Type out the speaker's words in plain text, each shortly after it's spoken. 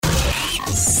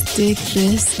Stick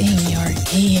this in your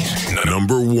ear.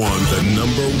 Number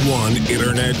one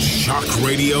internet shock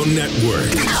radio network.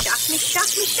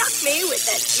 Shock me with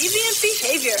that deviant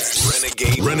behavior.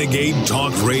 Renegade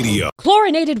Talk Radio.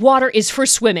 Chlorinated water is for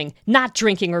swimming, not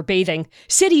drinking or bathing.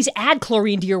 Cities add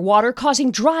chlorine to your water,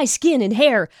 causing dry skin and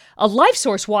hair. A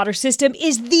LifeSource water system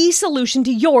is the solution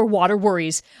to your water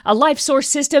worries. A LifeSource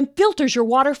system filters your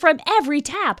water from every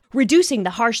tap, reducing the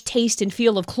harsh taste and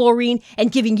feel of chlorine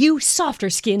and giving you softer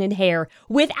skin and hair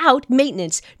without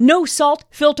maintenance, no salt,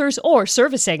 filters, or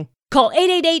servicing. Call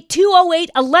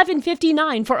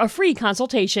 888-208-1159 for a free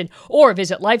consultation or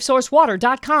visit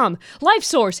LifeSourceWater.com.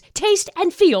 LifeSource, taste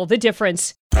and feel the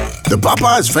difference. The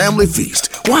Popeyes Family Feast.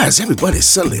 Why is everybody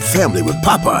suddenly family when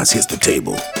Popeyes hits the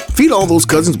table? Feed all those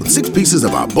cousins with 6 pieces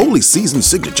of our boldly seasoned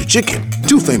signature chicken,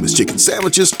 2 famous chicken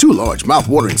sandwiches, 2 large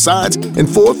mouth-watering sides, and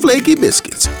 4 flaky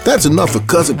biscuits. That's enough for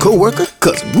cousin coworker,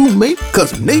 cousin roommate,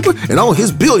 cousin neighbor, and all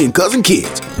his billion cousin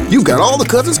kids. You've got all the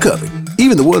cousins covered,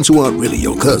 even the ones who aren't really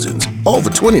your cousins. All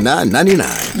for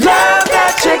 $29.99. Love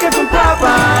that chicken from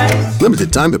Popeyes.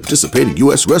 Limited time at participating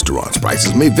U.S. restaurants.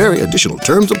 Prices may vary. Additional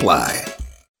terms apply.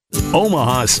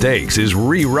 Omaha Steaks is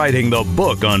rewriting the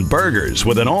book on burgers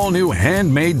with an all-new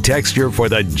handmade texture for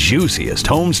the juiciest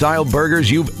home-style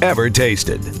burgers you've ever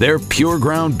tasted. Their pure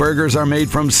ground burgers are made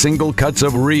from single cuts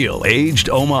of real, aged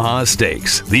Omaha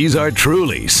steaks. These are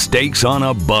truly steaks on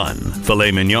a bun.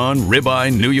 Filet mignon,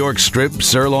 ribeye, New York strip,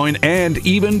 sirloin, and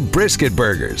even brisket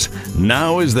burgers.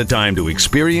 Now is the time to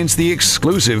experience the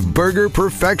exclusive Burger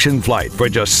Perfection Flight for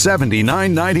just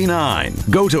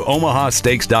 $79.99. Go to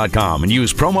omahasteaks.com and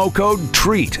use promo code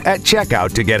TREAT at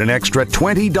checkout to get an extra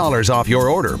 $20 off your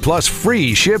order, plus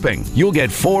free shipping. You'll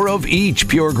get 4 of each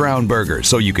pure ground burger,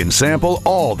 so you can sample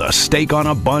all the steak on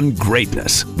a bun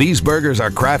greatness. These burgers are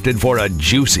crafted for a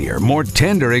juicier, more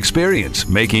tender experience,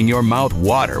 making your mouth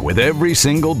water with every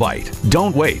single bite.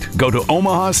 Don't wait. Go to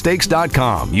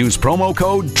omahasteaks.com, use promo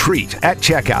code TREAT at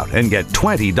checkout, and get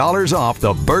 $20 off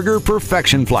the Burger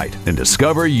Perfection Flight and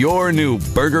discover your new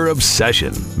burger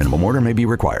obsession. Minimum order may be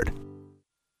required.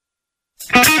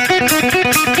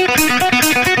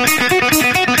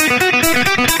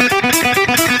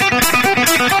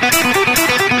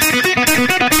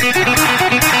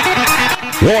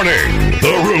 Warning!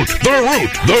 The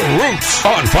root's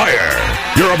on fire!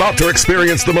 You're about to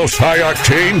experience the most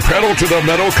high-octane,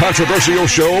 pedal-to-the-metal controversial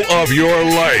show of your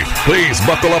life. Please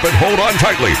buckle up and hold on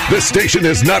tightly. This station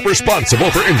is not responsible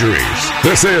for injuries.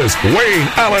 This is Wayne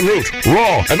Allyn Root,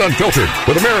 raw and unfiltered,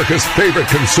 with America's favorite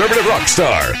conservative rock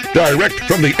star. Direct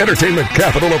from the entertainment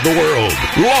capital of the world,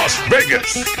 Las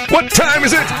Vegas. What time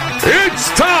is it? It's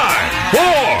time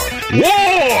for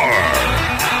war!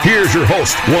 Here's your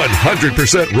host,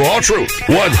 100% raw truth,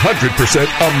 100%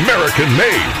 American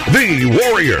made, the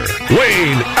warrior,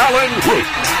 Wayne Allyn Root.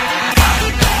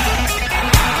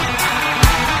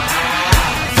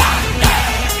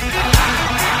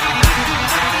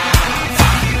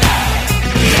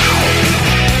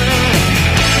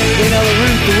 Wayne Allyn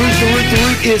Root, the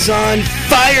root is on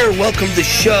fire. Welcome to the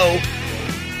show.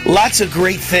 Lots of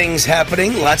great things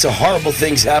happening, lots of horrible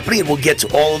things happening, and we'll get to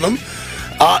all of them.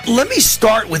 Let me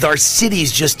start with our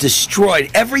cities just destroyed.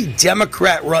 Every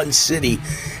Democrat-run city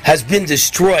has been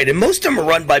destroyed, and most of them are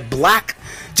run by black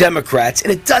Democrats,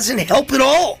 and it doesn't help at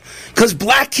all because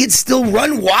black kids still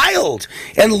run wild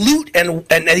and loot and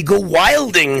they go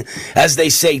wilding, as they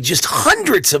say. Just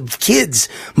hundreds of kids,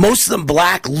 most of them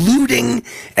black, looting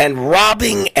and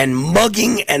robbing and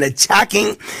mugging and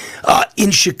attacking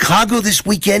in Chicago this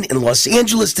weekend, in Los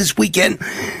Angeles this weekend.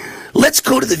 Let's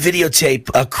go to the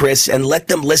videotape, Chris, and let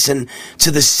them listen to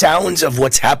the sounds of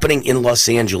what's happening in Los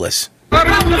Angeles.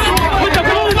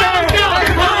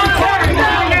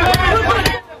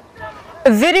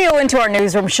 Video into our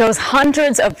newsroom shows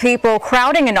hundreds of people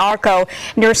crowding an Arco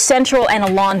near Central and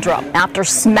Alondra. After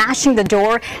smashing the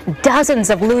door, dozens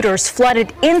of looters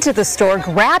flooded into the store,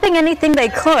 grabbing anything they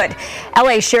could.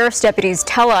 LA Sheriff's deputies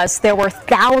tell us there were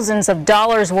thousands of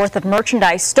dollars worth of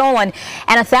merchandise stolen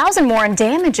and 1,000 more in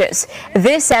damages.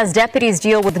 This as deputies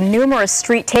deal with numerous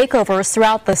street takeovers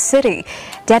throughout the city.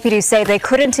 Deputies say they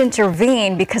couldn't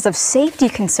intervene because of safety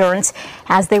concerns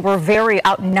as they were very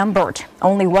outnumbered.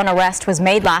 Only one arrest was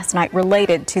made last night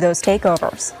related to those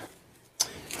takeovers.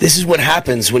 This is what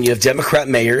happens when you have Democrat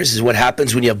mayors. This is what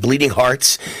happens when you have bleeding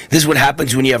hearts. This is what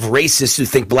happens when you have racists who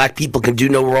think black people can do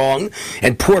no wrong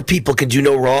and poor people can do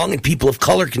no wrong and people of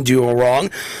color can do no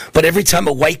wrong. But every time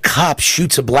a white cop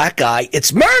shoots a black guy,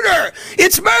 it's murder!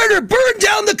 It's murder! Burn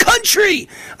down the country!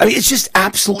 I mean, it's just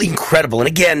absolutely incredible. And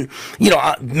again,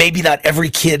 maybe not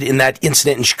every kid in that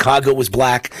incident in Chicago was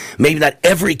black. Maybe not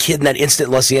every kid in that incident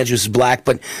in Los Angeles was black.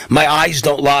 But my eyes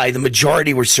don't lie. The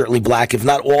majority were certainly black, if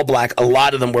not all black. A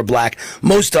lot of them were black.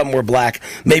 Most of them were black.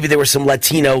 Maybe there were some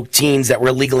Latino teens that were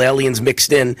illegal aliens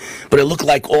mixed in, but it looked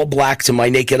like all black to my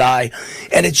naked eye.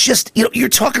 And it's just, you're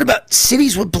talking about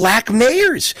cities with black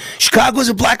mayors. Chicago has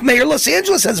a black mayor. Los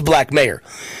Angeles has a black mayor.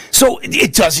 So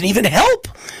it doesn't even help.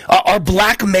 Are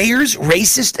black mayors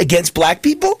racist against black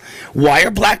people? Why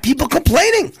are black people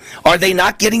complaining? Are they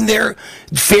not getting their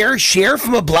fair share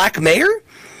from a black mayor?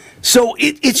 So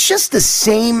it's just the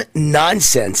same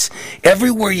nonsense.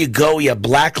 Everywhere you go, you have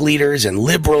black leaders and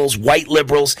liberals, white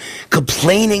liberals,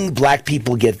 complaining black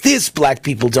people get this, black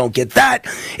people don't get that.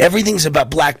 Everything's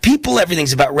about black people.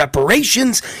 Everything's about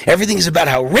reparations. Everything's about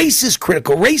how racist,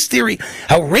 critical race theory,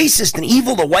 how racist and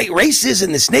evil the white race is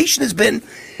in this nation has been.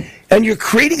 And you're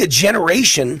creating a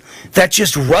generation that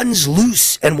just runs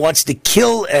loose and wants to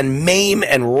kill and maim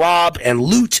and rob and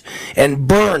loot and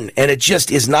burn. And it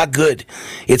just is not good.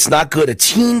 It's not good. A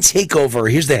teen takeover.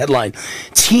 Here's the headline.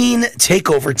 Teen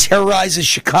takeover terrorizes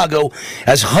Chicago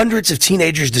as hundreds of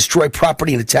teenagers destroy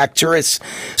property and attack tourists.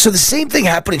 So the same thing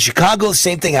happened in Chicago. The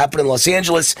same thing happened in Los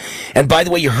Angeles. And by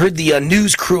the way, you heard the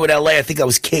news crew in L.A. I think that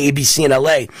was KABC in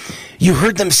L.A. You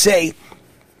heard them say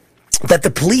that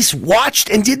the police watched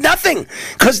and did nothing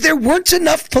because there weren't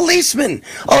enough policemen.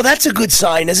 Oh, that's a good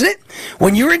sign, isn't it?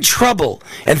 When you're in trouble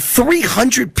and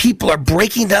 300 people are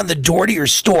breaking down the door to your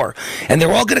store and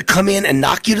they're all going to come in and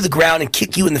knock you to the ground and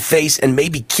kick you in the face and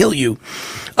maybe kill you,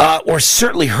 or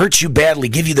certainly hurt you badly,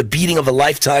 give you the beating of a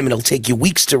lifetime, and it'll take you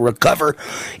weeks to recover,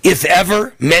 if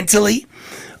ever, mentally.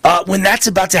 When that's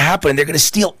about to happen, they're going to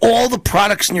steal all the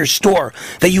products in your store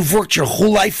that you've worked your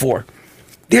whole life for.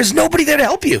 There's nobody there to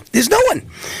help you. There's no one.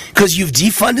 Because you've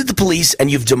defunded the police and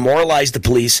you've demoralized the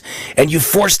police and you've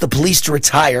forced the police to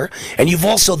retire. And you've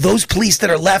also, those police that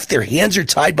are left, their hands are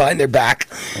tied behind their back.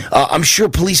 I'm sure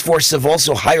police forces have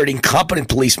also hired incompetent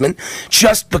policemen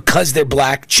just because they're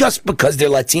black, just because they're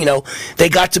Latino. They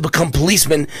got to become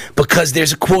policemen because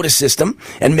there's a quota system.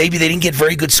 And maybe they didn't get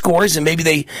very good scores and maybe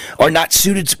they are not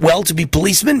suited well to be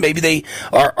policemen. Maybe they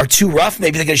are too rough.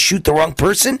 Maybe they're going to shoot the wrong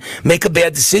person, make a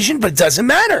bad decision, but it doesn't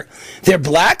matter. They're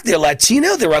black, they're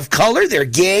Latino, they're of color, they're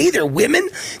gay, they're women.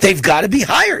 They've got to be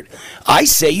hired. I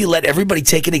say you let everybody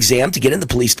take an exam to get in the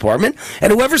police department,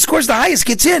 and whoever scores the highest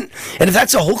gets in. And if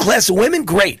that's a whole class of women,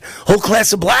 great. Whole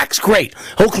class of blacks, great.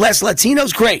 Whole class of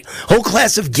Latinos, great. Whole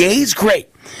class of gays, great.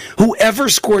 Whoever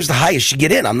scores the highest should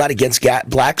get in. I'm not against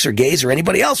blacks or gays or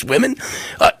anybody else. Women,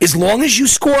 as long as you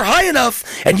score high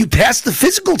enough and you pass the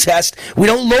physical test, we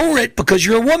don't lower it because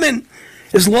you're a woman.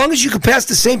 As long as you can pass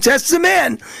the same test as a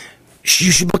man,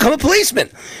 you should become a policeman.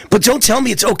 But don't tell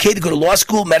me it's okay to go to law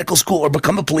school, medical school, or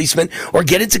become a policeman, or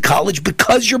get into college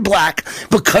because you're black,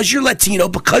 because you're Latino,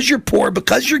 because you're poor,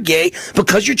 because you're gay,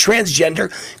 because you're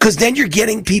transgender, because then you're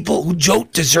getting people who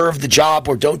don't deserve the job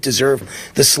or don't deserve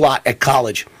the slot at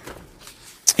college.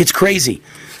 It's crazy.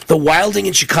 The wilding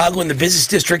in Chicago in the business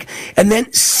district, and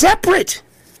then separate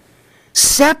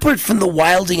from the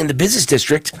wilding in the business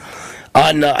district,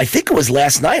 on, I think it was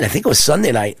last night. I think it was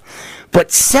Sunday night.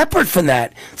 But separate from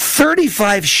that,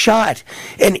 35 shot,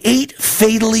 8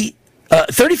 fatally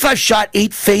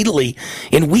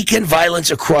in weekend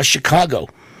violence across Chicago.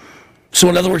 So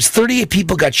in other words, 38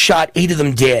 people got shot, 8 of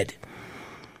them dead.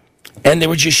 And there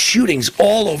were just shootings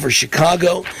all over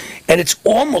Chicago. And it's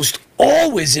almost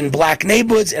always in black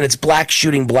neighborhoods, and it's blacks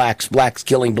shooting blacks, blacks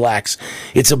killing blacks.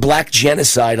 It's a black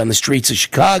genocide on the streets of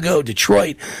Chicago,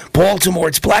 Detroit, Baltimore.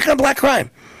 It's black on black crime.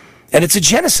 And it's a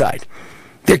genocide.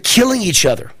 They're killing each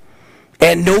other.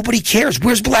 And nobody cares.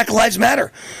 Where's Black Lives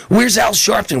Matter? Where's Al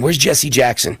Sharpton? Where's Jesse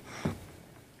Jackson?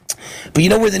 But you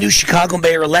know where the new Chicago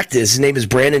mayor-elect is? His name is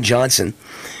Brandon Johnson.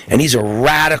 And he's a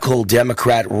radical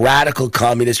Democrat, radical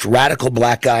communist, radical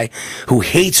black guy who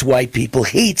hates white people,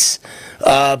 hates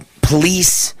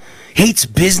police, hates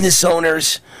business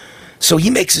owners. So he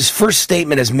makes his first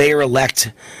statement as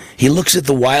mayor-elect. He looks at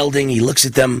the wilding. He looks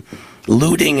at them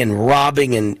looting and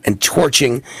robbing and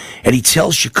torching. And he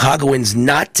tells Chicagoans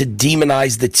not to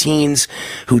demonize the teens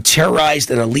who terrorized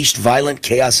and unleashed violent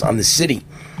chaos on the city.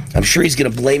 I'm sure he's going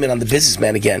to blame it on the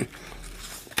businessman again.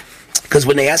 Because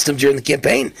when they asked him during the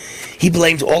campaign, he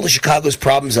blamed all of Chicago's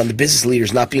problems on the business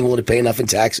leaders not being able to pay enough in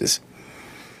taxes.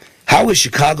 How is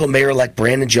Chicago Mayor-elect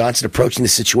Brandon Johnson approaching the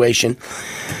situation?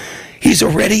 He's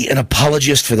already an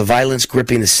apologist for the violence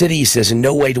gripping the city. He says, in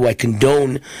no way do I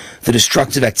condone the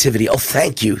destructive activity. Oh,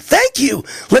 thank you. Thank you.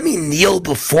 Let me kneel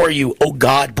before you. Oh,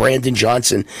 God, Brandon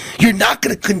Johnson. You're not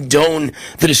going to condone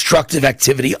the destructive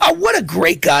activity. Oh, what a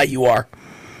great guy you are.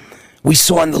 We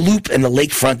saw on the Loop and the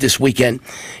lakefront this weekend.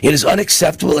 It is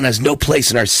unacceptable and has no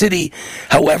place in our city.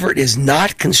 However, it is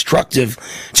not constructive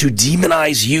to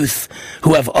demonize youth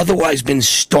who have otherwise been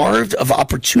starved of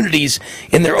opportunities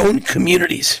in their own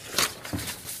communities.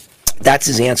 That's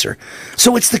his answer.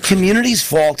 So it's the community's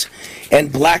fault,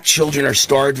 and black children are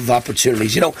starved of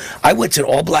opportunities. You know, I went to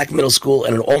an all-black middle school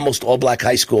and an almost all-black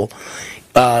high school.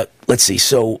 Let's see.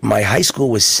 So my high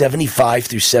school was 75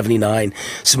 through 79.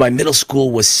 So my middle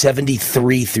school was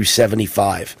 73 through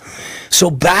 75. So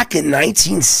back in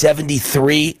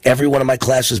 1973, everyone in my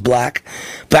class was black.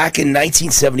 Back in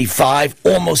 1975,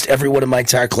 almost everyone in my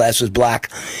entire class was black.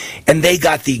 And they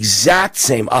got the exact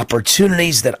same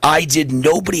opportunities that I did.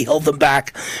 Nobody held them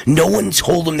back. No one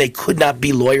told them they could not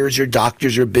be lawyers or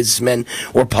doctors or businessmen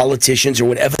or politicians or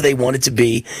whatever they wanted to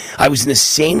be. I was in the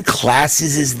same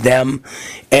classes as them.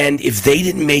 And if they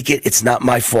didn't make it, it's not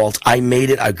my fault. I made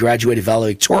it. I graduated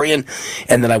valedictorian,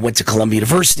 and then I went to Columbia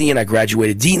University, and I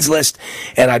graduated Dean's List,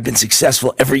 and I've been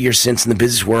successful every year since in the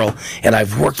business world, and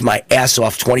I've worked my ass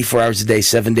off 24 hours a day,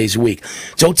 7 days a week.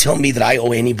 Don't tell me that I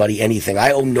owe anybody anything.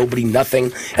 I owe nobody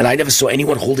nothing, and I never saw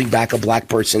anyone holding back a black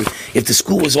person. If the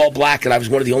school was all black and I was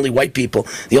one of the only white people,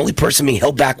 the only person being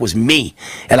held back was me,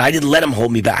 and I didn't let them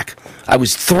hold me back. I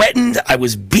was threatened, I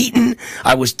was beaten,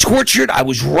 I was tortured, I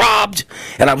was robbed,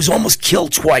 and I was almost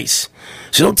killed twice.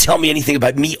 So don't tell me anything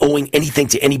about me owing anything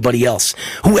to anybody else.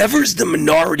 Whoever's the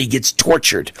minority gets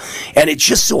tortured. And it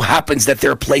just so happens that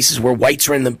there are places where whites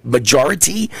are in the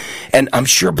majority, and I'm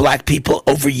sure black people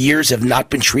over years have not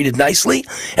been treated nicely.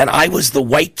 And I was the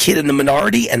white kid in the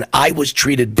minority, and I was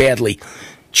treated badly.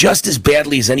 Just as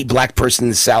badly as any black person in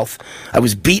the South. I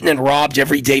was beaten and robbed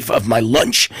every day of my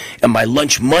lunch and my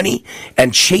lunch money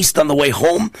and chased on the way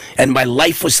home, and my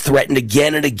life was threatened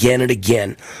again and again and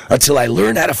again until I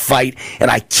learned how to fight,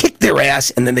 and I kicked their ass,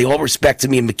 and then they all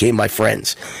respected me and became my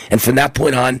friends. And from that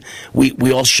point on,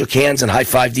 we all shook hands and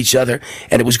high-fived each other,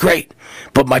 and it was great.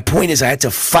 But my point is I had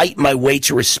to fight my way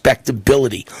to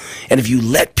respectability. And if you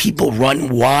let people run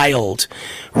wild,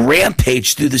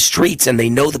 rampage through the streets, and they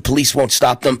know the police won't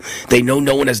stop them, they know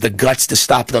no one has the guts to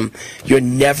stop them, you're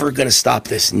never going to stop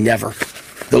this. Never.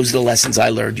 Those are the lessons I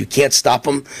learned. You can't stop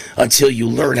them until you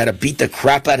learn how to beat the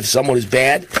crap out of someone who's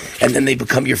bad, and then they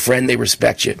become your friend, they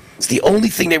respect you. It's the only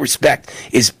thing they respect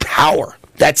is power.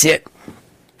 That's it.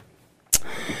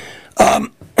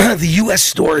 The U.S.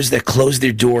 stores that close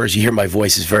their doors, you hear my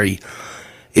voice is very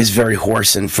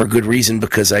hoarse, and for good reason,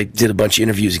 because I did a bunch of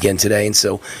interviews again today, and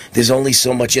so there's only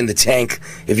so much in the tank.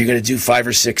 If you're going to do 5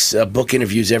 or 6 book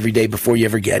interviews every day before you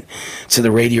ever get to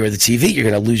the radio or the TV, you're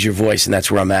going to lose your voice, and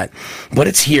that's where I'm at. But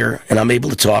it's here, and I'm able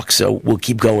to talk, so we'll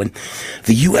keep going.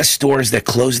 The U.S. stores that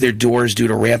close their doors due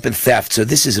to rampant theft. So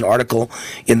this is an article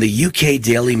in the UK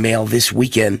Daily Mail this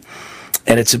weekend,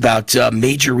 and it's about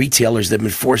major retailers that have been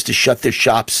forced to shut their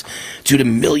shops due to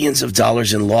millions of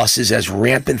dollars in losses as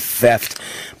rampant theft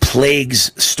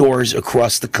plagues stores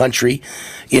across the country.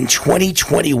 In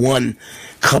 2021,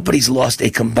 companies lost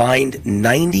a combined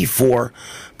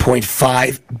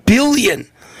 $94.5 billion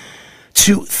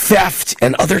to theft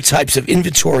and other types of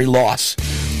inventory loss.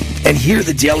 And here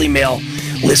the Daily Mail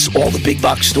lists all the big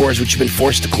box stores which have been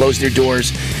forced to close their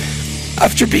doors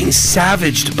after being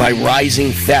savaged by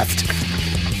rising theft.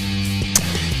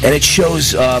 And it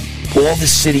shows all the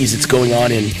cities it's going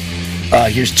on in.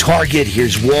 Here's Target,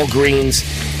 here's Walgreens,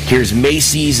 here's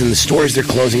Macy's, and the stores they're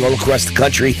closing all across the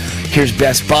country. Here's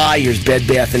Best Buy, here's Bed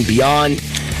Bath & Beyond.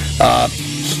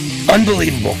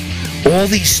 Unbelievable. All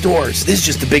these stores, this is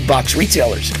just the big box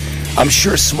retailers. I'm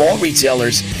sure small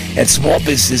retailers and small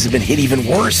businesses have been hit even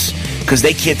worse because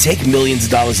they can't take millions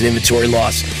of dollars in inventory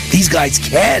loss. These guys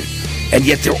can, and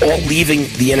yet they're all leaving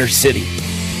the inner city.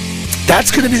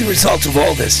 That's going to be the result of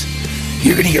all this.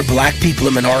 You're going to hear black people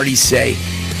and minorities say,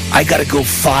 I got to go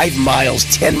 5 miles,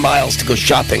 10 miles to go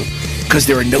shopping because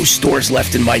there are no stores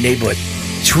left in my neighborhood.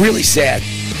 It's really sad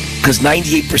because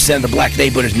 98% of the black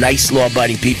neighborhood is nice,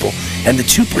 law-abiding people, and the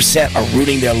 2% are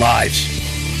ruining their lives.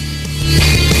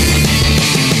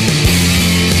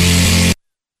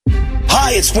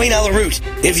 Hi, it's Wayne Allyn.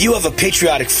 If you have a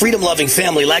patriotic, freedom-loving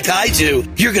family like I do,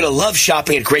 you're going to love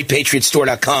shopping at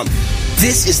GreatPatriotStore.com.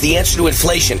 This is the answer to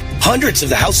inflation. Hundreds of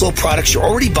the household products you're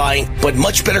already buying, but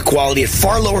much better quality at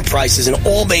far lower prices and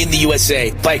all made in the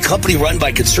USA by a company run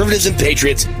by conservatives and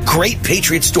patriots,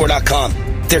 GreatPatriotStore.com.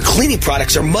 Their cleaning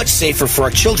products are much safer for our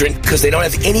children because they don't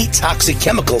have any toxic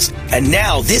chemicals. And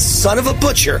now this son of a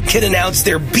butcher can announce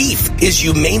their beef is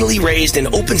humanely raised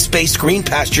in open space green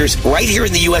pastures right here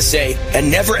in the USA and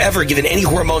never ever given any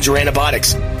hormones or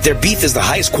antibiotics. Their beef is the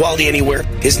highest quality anywhere,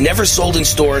 is never sold in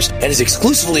stores, and is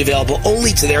exclusively available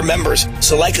only to their members.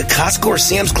 So like a Costco or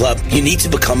Sam's Club, you need to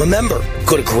become a member.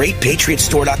 Go to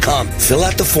GreatPatriotStore.com, fill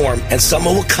out the form, and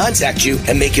someone will contact you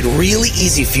and make it really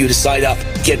easy for you to sign up.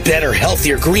 Get better,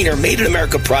 healthier, greener,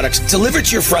 made-in-America products delivered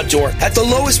to your front door at the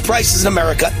lowest prices in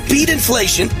America. Beat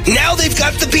inflation. Now they've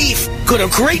got the beef. Go to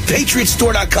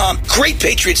GreatPatriotStore.com,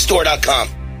 GreatPatriotStore.com.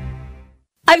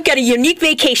 I've got a unique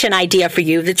vacation idea for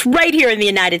you that's right here in the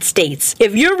United States.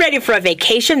 If you're ready for a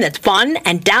vacation that's fun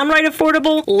and downright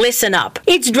affordable, listen up.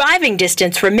 It's driving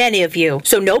distance for many of you,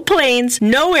 so no planes,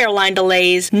 no airline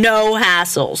delays, no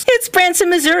hassles. It's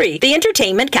Branson, Missouri, the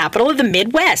entertainment capital of the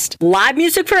Midwest. Live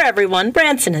music for everyone.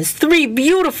 Branson has 3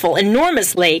 beautiful,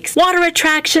 enormous lakes, water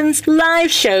attractions,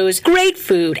 live shows, great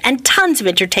food, and tons of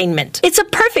entertainment. It's a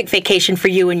perfect vacation for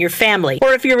you and your family,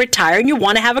 or if you're retired and you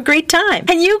want to have a great time.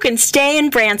 And you can stay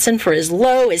in Branson for as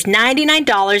low as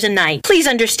 $99 a night. Please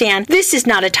understand, this is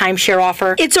not a timeshare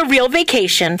offer. It's a real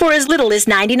vacation for as little as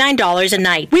 $99 a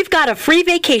night. We've got a free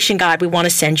vacation guide we want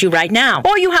to send you right now.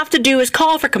 All you have to do is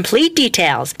call for complete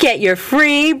details. Get your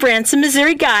free Branson,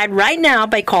 Missouri guide right now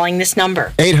by calling this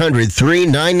number.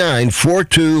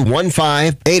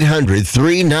 800-399-4215.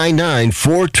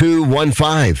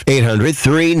 800-399-4215.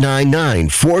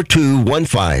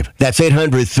 800-399-4215. That's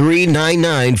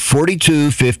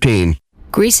 800-399-4215.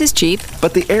 Greece is cheap.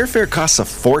 But the airfare costs a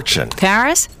fortune.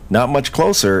 Paris? Not much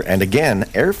closer, and again,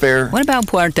 airfare... What about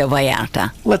Puerto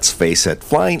Vallarta? Let's face it,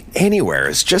 flying anywhere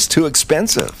is just too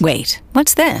expensive. Wait,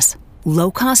 what's this?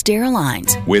 Low-cost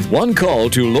airlines. With one call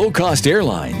to low-cost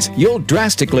airlines, you'll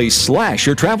drastically slash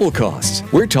your travel costs.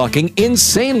 We're talking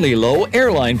insanely low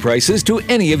airline prices to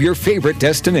any of your favorite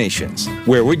destinations.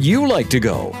 Where would you like to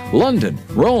go? London,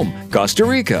 Rome, Costa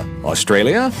Rica,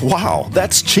 Australia? Wow,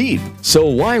 that's cheap. So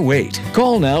why wait?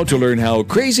 Call now to learn how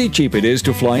crazy cheap it is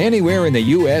to fly anywhere in the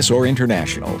U.S. or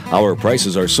international. Our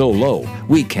prices are so low,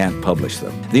 we can't publish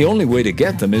them. The only way to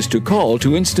get them is to call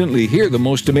to instantly hear the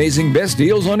most amazing best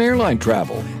deals on airline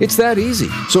travel. It's that easy.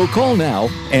 So call now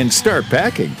and start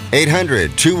packing.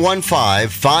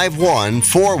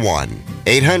 800-215-5141.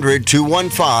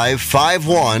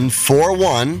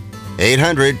 800-215-5141.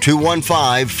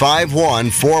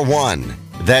 800-215-5141.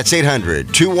 That's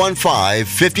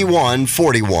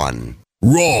 800-215-5141.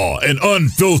 Raw and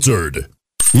unfiltered.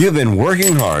 You've been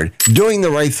working hard, doing the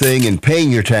right thing, and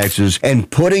paying your taxes, and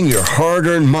putting your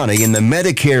hard-earned money in the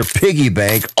Medicare piggy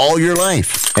bank all your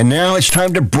life. And now it's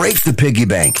time to break the piggy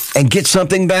bank and get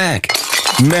something back.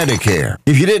 Medicare.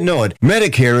 If you didn't know it,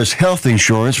 Medicare is health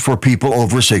insurance for people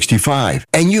over 65,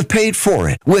 and you've paid for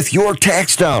it with your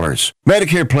tax dollars.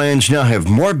 Medicare plans now have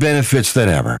more benefits than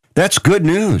ever. That's good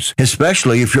news,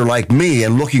 especially if you're like me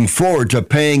and looking forward to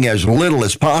paying as little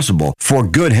as possible for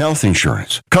good health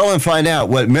insurance. Call and find out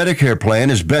what Medicare plan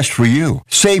is best for you.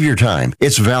 Save your time.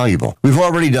 It's valuable. We've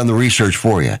already done the research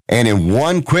for you, and in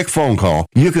one quick phone call,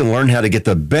 you can learn how to get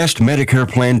the best Medicare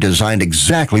plan designed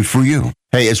exactly for you.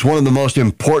 Hey, it's one of the most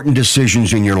important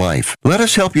decisions in your life. Let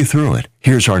us help you through it.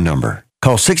 Here's our number.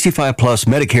 Call 65 Plus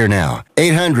Medicare now.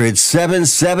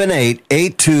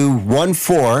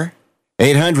 800-778-8214.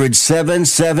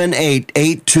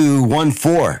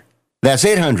 800-778-8214. That's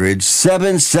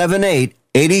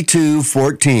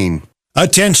 800-778-8214.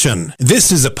 Attention!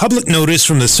 This is a public notice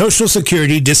from the Social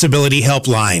Security Disability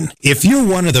Helpline. If you're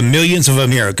one of the millions of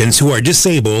Americans who are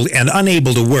disabled and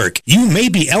unable to work, you may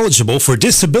be eligible for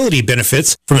disability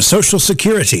benefits from Social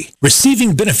Security.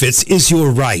 Receiving benefits is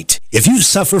your right. If you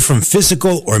suffer from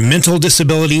physical or mental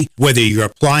disability, whether you're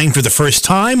applying for the first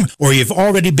time or you've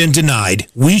already been denied,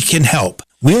 we can help.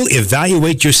 We'll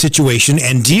evaluate your situation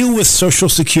and deal with Social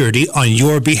Security on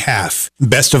your behalf.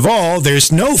 Best of all,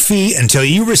 there's no fee until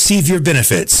you receive your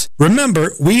benefits.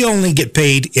 Remember, we only get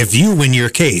paid if you win your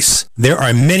case. There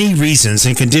are many reasons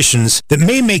and conditions that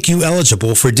may make you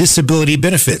eligible for disability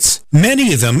benefits.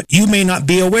 Many of them you may not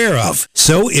be aware of.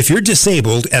 So if you're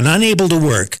disabled and unable to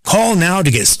work, call now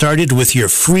to get started with your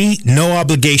free,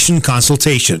 no-obligation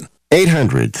consultation.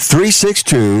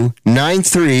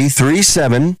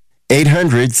 800-362-9337.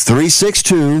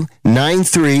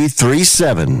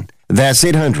 800-362-9337. That's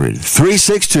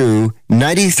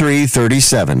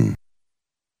 800-362-9337.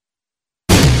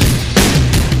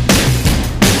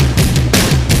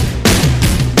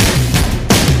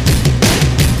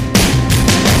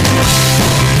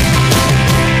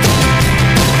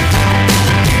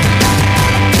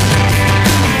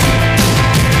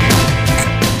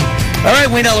 All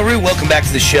right, Wayne LaRue, welcome back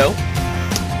to the show.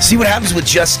 See what happens with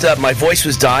just my voice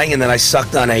was dying, and then I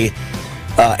sucked on a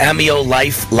Amio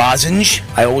Life lozenge.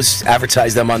 I always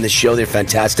advertise them on this show. They're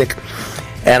fantastic.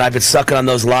 And I've been sucking on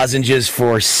those lozenges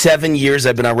for 7 years.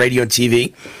 I've been on radio and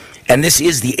TV. And this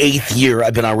is the 8th year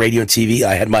I've been on radio and TV.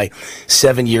 I had my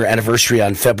 7-year anniversary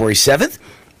on February 7th.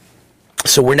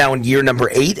 So we're now in year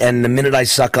number 8, and the minute I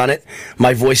suck on it,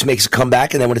 my voice makes a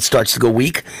comeback, and then when it starts to go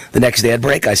weak, the next ad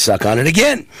break, I suck on it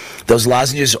again. Those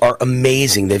lozenges are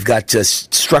amazing. They've got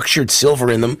structured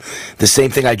silver in them, the same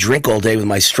thing I drink all day with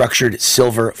my structured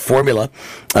silver formula,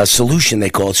 solution they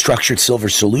call it, structured silver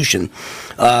solution.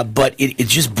 But it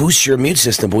just boosts your immune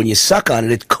system. But when you suck on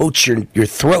it, it coats your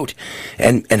throat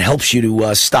and helps you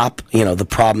to stop the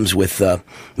problems with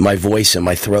my voice and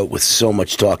my throat with so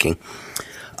much talking.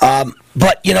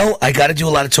 But, I got to do a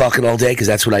lot of talking all day because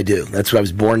that's what I do. That's what I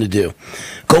was born to do.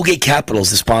 Goldgate Capital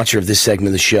is the sponsor of this segment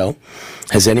of the show.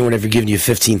 Has anyone ever given you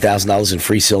 $15,000 in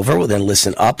free silver? Well, then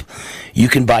listen up. You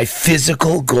can buy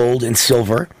physical gold and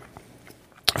silver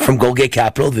from Goldgate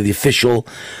Capital. They're the official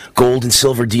gold and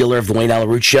silver dealer of the Wayne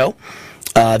LaRue Show.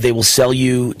 They will sell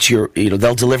you to your,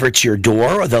 they'll deliver it to your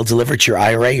door, or they'll deliver it to your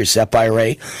IRA, your SEP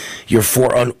IRA, your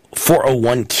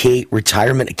 401k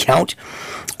retirement account.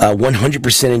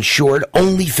 100% insured,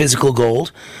 only physical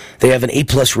gold. They have an A+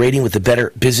 rating with the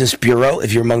Better Business Bureau.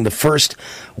 If you're among the first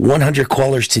 100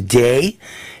 callers today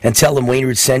and tell them Wayne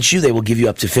Root sent you, they will give you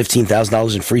up to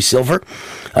 $15,000 in free silver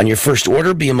on your first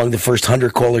order. Be among the first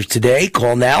 100 callers today.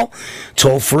 Call now.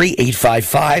 Toll free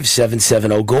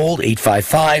 855-770-GOLD,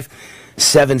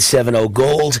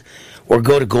 855-770-GOLD, or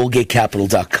go to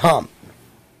goldgatecapital.com.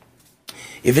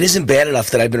 If it isn't bad enough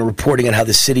that I've been reporting on how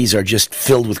the cities are just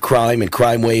filled with crime and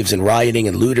crime waves and rioting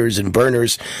and looters and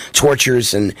burners,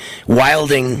 tortures and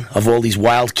wilding of all these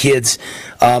wild kids,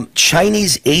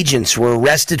 Chinese agents were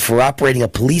arrested for operating a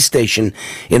police station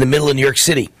in the middle of New York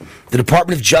City. The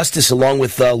Department of Justice, along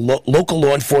with local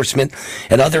law enforcement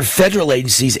and other federal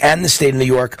agencies and the state of New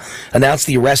York, announced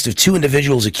the arrest of 2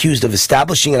 individuals accused of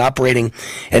establishing and operating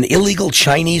an illegal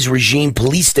Chinese regime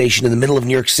police station in the middle of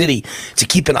New York City to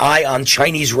keep an eye on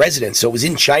Chinese residents. So it was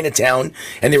in Chinatown,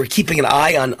 and they were keeping an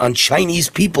eye on Chinese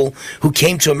people who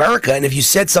came to America. And if you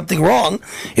said something wrong,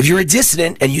 if you're a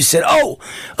dissident and you said,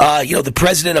 the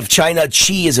president of China,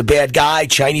 Xi, is a bad guy,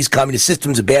 Chinese communist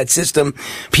system is a bad system,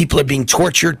 people are being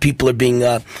tortured, people are being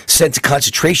sent to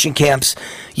concentration camps.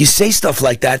 You say stuff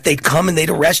like that, they'd come and they'd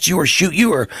arrest you or shoot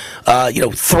you or,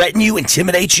 threaten you,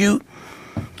 intimidate you.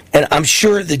 And I'm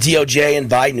sure the DOJ and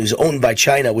Biden, who's owned by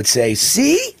China, would say,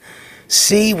 see,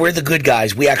 we're the good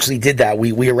guys. We actually did that.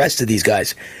 We arrested these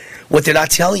guys. What they're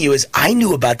not telling you is I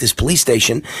knew about this police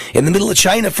station in the middle of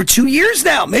China for 2 years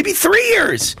now, maybe 3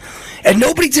 years. And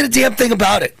nobody did a damn thing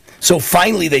about it. So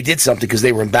finally they did something because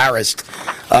they were embarrassed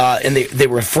and they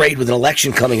were afraid with an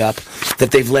election coming up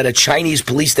that they've let a Chinese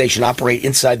police station operate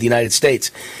inside the United States.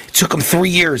 It took them 3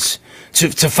 years to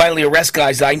finally arrest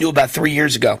guys that I knew about 3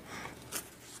 years ago.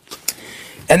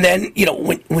 And then,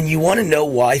 when you want to know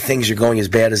why things are going as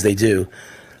bad as they do,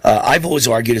 I've always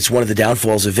argued it's one of the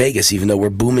downfalls of Vegas, even though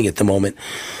we're booming at the moment.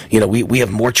 We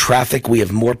have more traffic. We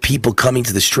have more people coming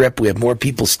to the Strip. We have more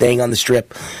people staying on the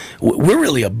Strip. We're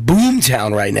really a boom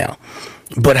town right now.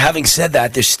 But having said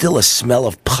that, there's still a smell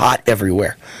of pot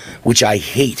everywhere, which I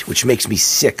hate, which makes me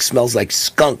sick. Smells like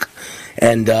skunk.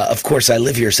 And, of course, I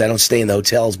live here, so I don't stay in the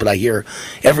hotels, but I hear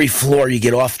every floor you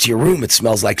get off to your room, it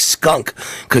smells like skunk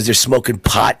because they're smoking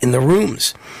pot in the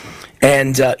rooms.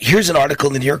 And here's an article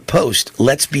in the New York Post.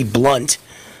 Let's be blunt,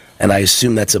 and I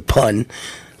assume that's a pun.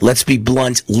 Let's be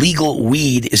blunt. Legal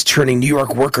weed is turning New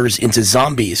York workers into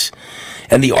zombies.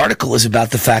 And the article is about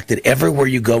the fact that everywhere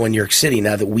you go in New York City,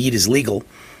 now that weed is legal,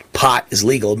 pot is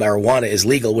legal, marijuana is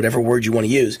legal, whatever word you want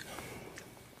to use,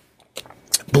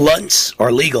 blunts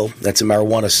are legal. That's a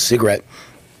marijuana cigarette.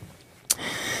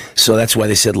 So that's why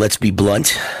they said, let's be blunt.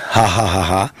 Ha, ha, ha,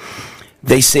 ha.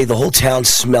 They say the whole town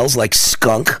smells like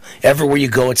skunk. Everywhere you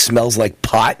go, it smells like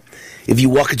pot. If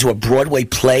you walk into a Broadway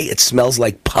play, it smells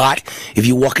like pot. If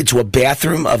you walk into a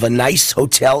bathroom of a nice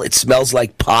hotel, it smells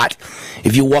like pot.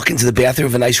 If you walk into the bathroom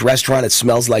of a nice restaurant, it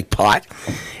smells like pot.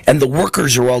 And the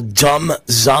workers are all dumb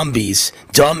zombies,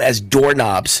 dumb as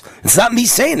doorknobs. It's not me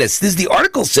saying this. This is the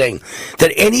article saying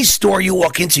that any store you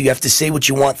walk into, you have to say what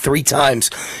you want 3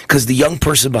 times because the young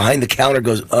person behind the counter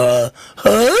goes,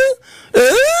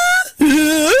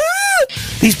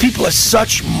 These people are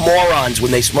such morons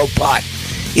when they smoke pot.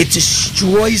 It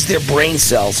destroys their brain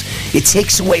cells. It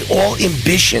takes away all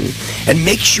ambition and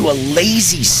makes you a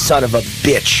lazy son of a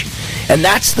bitch. And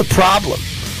that's the problem.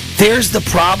 There's the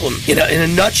problem in a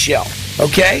nutshell,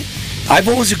 okay? I've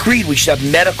always agreed we should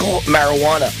have medical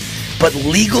marijuana. but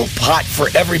legal pot for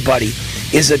everybody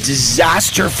is a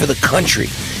disaster for the country.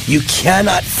 You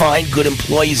cannot find good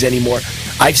employees anymore.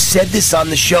 I've said this on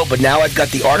the show, but now I've got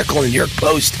the article in the New York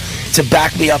Post to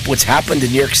back me up what's happened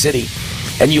in New York City.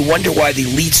 And you wonder why the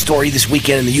lead story this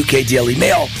weekend in the UK Daily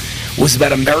Mail was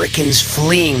about Americans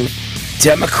fleeing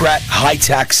Democrat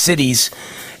high-tax cities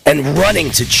and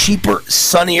running to cheaper,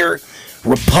 sunnier,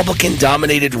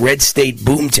 Republican-dominated red state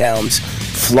boom towns,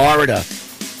 Florida.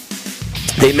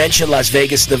 They mentioned Las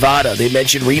Vegas, Nevada. They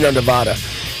mentioned Reno, Nevada.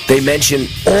 They mentioned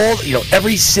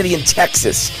every city in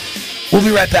Texas. We'll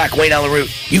be right back. Wayne Allyn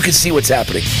Root. You can see what's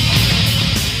happening.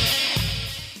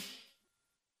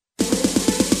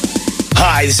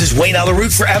 Hi, this is Wayne Allyn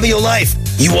Root for Amio Life.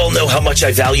 You all know how much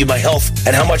I value my health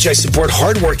and how much I support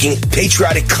hardworking,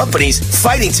 patriotic companies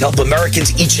fighting to help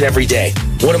Americans each and every day.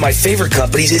 One of my favorite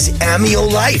companies is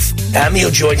Amio Life.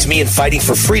 Amio joins me in fighting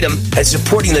for freedom and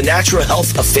supporting the natural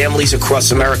health of families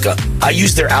across America. I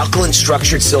use their alkaline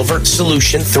structured silver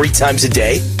solution 3 times a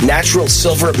day, natural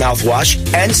silver mouthwash,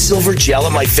 and silver gel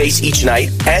on my face each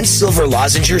night, and silver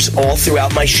lozenges all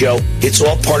throughout my show. It's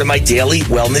all part of my daily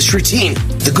wellness routine.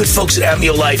 The good folks at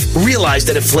Amio Life realize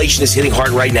that inflation is hitting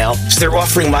hard right now, so they're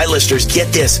offering my listeners,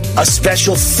 get this, a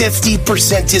special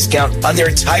 50% discount on their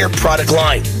entire product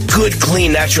line. Good,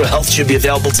 clean, natural health should be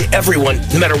available to everyone,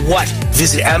 no matter what.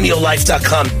 Visit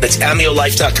AmioLife.com. That's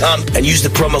AmioLife.com and use the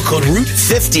promo code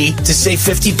ROOT50 to save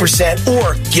 50%,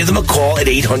 or give them a call at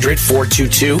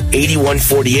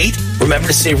 800-422-8148. Remember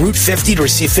to say ROOT50 to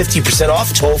receive 50%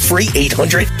 off. Toll free,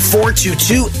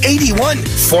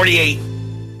 800-422-8148.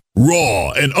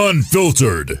 Raw and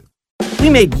unfiltered. We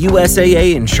made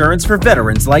USAA insurance for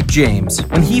veterans like James.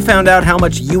 When he found out how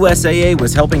much USAA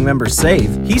was helping members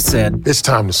save, he said, "It's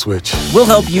time to switch." We'll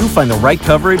help you find the right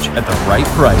coverage at the right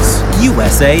price.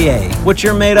 USAA. What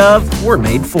you're made of, we're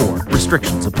made for.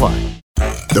 Restrictions apply.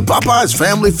 The Popeyes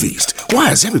Family Feast.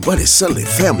 Why is everybody suddenly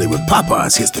family when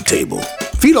Popeyes hits the table?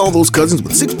 Feed all those cousins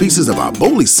with 6 pieces of our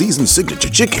boldly seasoned signature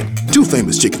chicken, 2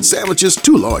 famous chicken sandwiches,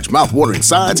 2 large mouth-watering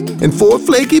sides, and 4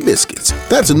 flaky biscuits.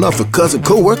 That's enough for cousin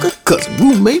co-worker, cousin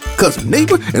roommate, cousin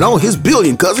neighbor, and all his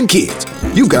billion cousin kids.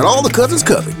 You've got all the cousins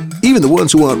covered, even the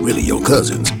ones who aren't really your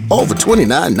cousins. All for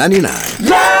 $29.99.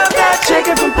 Love that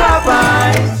chicken from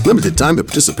Popeyes. Limited time at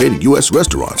participating U.S.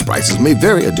 restaurants. Prices may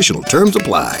vary. Additional terms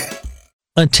apply.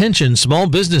 Attention small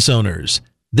business owners.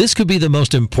 This could be the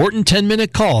most important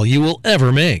 10-minute call you will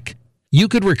ever make. You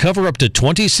could recover up to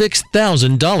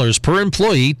 $26,000 per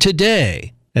employee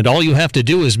today. And all you have to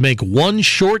do is make one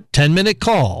short 10-minute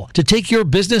call to take your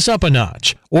business up a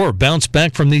notch or bounce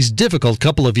back from these difficult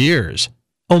couple of years.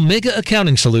 Omega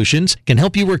Accounting Solutions can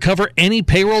help you recover any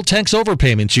payroll tax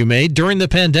overpayments you made during the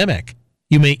pandemic.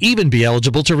 You may even be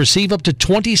eligible to receive up to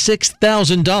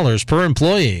 $26,000 per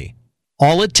employee.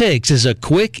 All it takes is a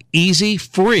quick, easy,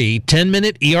 free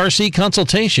 10-minute ERC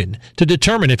consultation to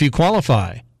determine if you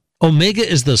qualify. Omega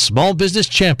is the small business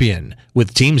champion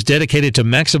with teams dedicated to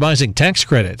maximizing tax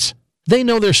credits. They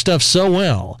know their stuff so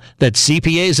well that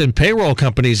CPAs and payroll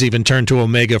companies even turn to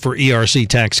Omega for ERC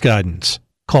tax guidance.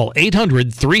 Call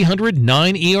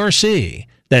 800-300-9ERC.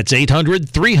 That's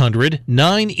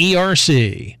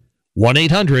 800-300-9ERC.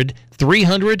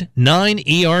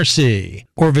 1-800-300-9ERC.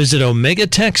 Or visit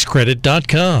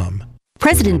OmegaTaxCredit.com.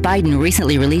 President Biden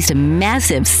recently released a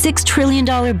massive $6 trillion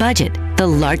budget, the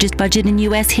largest budget in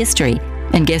U.S. history.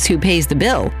 And guess who pays the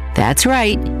bill? That's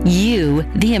right, you,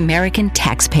 the American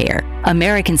taxpayer.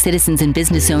 American citizens and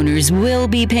business owners will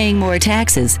be paying more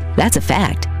taxes. That's a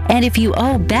fact. And if you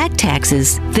owe back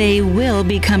taxes, they will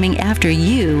be coming after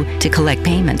you to collect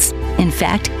payments. In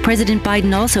fact, President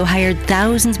Biden also hired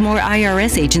thousands more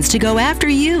IRS agents to go after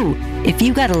you. If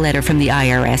you got a letter from the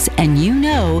IRS and you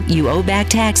know you owe back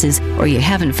taxes or you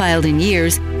haven't filed in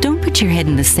years, don't put your head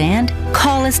in the sand.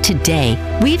 Call us today.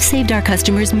 We've saved our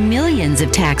customers millions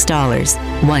of tax dollars.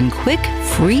 One quick,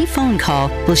 free phone call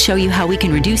will show you how we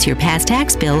can reduce your past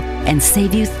tax bill and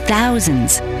save you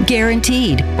thousands.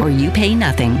 Guaranteed, or you pay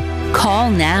nothing.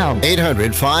 Call now.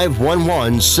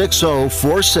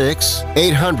 800-511-6046.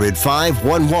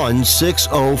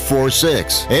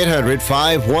 800-511-6046.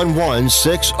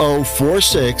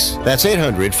 800-511-6046. That's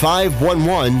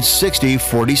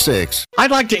 800-511-6046.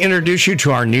 I'd like to introduce you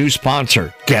to our new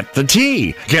sponsor, Get the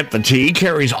Tea. Get the Tea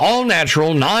carries all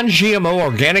natural, non-GMO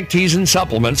organic teas and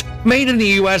supplements made in the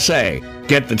USA.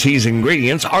 Get the Tea's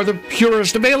ingredients are the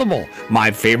purest available.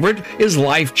 My favorite is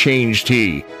Life Change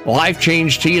Tea. Life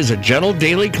Change Tea is a gentle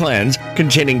daily cleanse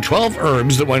containing 12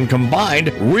 herbs that when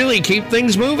combined really keep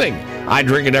things moving. I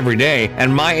drink it every day,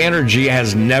 and my energy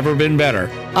has never been better.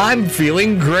 I'm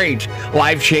feeling great.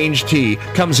 Life Change Tea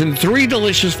comes in 3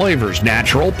 delicious flavors: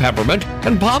 natural, peppermint,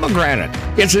 and pomegranate.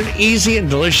 It's an easy and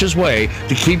delicious way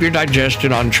to keep your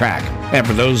digestion on track. And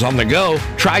for those on the go,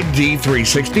 try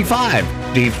D365.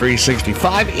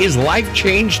 D365 is Life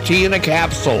Change Tea in a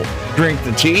capsule. Drink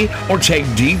the tea or take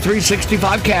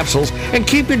D365 capsules and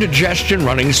keep your digestion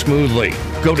running smoothly.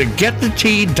 Go to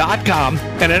getthetea.com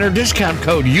and enter discount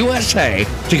code USA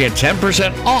to get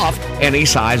 10% off any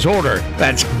size order.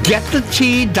 That's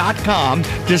getthetea.com,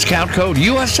 discount code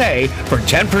USA for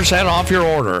 10% off your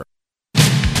order.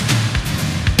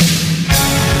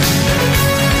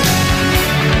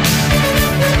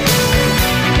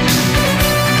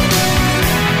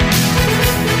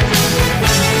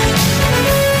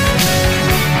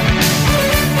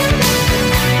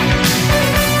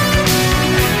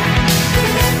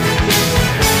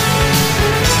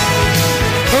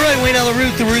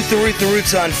 The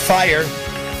Root's on fire.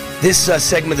 This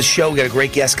segment of the show, we got a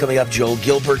great guest coming up, Joel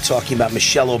Gilbert, talking about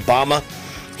Michelle Obama.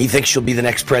 He thinks she'll be the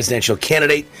next presidential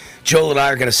candidate. Joel and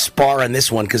I are going to spar on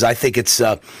this one because I think it's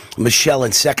Michelle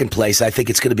in second place. I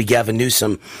think it's going to be Gavin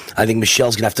Newsom. I think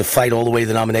Michelle's going to have to fight all the way to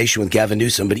the nomination with Gavin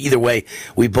Newsom. But either way,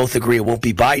 we both agree it won't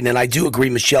be Biden. And I do agree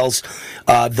Michelle's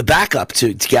the backup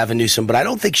to Gavin Newsom, but I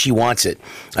don't think she wants it.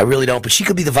 I really don't. But she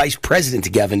could be the vice president to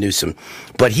Gavin Newsom.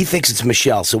 But he thinks it's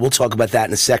Michelle. So we'll talk about that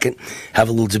in a second. Have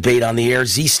a little debate on the air.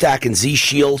 Z-Stack and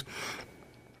Z-Shield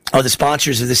are the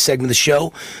sponsors of this segment of the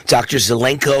show. Dr.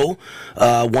 Zelenko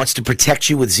wants to protect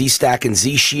you with Z-Stack and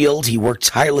Z-Shield. He worked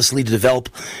tirelessly to develop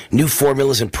new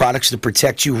formulas and products to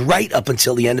protect you right up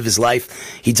until the end of his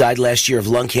life. He died last year of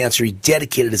lung cancer. He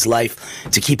dedicated his life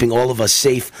to keeping all of us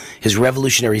safe. His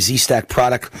revolutionary Z-Stack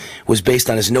product was based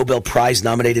on his Nobel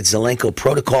Prize-nominated Zelenko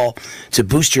protocol to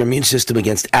boost your immune system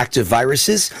against active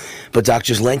viruses. But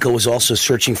Dr. Zelenko was also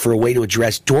searching for a way to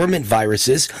address dormant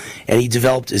viruses, and he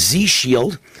developed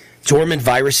Z-Shield. Dormant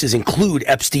viruses include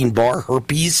Epstein-Barr,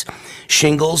 herpes,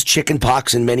 shingles,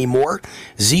 chickenpox, and many more.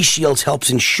 Z-Shield helps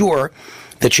ensure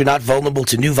that you're not vulnerable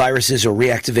to new viruses or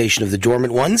reactivation of the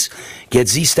dormant ones. Get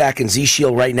Z-Stack and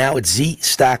Z-Shield right now at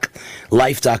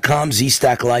zstacklife.com,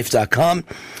 zstacklife.com.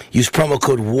 Use promo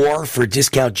code WAR for a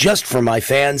discount just for my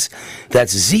fans.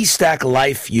 That's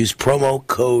zstacklife. Use promo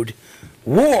code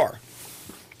WAR.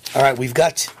 All right, we've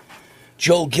got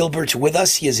Joel Gilbert with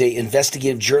us. He is an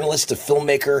investigative journalist, a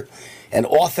filmmaker, an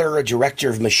author, a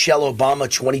director of Michelle Obama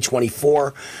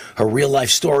 2024, her real-life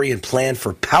story and plan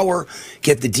for power.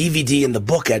 Get the DVD and the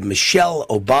book at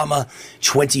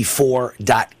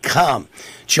MichelleObama24.com.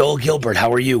 Joel Gilbert,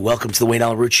 how are you? Welcome to the Wayne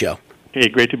Allyn Root Show. Hey,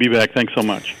 great to be back. Thanks so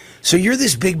much. So you're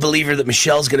this big believer that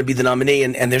Michelle's going to be the nominee,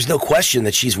 and there's no question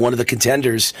that she's one of the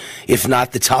contenders, if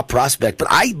not the top prospect. But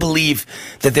I believe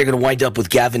that they're going to wind up with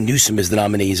Gavin Newsom as the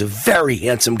nominee. He's a very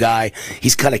handsome guy.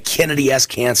 He's kind of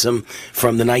Kennedy-esque handsome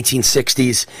from the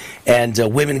 1960s, and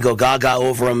women go gaga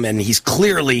over him, and he's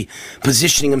clearly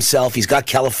positioning himself. He's got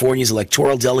California's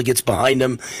electoral delegates behind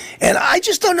him. And I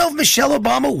just don't know if Michelle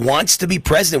Obama wants to be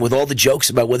president with all the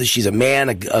jokes about whether she's a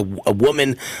man, a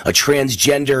woman, a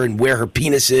transgender, and where her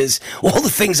penis is. All the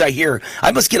things I hear.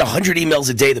 I must get 100 emails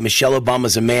a day that Michelle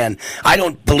Obama's a man. I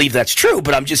don't believe that's true,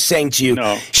 but I'm just saying to you,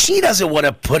 she doesn't want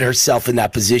to put herself in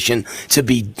that position to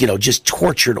be, just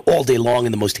tortured all day long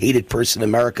and the most hated person in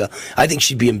America. I think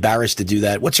she'd be embarrassed to do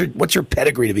that. What's her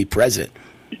pedigree to be president?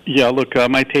 Yeah, look,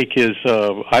 my take is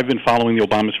I've been following the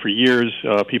Obamas for years.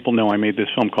 People know I made this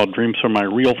film called Dreams from My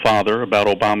Real Father about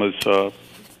Obama's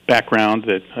background,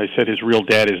 that I said his real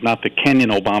dad is not the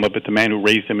Kenyan Obama, but the man who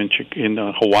raised him in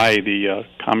Hawaii, the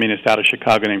communist out of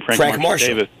Chicago named Frank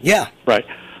Marshall Davis. Yeah. Right.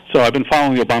 So I've been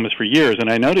following the Obamas for years, and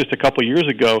I noticed a couple of years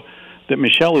ago that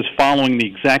Michelle is following the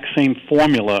exact same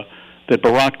formula that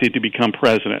Barack did to become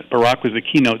president. Barack was the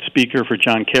keynote speaker for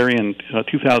John Kerry in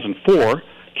 2004.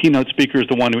 Keynote speaker is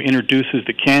the one who introduces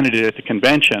the candidate at the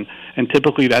convention, and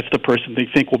typically that's the person they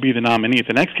think will be the nominee at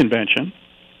the next convention.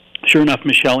 Sure enough,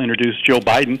 Michelle introduced Joe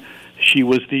Biden. She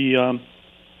was the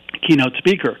keynote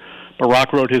speaker.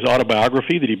 Barack wrote his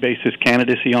autobiography that he based his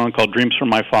candidacy on called Dreams from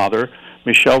My Father.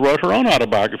 Michelle wrote her own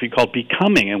autobiography called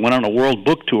Becoming and went on a world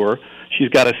book tour. She's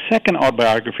got a second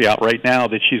autobiography out right now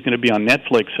that she's going to be on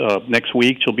Netflix next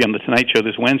week. She'll be on The Tonight Show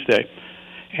this Wednesday.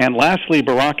 And lastly,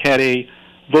 Barack had a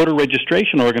voter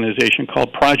registration organization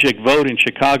called Project Vote in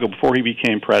Chicago before he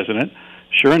became president.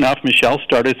 Sure enough, Michelle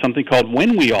started something called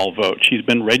When We All Vote. She's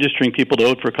been registering people to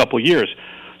vote for a couple of years.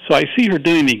 So I see her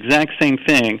doing the exact same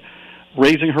thing,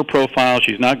 raising her profile.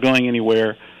 She's not going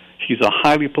anywhere. She's a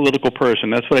highly political person.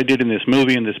 That's what I did in this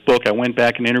movie, in this book. I went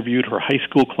back and interviewed her high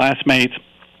school classmates.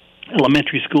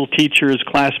 elementary school teachers,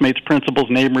 classmates, principals,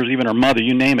 neighbors, even her mother,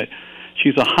 you name it.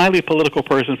 She's a highly political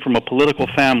person from a political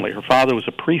family. Her father was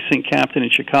a precinct captain in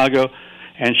Chicago,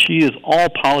 and she is all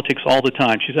politics all the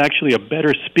time. She's actually a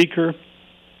better speaker,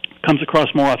 comes across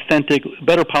more authentic,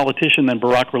 better politician than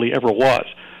Barack really ever was.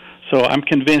 So I'm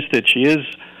convinced that she is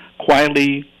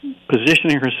quietly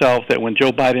positioning herself that when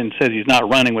Joe Biden says he's not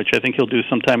running, which I think he'll do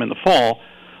sometime in the fall,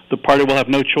 the party will have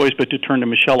no choice but to turn to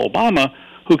Michelle Obama,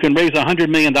 who can raise $100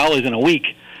 million in a week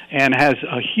and has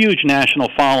a huge national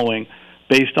following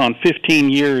based on 15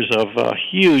 years of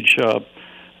huge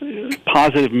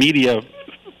positive media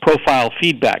profile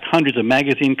feedback, hundreds of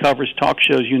magazine covers, talk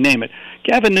shows, you name it.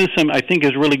 Gavin Newsom, I think,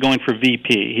 is really going for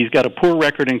VP. He's got a poor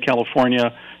record in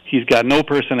California. He's got no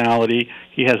personality.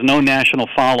 He has no national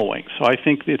following. So I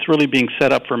think it's really being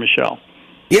set up for Michelle.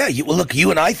 Yeah, well, look,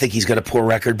 you and I think he's got a poor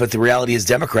record, but the reality is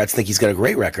Democrats think he's got a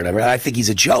great record. I mean, I think he's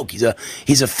a joke. He's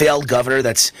a failed governor.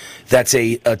 That's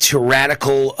a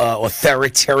tyrannical,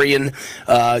 authoritarian,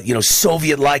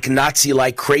 Soviet-like,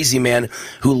 Nazi-like crazy man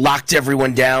who locked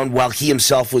everyone down while he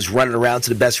himself was running around to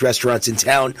the best restaurants in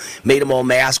town, made them all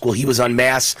mask while he was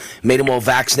unmasked, made them all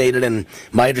vaccinated. And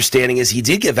my understanding is he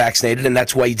did get vaccinated, and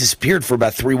that's why he disappeared for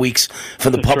about 3 weeks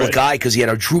from the public eye, because he had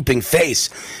a drooping face,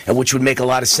 and which would make a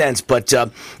lot of sense. But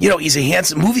he's a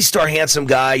handsome, movie star, handsome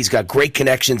guy. He's got great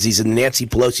connections. He's in Nancy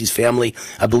Pelosi's family.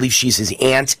 I believe she's his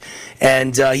aunt.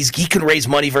 And he can raise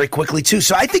money very quickly, too.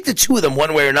 So I think the two of them,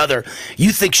 one way or another,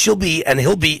 you think she'll be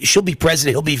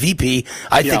president, he'll be VP.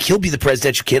 I think he'll be the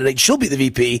presidential candidate. She'll be the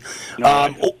VP.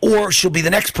 Or she'll be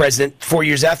the next president 4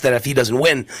 years after that if he doesn't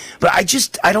win. But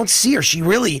I don't see her. She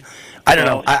really... I don't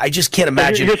know. I just can't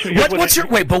imagine.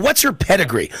 What's her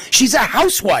pedigree? She's a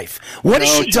housewife. What has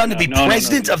she done to be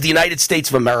president of the United States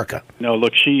of America? No,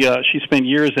 look, she spent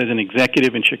years as an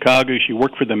executive in Chicago. She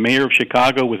worked for the mayor of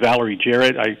Chicago with Valerie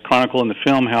Jarrett. I chronicle in the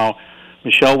film how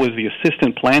Michelle was the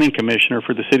assistant planning commissioner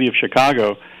for the city of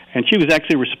Chicago, and she was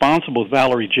actually responsible with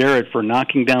Valerie Jarrett for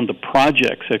knocking down the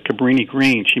projects at Cabrini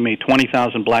Green. She made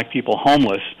 20,000 black people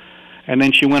homeless. And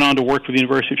then she went on to work for the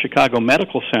University of Chicago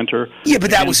Medical Center. Yeah, but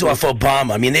that was off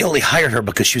Obama. I mean, they only hired her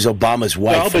because she was Obama's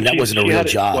wife, and that wasn't a real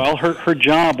job. Well, her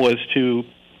job was to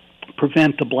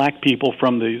prevent the black people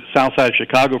from the south side of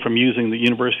Chicago from using the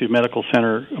University of Medical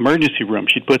Center emergency room.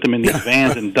 She'd put them in these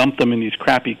vans and dump them in these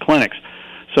crappy clinics.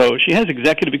 So she has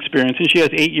executive experience, and she has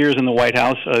 8 years in the White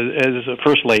House as a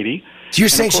first lady. So you're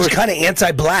saying she's kind of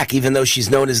anti-black, even though she's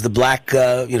known as the black,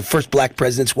 first black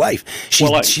president's wife.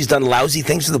 She's done lousy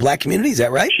things for the black community. Is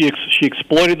that right? She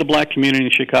exploited the black community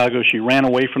in Chicago. She ran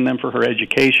away from them for her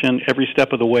education every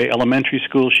step of the way. Elementary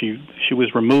school, she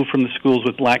was removed from the schools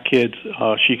with black kids.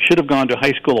 She should have gone to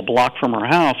high school a block from her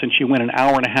house, and she went an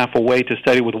hour and a half away to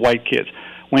study with white kids.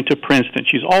 Went to Princeton.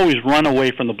 She's always run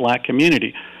away from the black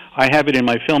community. I have it in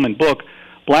my film and book.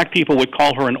 Black people would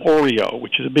call her an Oreo,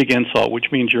 which is a big insult, which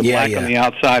means you're black on the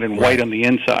outside and white on the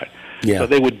inside. Yeah. So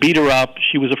they would beat her up.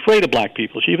 She was afraid of black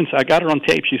people. She even, I got her on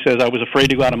tape. She says, I was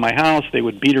afraid to go out of my house. They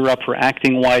would beat her up for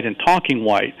acting white and talking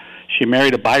white. She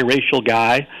married a biracial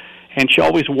guy, and she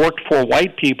always worked for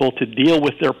white people to deal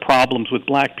with their problems with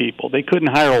black people. They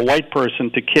couldn't hire a white person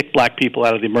to kick black people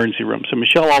out of the emergency room. So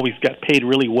Michelle always got paid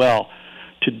really well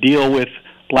to deal with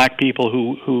black people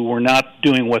who were not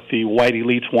doing what the white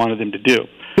elites wanted them to do.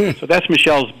 So that's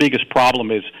Michelle's biggest problem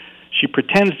is she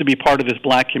pretends to be part of this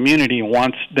black community and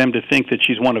wants them to think that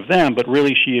she's one of them, but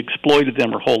really she exploited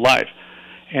them her whole life.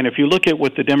 And if you look at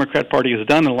what the Democrat Party has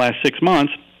done in the last 6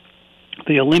 months,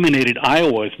 they eliminated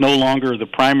Iowa. It's no longer the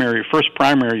first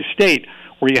primary state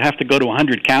where you have to go to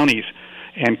 100 counties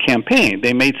and campaign.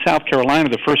 They made South Carolina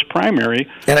the first primary.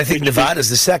 And I think Nevada's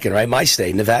the second, right? My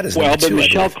state, Nevada's number 2. Well, but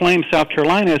Michelle claims South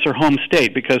Carolina as her home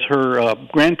state because her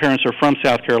grandparents are from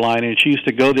South Carolina, and she used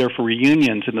to go there for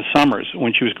reunions in the summers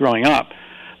when she was growing up.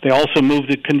 They also moved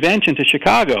the convention to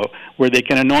Chicago, where they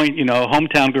can anoint,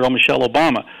 hometown girl Michelle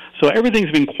Obama. So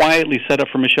everything's been quietly set up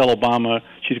for Michelle Obama.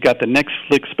 She's got the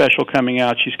Netflix special coming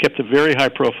out. She's kept a very high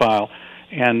profile,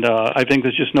 and I think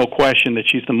there's just no question that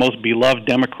she's the most beloved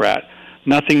Democrat.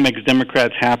 Nothing makes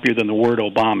Democrats happier than the word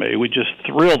Obama. It would just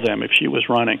thrill them if she was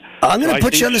running. I'm going to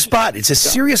put you on the spot. It's a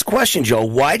serious question, Joe.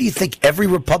 Why do you think every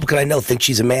Republican I know thinks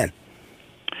she's a man?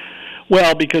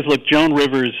 Well, because, look, Joan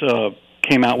Rivers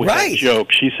came out with that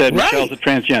joke. She said Michelle's a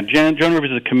transgender. Joan Rivers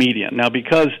is a comedian. Now,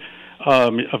 because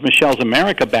of Michelle's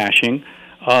America bashing,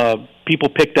 people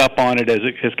picked up on it as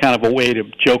kind of a way to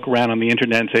joke around on the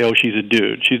Internet and say, oh, she's a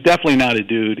dude. She's definitely not a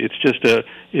dude. It's just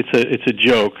it's a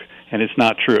joke. And it's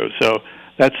not true. So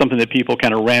that's something that people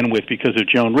kind of ran with because of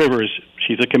Joan Rivers.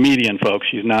 She's a comedian, folks.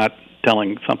 She's not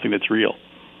telling something that's real.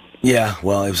 Yeah,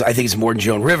 well, I think it's more than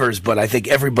Joan Rivers, but I think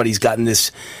everybody's gotten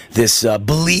this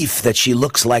belief that she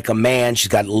looks like a man. She's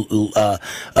got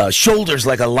shoulders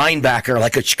like a linebacker,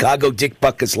 like a Chicago Dick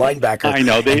Butkus linebacker. I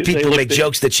know. And people make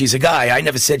jokes that she's a guy. I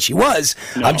never said she was.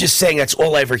 No. I'm just saying that's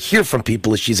all I ever hear from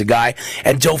people is she's a guy.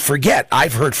 And don't forget,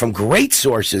 I've heard from great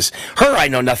sources. Her I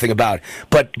know nothing about,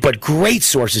 but great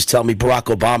sources tell me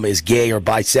Barack Obama is gay or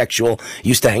bisexual.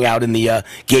 Used to hang out in the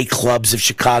gay clubs of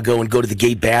Chicago and go to the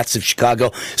gay baths of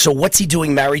Chicago. So what's he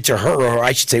doing married to her, or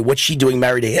I should say, what's she doing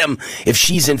married to him? If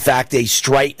she's in fact a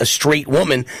straight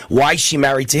woman, why is she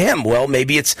married to him? Well,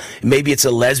 maybe it's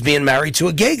a lesbian married to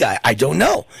a gay guy. I don't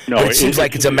know. No, but it seems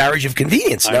like it's a marriage of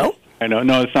convenience. No, I know.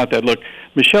 No, it's not that. Look,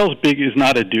 Michelle's is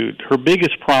not a dude. Her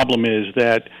biggest problem is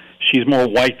that she's more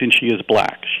white than she is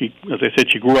black. She, as I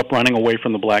said, she grew up running away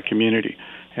from the black community.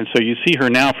 And so you see her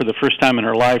now for the first time in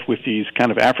her life with these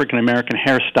kind of African-American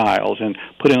hairstyles and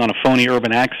putting on a phony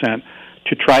urban accent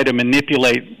to try to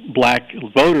manipulate black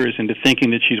voters into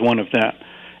thinking that she's one of them.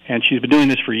 And she's been doing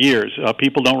this for years.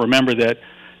 People don't remember that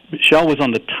Michelle was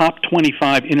on the top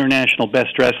 25 international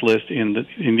best dress list in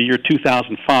the year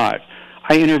 2005.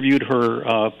 I interviewed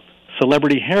her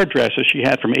celebrity hairdresser she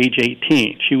had from age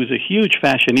 18. She was a huge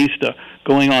fashionista,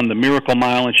 going on the Miracle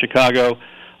Mile in Chicago,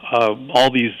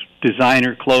 all these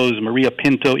designer clothes, Maria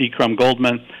Pinto, Ikram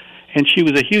Goldman, and she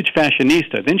was a huge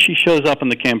fashionista. Then she shows up on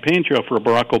the campaign trail for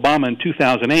Barack Obama in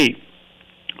 2008,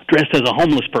 dressed as a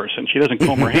homeless person. She doesn't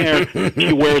comb her hair.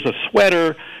 She wears a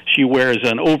sweater. She wears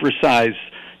an oversized,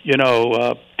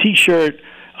 T-shirt.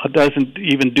 Doesn't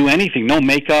even do anything, no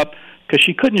makeup, because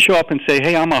she couldn't show up and say,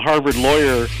 hey, I'm a Harvard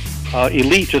lawyer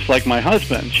elite just like my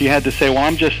husband. She had to say, well,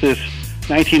 I'm just this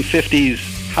 1950s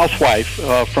housewife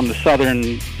from the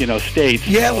southern, states.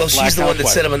 Yeah, well, she's the one that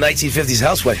said I'm a 1950s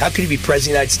housewife. How could you be president of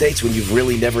the United States when you've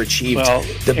really never achieved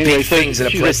big things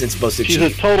that a president's supposed to achieve?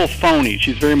 She's a total phony.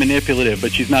 She's very manipulative,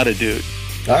 but she's not a dude.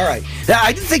 All right. Now,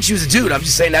 I didn't think she was a dude. I'm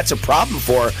just saying that's a problem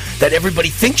for her, that everybody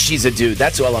thinks she's a dude.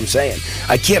 That's all I'm saying.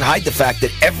 I can't hide the fact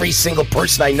that every single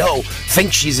person I know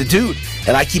thinks she's a dude.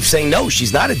 And I keep saying, no,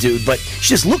 she's not a dude, but she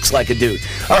just looks like a dude.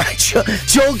 All right,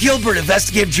 Joel Gilbert,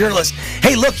 investigative journalist.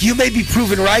 Hey, look, you may be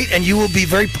proven right, and you will be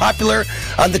very popular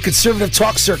on the conservative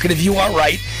talk circuit if you are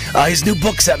right. His new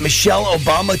book's at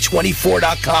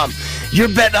MichelleObama24.com. You're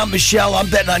betting on Michelle. I'm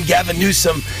betting on Gavin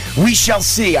Newsom. We shall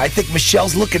see. I think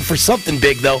Michelle's looking for something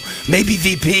big, though. Maybe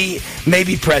VP,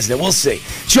 maybe president. We'll see.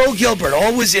 Joel Gilbert,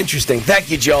 always interesting.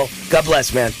 Thank you, Joel. God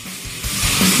bless, man.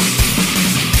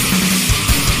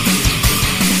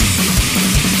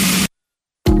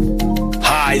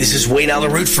 Hi, this is Wayne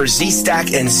Allyn for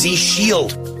Z-Stack and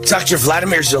Z-Shield. Dr.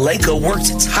 Vladimir Zelenko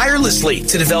worked tirelessly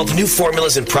to develop new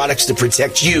formulas and products to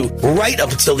protect you right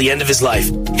up until the end of his life.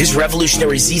 His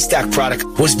revolutionary Z-Stack product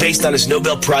was based on his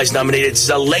Nobel Prize-nominated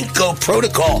Zelenko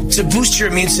protocol to boost your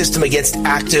immune system against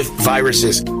active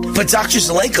viruses. But Dr.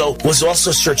 Zelenko was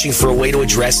also searching for a way to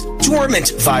address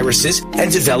dormant viruses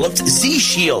and developed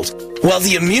Z-Shield. While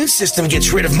the immune system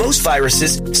gets rid of most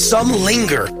viruses, some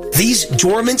linger. These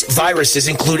dormant viruses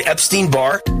include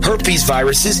Epstein-Barr, herpes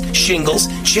viruses, shingles,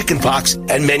 chickenpox,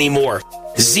 and many more.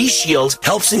 Z-Shield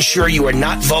helps ensure you are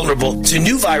not vulnerable to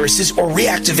new viruses or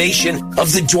reactivation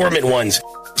of the dormant ones.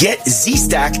 Get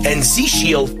Z-Stack and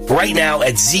Z-Shield right now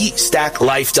at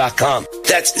ZStackLife.com.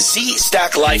 That's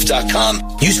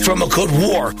ZStackLife.com. Use promo code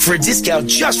WAR for a discount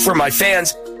just for my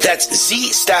fans. That's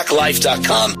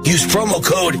ZStackLife.com. Use promo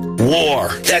code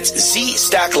WAR. That's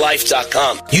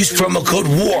ZStackLife.com. Use promo code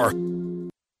WAR.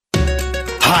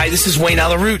 Hi, this is Wayne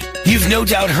Allyn. You've no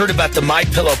doubt heard about the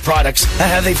MyPillow products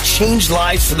and how they've changed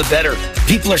lives for the better.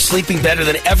 People are sleeping better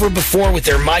than ever before with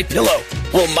their MyPillow.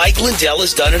 Well, Mike Lindell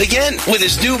has done it again with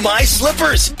his new My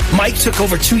Slippers. Mike took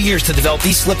over 2 years to develop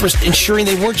these slippers, ensuring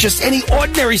they weren't just any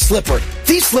ordinary slipper.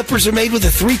 These slippers are made with a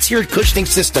 3-tiered cushioning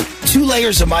system, 2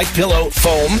 layers of MyPillow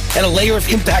foam, and a layer of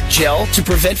impact gel to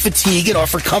prevent fatigue and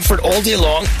offer comfort all day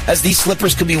long, as these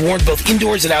slippers can be worn both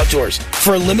indoors and outdoors.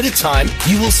 For a limited time,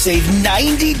 you will save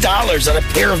 $90 on a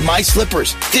pair of My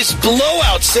Slippers. This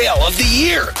blowout sale of the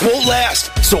year won't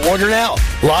last, so order now.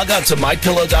 Log on to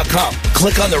MyPillow.com,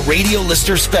 click on the radio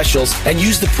lister specials, and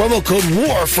use the promo code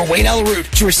WAR for Wayne Allyn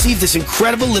to receive this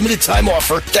incredible limited time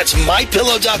offer. That's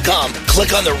MyPillow.com.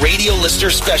 Click on the radio lister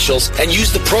specials and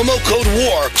use the promo code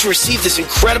WAR to receive this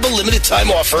incredible limited time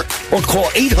offer, or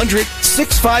call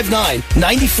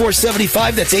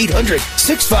 800-659-9475. That's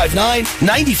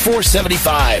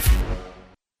 800-659-9475.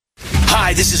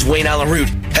 Hi, this is Wayne Allyn.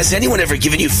 Has anyone ever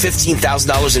given you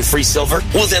 $15,000 in free silver?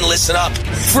 Well, then listen up.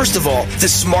 First of all, the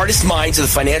smartest minds of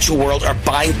the financial world are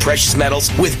buying precious metals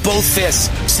with both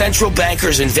fists. Central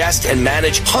bankers invest and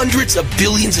manage hundreds of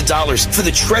billions of dollars for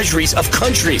the treasuries of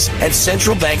countries. And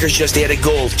central bankers just added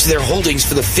gold to their holdings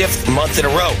for the 5th month in a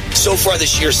row. So far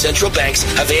this year, central banks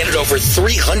have added over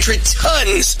 300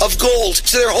 tons of gold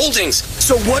to their holdings.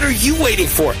 So what are you waiting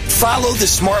for? Follow the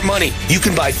smart money. You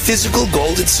can buy physical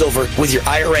gold and silver with your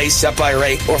IRA, SEP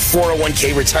IRA, or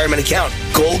 401k retirement account.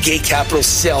 Goldgate Capital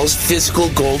sells physical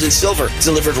gold and silver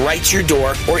delivered right to your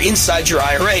door or inside your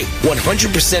IRA.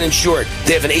 100% insured.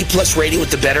 They have an A+ rating with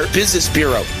the Better Business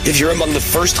Bureau. If you're among the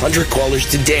first 100 callers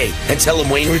today and tell them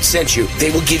Wayne Root sent you,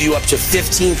 they will give you up to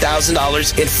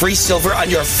 $15,000 in free silver on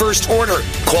your first order.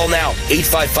 Call now,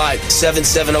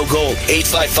 855-770-GOLD.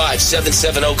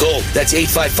 855-770-GOLD. That's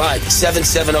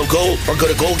 855-770-GOLD. Or go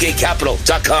to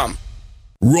GoldgateCapital.com.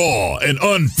 Raw and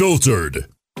unfiltered.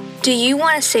 Do you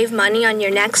want to save money on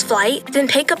your next flight? Then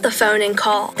pick up the phone and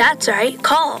call. That's right,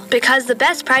 call. Because the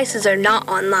best prices are not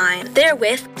online. They're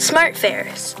with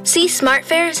SmartFares. See,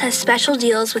 SmartFares has special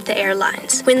deals with the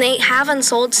airlines. When they have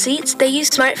unsold seats, they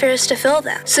use SmartFares to fill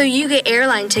them. So you get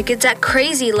airline tickets at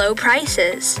crazy low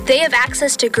prices. They have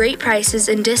access to great prices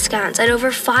and discounts at over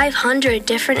 500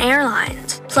 different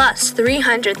airlines. Plus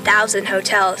 300,000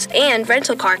 hotels and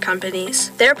rental car companies.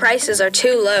 Their prices are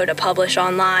too low to publish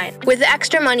online. With the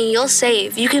extra money you'll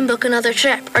save, you can book another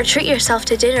trip or treat yourself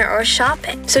to dinner or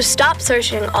shopping. So stop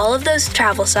searching all of those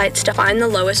travel sites to find the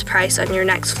lowest price on your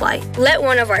next flight. Let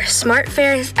one of our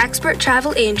SmartFares expert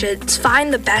travel agents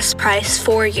find the best price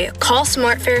for you. Call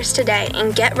SmartFares today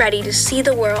and get ready to see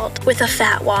the world with a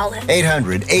fat wallet.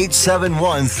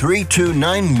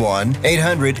 800-871-3291.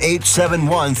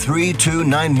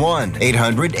 800-871-3291.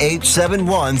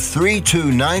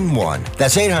 800-871-3291.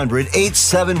 That's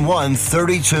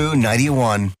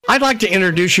 800-871-3291. I'd like to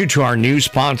introduce you to our new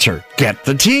sponsor, Get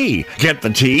the Tea. Get the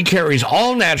Tea carries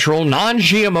all natural,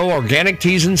 non-GMO organic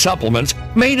teas and supplements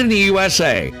made in the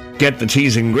USA. Get the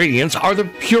Tea's ingredients are the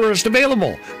purest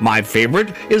available. My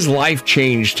favorite is Life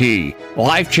Change Tea.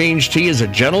 Life Change Tea is a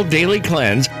gentle daily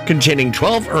cleanse containing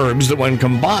 12 herbs that when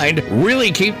combined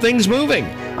really keep things moving.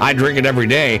 I drink it every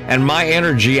day and my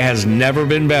energy has never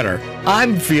been better.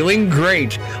 I'm feeling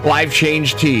great. Life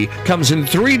Change Tea comes in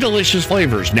 3 delicious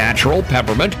flavors, natural,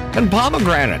 peppermint, and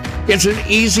pomegranate. It's an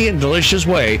easy and delicious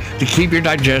way to keep your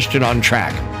digestion on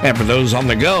track. And for those on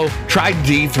the go, try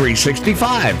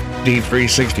D365.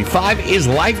 D365 is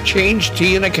Life Change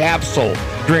Tea in a capsule.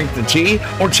 Drink the tea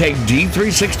or take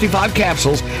D365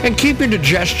 capsules and keep your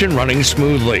digestion running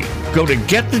smoothly. Go to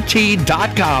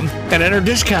getthetea.com and enter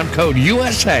discount code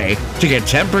USA to get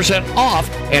 10% off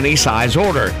any size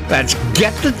order. That's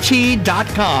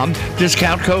getthetea.com,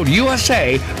 discount code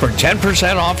USA for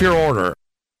 10% off your order.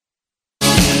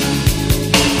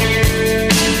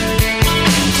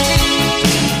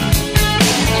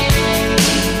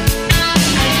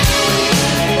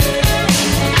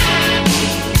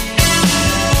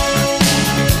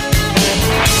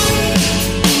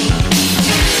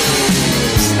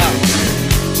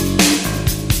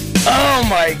 Oh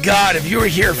my God, if you were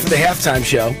here for the halftime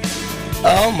show,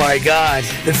 oh my God.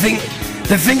 The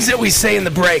things that we say in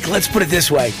the break, let's put it this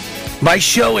way. My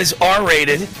show is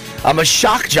R-rated. I'm a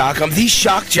shock jock. I'm the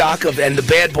shock jock and the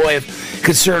bad boy of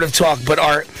conservative talk. But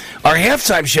our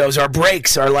halftime shows, our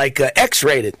breaks are like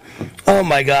X-rated. Oh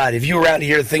my God, if you were around to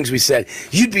hear the things we said,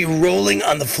 you'd be rolling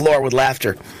on the floor with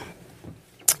laughter.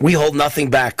 We hold nothing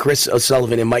back. Chris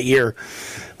O'Sullivan in my ear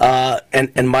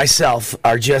and myself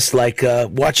are just like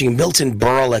watching Milton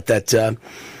Berle at that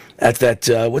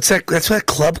what's that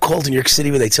club called in New York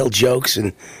City where they tell jokes,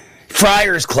 and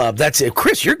Friars Club. That's it.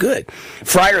 Chris, you're good.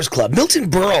 Friars Club. Milton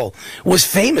Berle was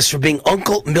famous for being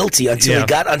Uncle Milty until he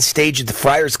got on stage at the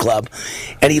Friars Club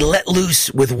and he let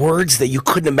loose with words that you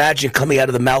couldn't imagine coming out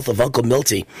of the mouth of Uncle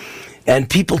Milty. And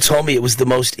people told me it was the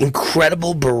most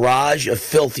incredible barrage of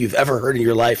filth you've ever heard in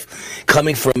your life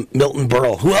coming from Milton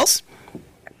Berle. Who else?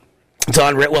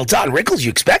 Don Rickles you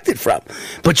expect it from,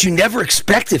 but you never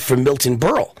expect it from Milton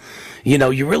Berle. You know,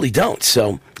 you really don't.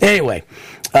 So, anyway,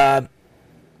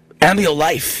 Amio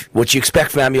Life, what you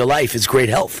expect from Amio Life is great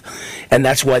health. And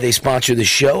that's why they sponsor this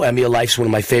show. Amio Life's one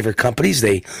of my favorite companies.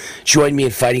 They join me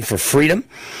in fighting for freedom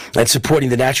and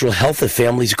supporting the natural health of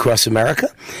families across America.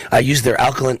 I use their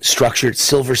alkaline structured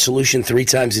silver solution 3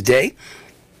 times a day.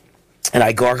 And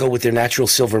I gargle with their natural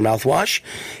silver mouthwash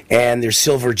and their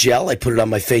silver gel. I put it on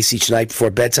my face each night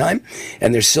before bedtime.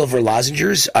 And their silver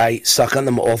lozenges, I suck on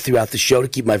them all throughout the show to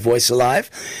keep my voice alive.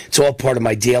 It's all part of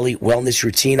my daily wellness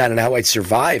routine. I don't know how I'd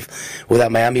survive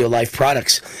without my Amio Life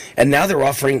products. And now they're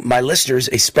offering my listeners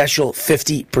a special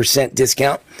 50%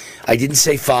 discount. I didn't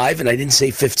say 5 and I didn't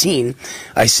say 15.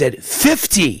 I said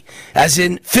 50, as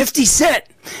in 50 cent,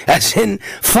 as in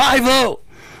 50.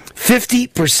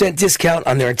 50% discount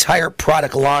on their entire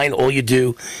product line. All you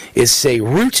do is say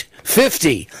Root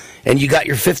 50, and you got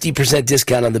your 50%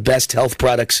 discount on the best health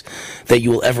products that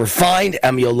you will ever find.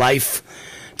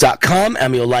 AmioLife.com,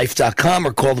 AmioLife.com,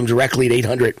 or call them directly at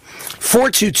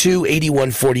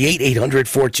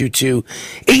 800-422-8148,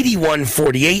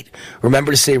 800-422-8148.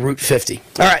 Remember to say Root 50.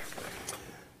 All right.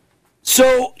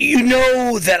 So you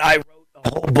know that I wrote a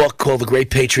whole book called The Great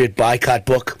Patriot Boycott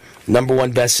Book,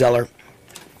 #1 bestseller.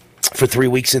 For 3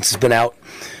 weeks since it's been out,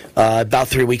 about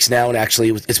 3 weeks now, and actually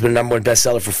it's been a #1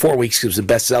 bestseller for 4 weeks. It was a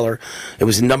bestseller. It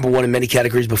was #1 in many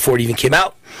categories before it even came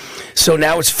out. So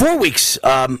now it's 4 weeks,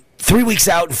 3 weeks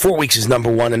out, and 4 weeks is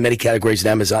 #1 in many categories at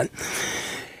Amazon.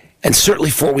 And certainly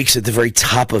 4 weeks at the very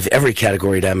top of every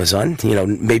category at Amazon. You know,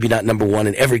 maybe not #1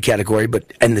 in every category, but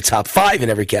in the top 5 in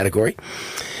every category.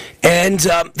 And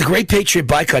the Great Patriot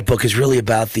Boycott Book is really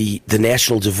about the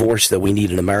national divorce that we need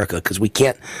in America, because we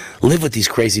can't live with these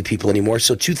crazy people anymore.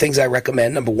 So 2 things I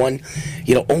recommend. #1,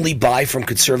 only buy from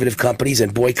conservative companies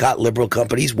and boycott liberal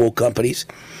companies, woke companies.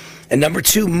 And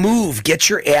 #2, move. Get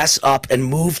your ass up and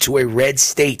move to a red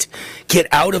state. Get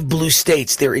out of blue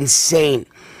states. They're insane.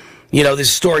 There's a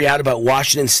story out about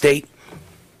Washington State.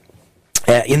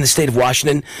 In the state of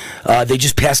Washington, they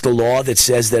just passed a law that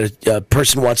says that a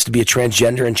person wants to be a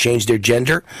transgender and change their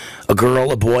gender. A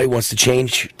girl, a boy wants to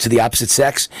change to the opposite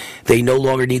sex. They no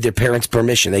longer need their parents'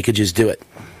 permission. They could just do it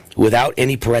without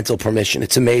any parental permission.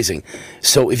 It's amazing.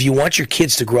 So if you want your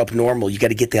kids to grow up normal, you got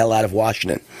to get the hell out of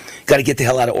Washington. You got to get the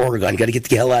hell out of Oregon. You got to get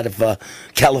the hell out of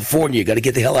California. You got to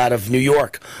get the hell out of New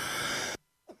York.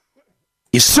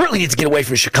 You certainly need to get away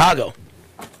from Chicago.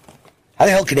 How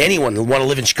the hell can anyone want to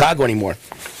live in Chicago anymore?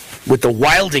 With the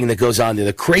wilding that goes on there,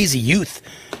 the crazy youth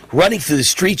running through the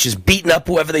streets, just beating up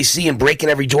whoever they see and breaking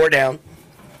every door down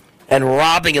and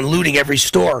robbing and looting every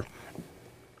store.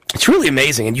 It's really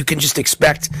amazing, and you can just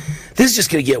expect this is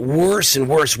just going to get worse and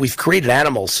worse. We've created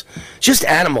animals, just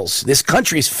animals. This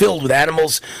country is filled with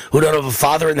animals who don't have a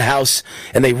father in the house,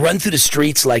 and they run through the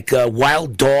streets like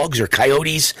wild dogs or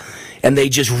coyotes, and they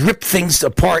just rip things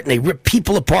apart, and they rip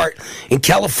people apart. In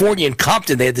California, in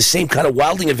Compton, they had the same kind of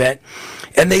wilding event,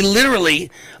 and they literally,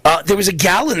 there was a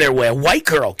gal in their way, a white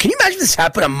girl. Can you imagine this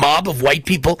happened? A mob of white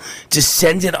people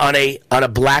descended on a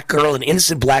black girl, an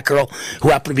innocent black girl who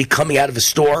happened to be coming out of a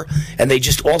store, and they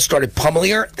just all started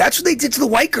pummeling her. That's what they did to the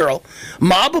white girl.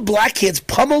 Mob of black kids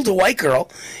pummeled a white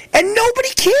girl, and nobody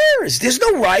cares. There's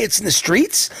no riots in the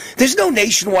streets. There's no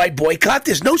nationwide boycott.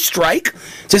 There's no strike.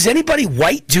 Does anybody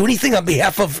white do anything on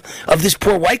behalf of this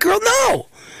poor white girl? No.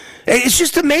 It's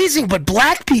just amazing. But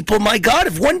black people, my God,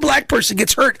 if one black person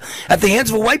gets hurt at the hands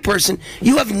of a white person,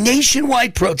 you have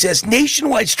nationwide protests,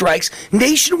 nationwide strikes,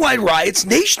 nationwide riots,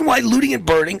 nationwide looting and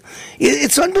burning.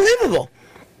 It's unbelievable.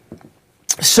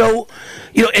 So,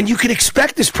 and you can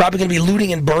expect there's probably going to be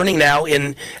looting and burning now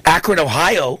in Akron,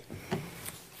 Ohio.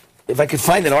 If I could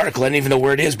find an article, I don't even know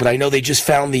where it is, but I know they just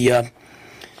found the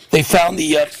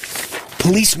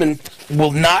policeman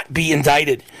will not be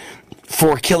indicted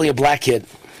for killing a black kid.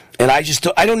 And I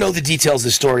don't know the details of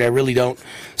the story. I really don't.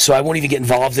 So I won't even get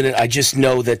involved in it. I just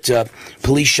know that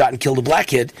police shot and killed a black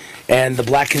kid, and the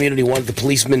black community wanted the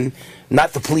policeman,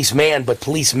 not the policeman, but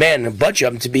policemen, a bunch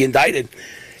of them, to be indicted.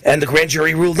 And the grand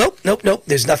jury ruled, nope,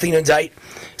 there's nothing to indict.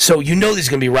 So you know there's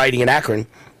going to be rioting in Akron.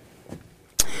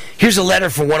 Here's a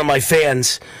letter from one of my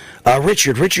fans,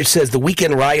 Richard. Richard says the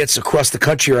weekend riots across the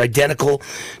country are identical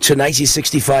to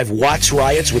 1965 Watts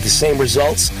riots with the same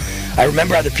results. I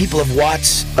remember how the people of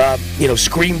Watts,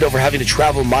 screamed over having to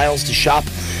travel miles to shop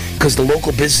because the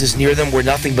local businesses near them were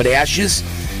nothing but ashes.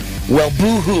 Well,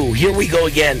 boo-hoo, here we go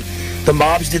again. The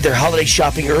mobs did their holiday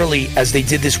shopping early as they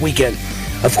did this weekend.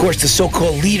 Of course, the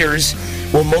so-called leaders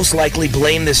will most likely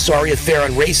blame this sorry affair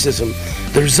on racism.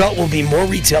 The result will be more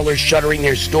retailers shuttering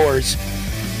their stores.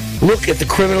 Look at the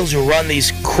criminals who run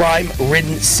these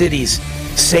crime-ridden cities.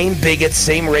 Same bigots,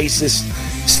 same racists,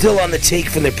 still on the take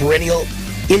from the perennial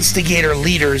instigator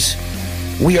leaders.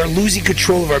 We are losing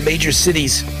control of our major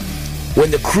cities when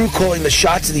the crew calling the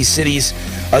shots of these cities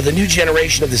are the new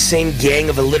generation of the same gang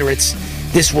of illiterates.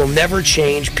 This will never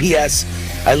change. P.S.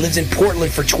 I lived in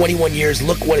Portland for 21 years.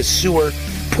 Look what a sewer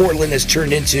Portland has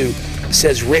turned into,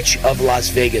 says Rich of Las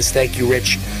Vegas. Thank you,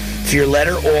 Rich, for your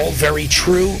letter. All very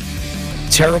true.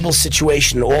 Terrible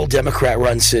situation in all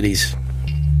Democrat-run cities.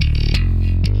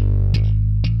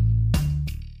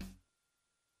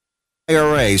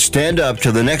 IRA stand up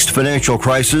to the next financial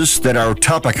crisis that our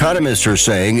top economists are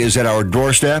saying is at our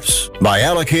doorsteps? By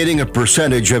allocating a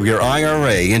percentage of your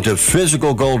IRA into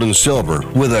physical gold and silver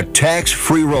with a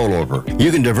tax-free rollover, you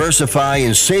can diversify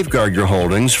and safeguard your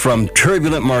holdings from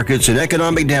turbulent markets and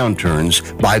economic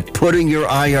downturns by putting your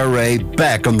IRA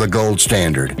back on the gold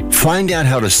standard. Find out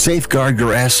how to safeguard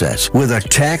your assets with a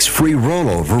tax-free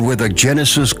rollover with a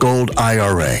Genesis Gold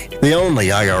IRA, the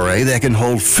only IRA that can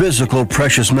hold physical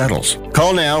precious metals.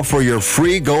 Call now for your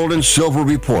free gold and silver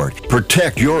report.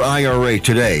 Protect your IRA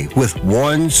today with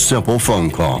one simple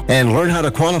phone call and learn how to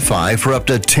qualify for up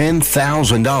to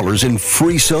 $10,000 in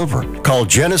free silver. Call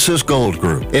Genesis Gold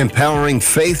Group, empowering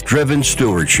faith-driven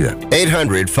stewardship.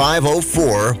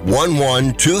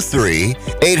 800-504-1123.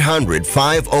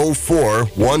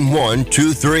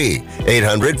 800-504-1123.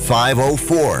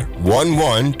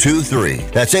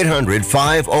 800-504-1123. That's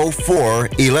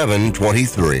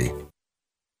 800-504-1123.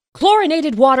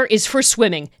 Chlorinated water is for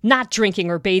swimming, not drinking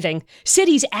or bathing.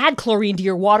 Cities add chlorine to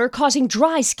your water, causing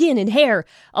dry skin and hair.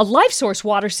 A LifeSource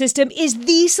water system is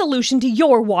the solution to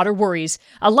your water worries.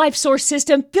 A LifeSource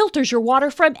system filters your water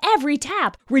from every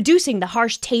tap, reducing the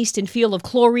harsh taste and feel of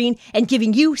chlorine and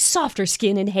giving you softer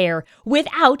skin and hair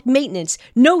without maintenance,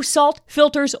 no salt,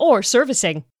 filters, or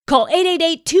servicing. Call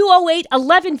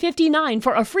 888-208-1159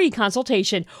 for a free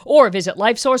consultation or visit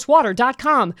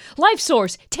LifeSourceWater.com.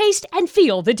 LifeSource, taste and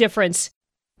feel the difference.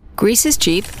 Greece is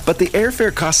cheap, but the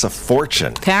airfare costs a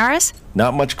fortune. Paris?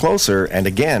 Not much closer, and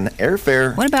again,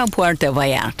 airfare... What about Puerto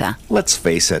Vallarta? Let's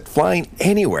face it, flying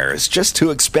anywhere is just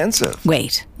too expensive.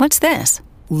 Wait, what's this?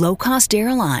 Low-cost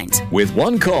airlines. With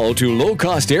one call to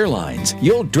low-cost airlines,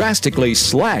 you'll drastically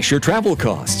slash your travel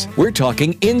costs. We're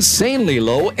talking insanely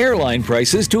low airline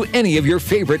prices to any of your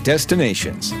favorite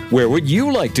destinations. Where would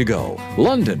you like to go?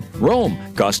 London, Rome,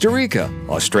 Costa Rica,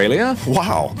 Australia?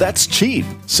 Wow, that's cheap.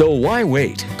 So why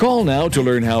wait? Call now to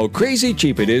learn how crazy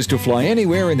cheap it is to fly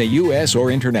anywhere in the U.S. or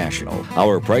international.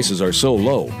 Our prices are so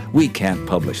low, we can't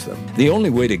publish them. The only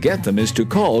way to get them is to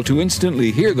call to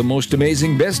instantly hear the most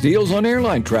amazing best deals on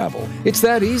airline travel. It's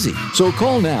that easy. So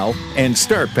call now and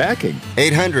start packing.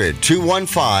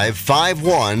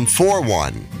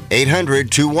 800-215-5141.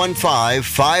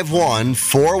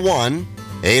 800-215-5141.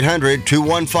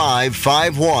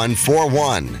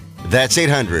 800-215-5141. That's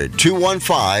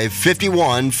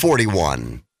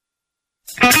 800-215-5141.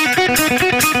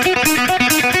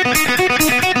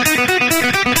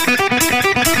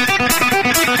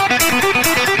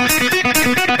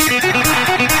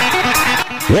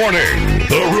 Warning!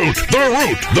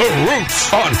 The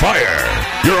root's on fire!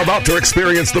 You're about to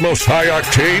experience the most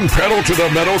high-octane,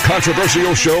 pedal-to-the-metal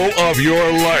controversial show of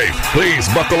your life. Please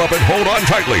buckle up and hold on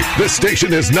tightly. This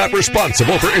station is not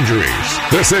responsible for injuries.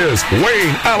 This is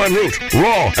Wayne Allyn Root,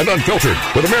 raw and unfiltered,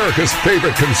 with America's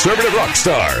favorite conservative rock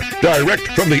star. Direct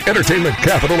from the entertainment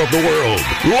capital of the world,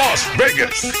 Las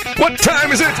Vegas. What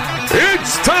time is it?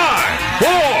 It's time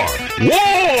for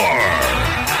War!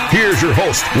 Here's your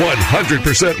host,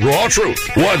 100% raw truth,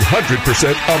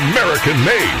 100% American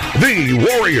made, the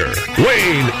warrior,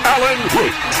 Wayne Allyn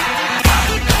Root.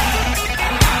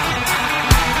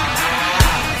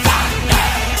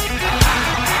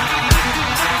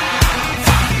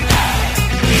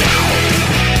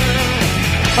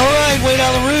 All right, Wayne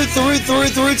Allyn Root,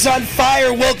 the Root's on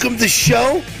fire. Welcome to the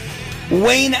show.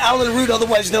 Wayne Allyn Root,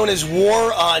 otherwise known as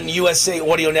War on USA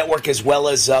Audio Network, as well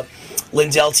as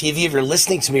Lindell TV. If you're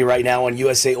listening to me right now on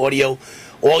USA Audio,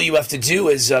 all you have to do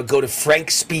is go to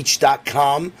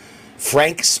frankspeech.com,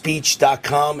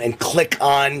 and click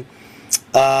on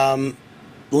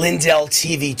Lindell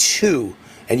TV 2,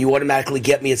 and you automatically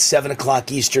get me at 7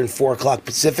 o'clock Eastern, 4 o'clock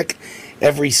Pacific,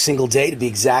 every single day, to be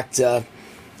exact,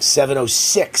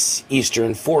 7:06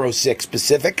 Eastern, 4:06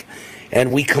 Pacific,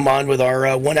 and we come on with our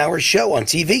 1-hour show on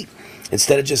TV.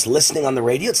 Instead of just listening on the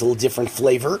radio, it's a little different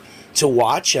flavor to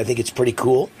watch. I think it's pretty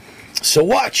cool. So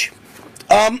watch.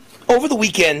 Over the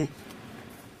weekend,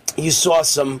 you saw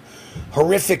some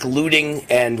horrific looting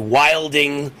and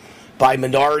wilding by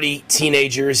minority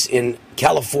teenagers in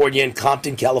California, in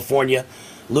Compton, California,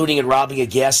 looting and robbing a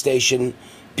gas station,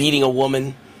 beating a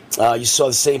woman. You saw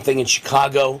the same thing in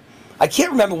Chicago. I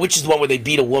can't remember which is the one where they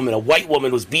beat a woman. A white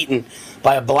woman was beaten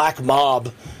by a black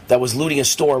mob that was looting a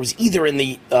store. It was either in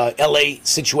the L.A.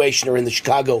 situation or in the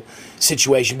Chicago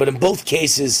situation. But in both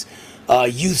cases,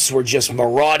 youths were just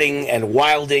marauding and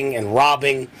wilding and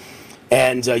robbing.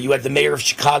 And you had the mayor of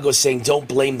Chicago saying, don't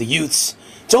blame the youths.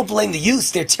 Don't blame the youths.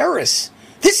 They're terrorists.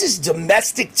 This is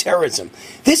domestic terrorism.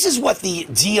 This is what the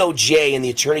DOJ and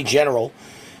the Attorney General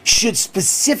should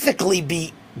specifically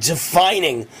be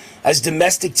defining as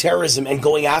domestic terrorism and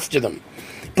going after them.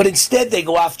 But instead, they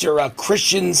go after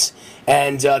Christians,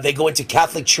 and they go into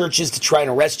Catholic churches to try and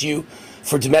arrest you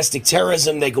for domestic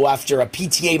terrorism. They go after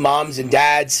PTA moms and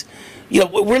dads. You know,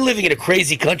 we're living in a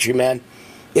crazy country, man.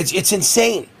 It's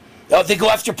insane. They go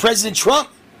after President Trump.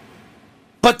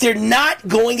 But they're not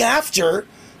going after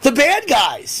the bad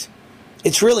guys.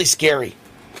 It's really scary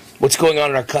what's going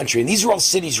on in our country. And these are all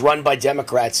cities run by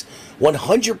Democrats.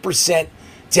 100%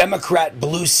 Democrat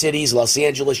blue cities, Los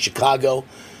Angeles, Chicago,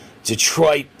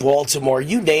 Detroit, Baltimore,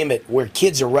 you name it, where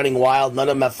kids are running wild. None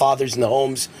of them have fathers in the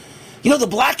homes. You know, the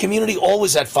black community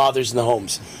always had fathers in the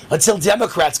homes until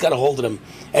Democrats got a hold of them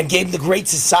and gave them the Great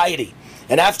Society.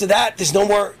 And after that, there's no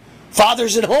more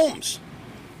fathers in homes.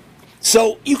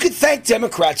 So you could thank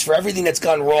Democrats for everything that's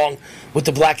gone wrong with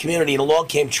the black community. And along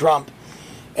came Trump,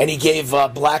 and he gave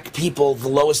black people the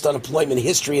lowest unemployment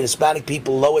history and Hispanic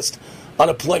people lowest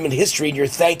unemployment history. And your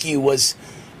thank you was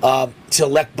to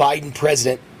elect Biden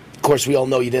president. Of course, we all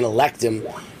know you didn't elect him.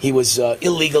 He was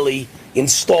illegally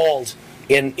installed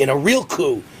in a real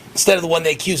coup instead of the one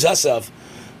they accuse us of.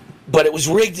 But it was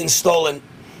rigged and stolen.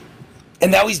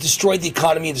 And now he's destroyed the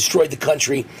economy and destroyed the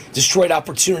country, destroyed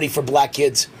opportunity for black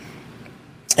kids.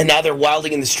 And now they're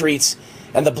wilding in the streets.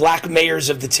 And the black mayors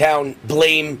of the town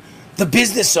blame the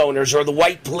business owners or the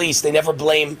white police. They never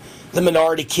blame the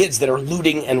minority kids that are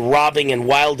looting and robbing and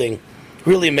wilding.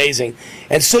 Really amazing.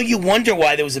 And so you wonder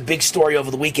why there was a big story over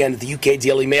the weekend at the UK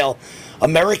Daily Mail.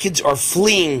 Americans are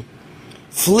fleeing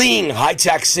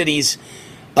high-tax cities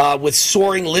with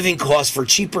soaring living costs for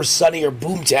cheaper, sunnier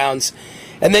boom towns.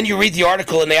 And then you read the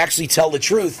article and they actually tell the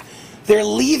truth. They're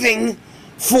leaving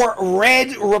for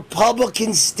red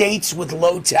Republican states with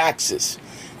low taxes.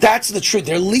 That's the truth.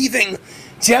 They're leaving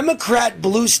Democrat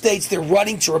blue states. They're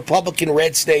running to Republican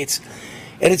red states.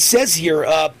 And it says here,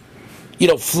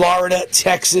 Florida,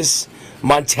 Texas,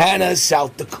 Montana,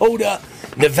 South Dakota,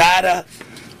 Nevada,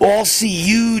 all see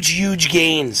huge, huge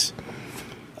gains.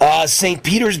 St.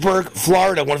 Petersburg,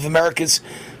 Florida, one of America's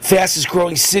fastest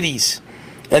growing cities.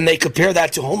 And they compare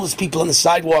that to homeless people on the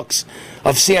sidewalks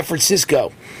of San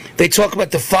Francisco. They talk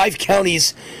about the 5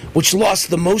 counties which lost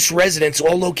the most residents,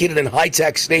 all located in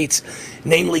high-tax states,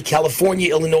 namely California,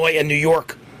 Illinois, and New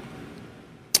York,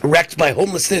 wrecked by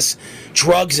homelessness,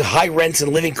 drugs, high rents,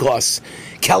 and living costs.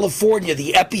 California,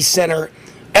 the epicenter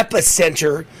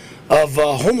of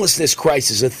homelessness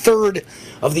crisis. A third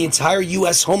of the entire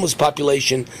U.S. homeless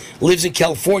population lives in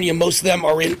California. Most of them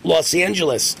are in Los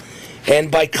Angeles.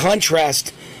 And by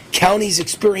contrast, counties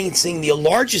experiencing the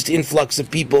largest influx of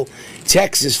people,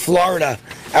 Texas, Florida,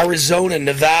 Arizona,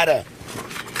 Nevada.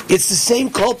 It's the same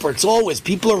culprits always.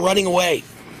 People are running away.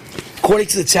 According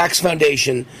to the Tax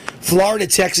Foundation, Florida,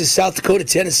 Texas, South Dakota,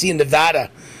 Tennessee, and Nevada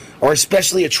are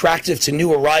especially attractive to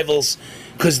new arrivals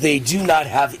because they do not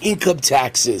have income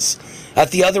taxes.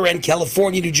 At the other end,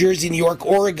 California, New Jersey, New York,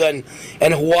 Oregon,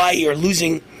 and Hawaii are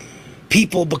losing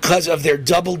people because of their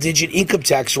double-digit income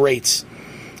tax rates.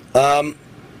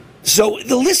 So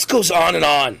the list goes on and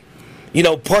on. You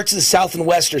know, parts of the South and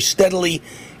West are steadily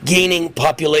gaining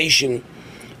population,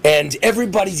 and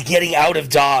everybody's getting out of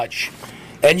Dodge.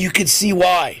 And you can see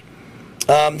why.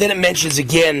 Then it mentions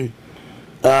again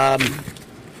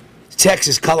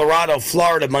Texas, Colorado,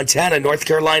 Florida, Montana, North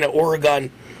Carolina,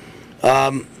 Oregon.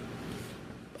 I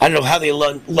don't know how they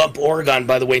lump Oregon,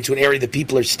 by the way, into an area that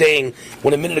people are staying,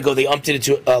 when a minute ago they lumped it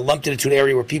into an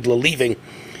area where people are leaving.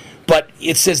 But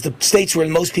it says the states where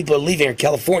most people are leaving are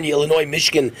California, Illinois,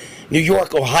 Michigan, New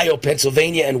York, Ohio,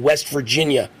 Pennsylvania, and West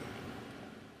Virginia.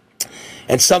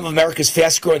 And some of America's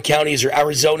fast-growing counties are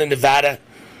Arizona, Nevada,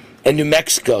 and New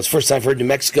Mexico. It's the first time I've heard New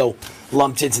Mexico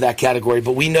lumped into that category.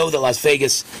 But we know that Las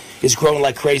Vegas is growing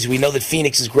like crazy. We know that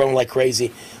Phoenix is growing like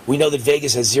crazy. We know that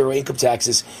Vegas has zero income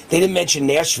taxes. They didn't mention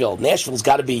Nashville. Nashville's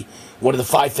got to be one of the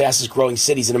 5 fastest-growing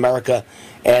cities in America,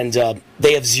 and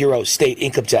they have zero state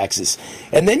income taxes.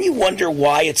 And then you wonder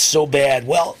why it's so bad.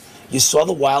 Well, you saw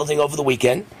the wilding over the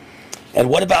weekend. And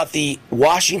what about the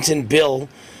Washington bill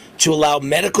to allow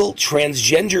medical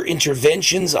transgender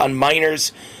interventions on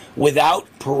minors without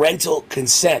parental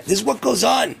consent? This is what goes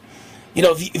on. You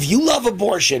know, if you love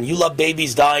abortion, you love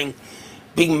babies dying,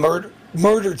 being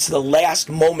murdered to the last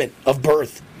moment of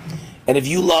birth, and if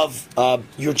you love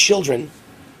your children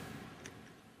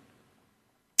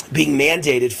being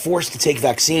mandated, forced to take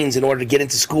vaccines in order to get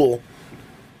into school,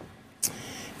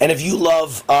 and if you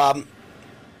love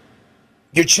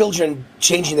your children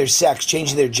changing their sex,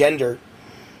 changing their gender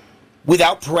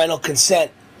without parental consent,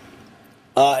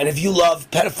 and if you love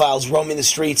pedophiles roaming the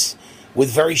streets with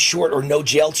very short or no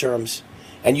jail terms,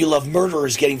 and you love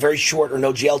murderers getting very short or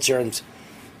no jail terms,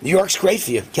 New York's great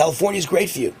for you. California's great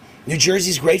for you. New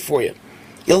Jersey's great for you.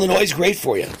 Illinois is great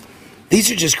for you.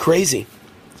 These are just crazy.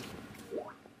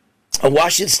 A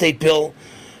Washington state bill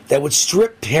that would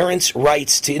strip parents'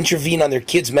 rights to intervene on their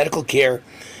kids' medical care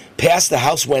passed the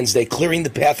House Wednesday, clearing the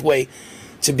pathway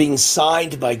to being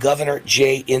signed by Governor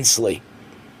Jay Inslee.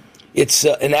 It's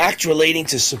an act relating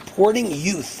to supporting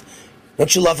youth.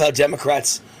 Don't you love how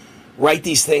Democrats write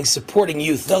these things, supporting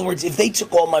youth? In other words, if they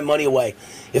took all my money away,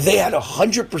 if they had a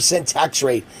 100% tax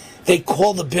rate, they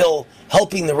call the bill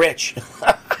helping the rich.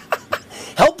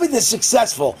 Helping the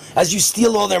successful as you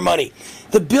steal all their money.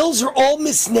 The bills are all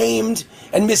misnamed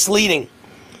and misleading.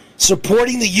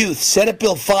 Supporting the youth, Senate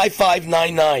Bill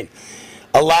 5599,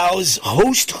 allows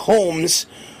host homes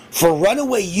for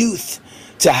runaway youth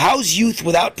to house youth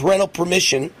without parental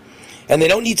permission, and they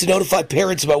don't need to notify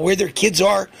parents about where their kids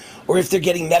are or if they're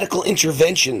getting medical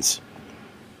interventions.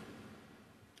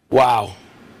 Wow.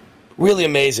 Really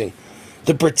amazing.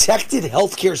 The protected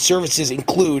healthcare services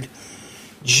include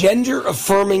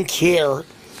gender-affirming care,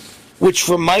 which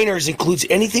for minors includes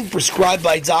anything prescribed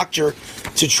by a doctor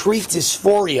to treat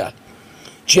dysphoria.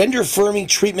 Gender-affirming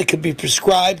treatment can be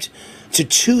prescribed to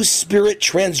two-spirit,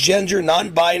 transgender,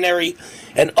 non-binary,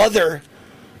 and other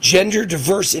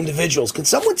gender-diverse individuals. Can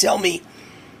someone tell me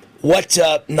what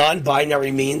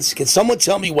non-binary means? Can someone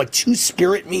tell me what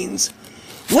two-spirit means?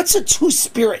 What's a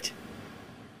two-spirit?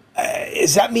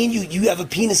 Does that mean you have a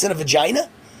penis and a vagina?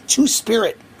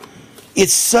 Two-spirit.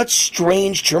 It's such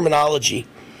strange terminology.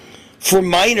 For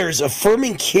minors,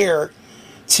 affirming care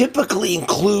typically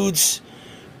includes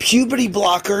puberty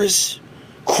blockers,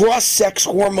 cross-sex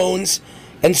hormones,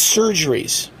 and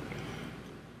surgeries.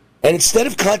 And instead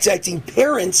of contacting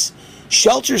parents,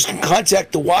 shelters can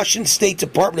contact the Washington State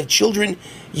Department of Children,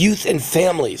 Youth, and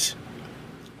Families.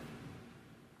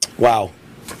 Wow.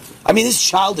 I mean, this is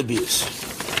child abuse.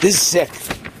 This is sick.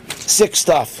 Sick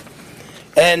stuff.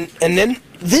 And then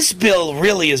this bill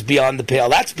really is beyond the pale.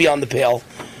 That's beyond the pale.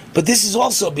 But this is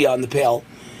also beyond the pale.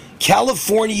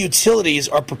 California utilities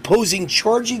are proposing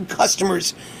charging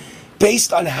customers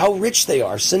based on how rich they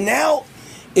are. So now,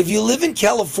 if you live in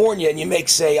California and you make,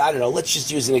 say, I don't know, let's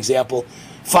just use an example,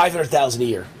 $500,000 a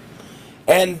year.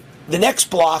 And the next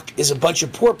block is a bunch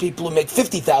of poor people who make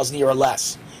 $50,000 a year or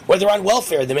less. Or they're on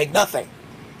welfare, they make nothing.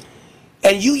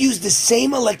 And you use the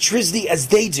same electricity as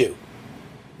they do.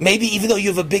 Maybe even though you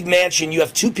have a big mansion, you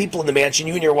have two people in the mansion,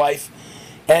 you and your wife,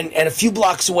 and a few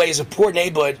blocks away is a poor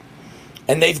neighborhood,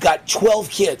 and they've got 12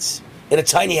 kids in a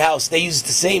tiny house. They use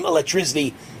the same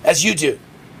electricity as you do.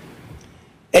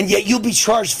 And yet you'll be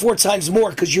charged 4 times more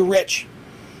because you're rich.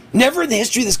 Never in the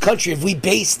history of this country have we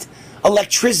based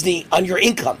electricity on your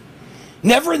income.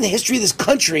 Never in the history of this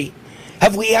country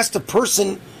have we asked a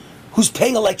person who's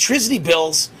paying electricity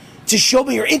bills to show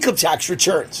me your income tax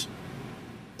returns.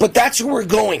 But that's where we're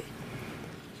going.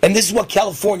 And this is what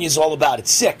California is all about. It's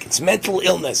sick. It's mental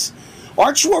illness.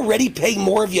 Aren't you already paying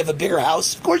more if you have a bigger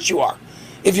house? Of course you are.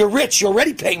 If you're rich, you're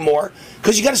already paying more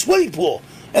because you got a swimming pool.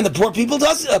 And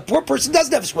the poor person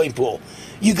doesn't have a swimming pool.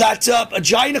 You got a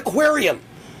giant aquarium.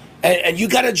 And you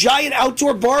got a giant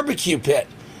outdoor barbecue pit.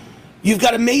 You've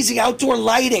got amazing outdoor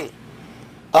lighting.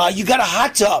 You got a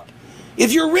hot tub.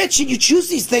 If you're rich and you choose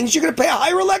these things, you're going to pay a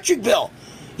higher electric bill.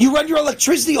 You run your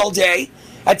electricity all day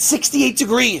at 68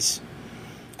 degrees.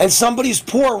 And somebody who's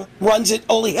poor runs it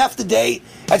only half the day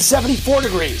at 74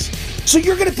 degrees. So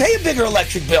you're going to pay a bigger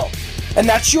electric bill. And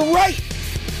that's your right.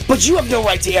 But you have no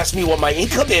right to ask me what my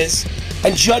income is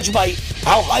and judge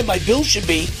how high my bill should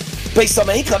be based on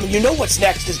my income. And you know what's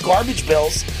next is garbage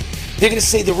bills. They're going to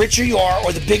say the richer you are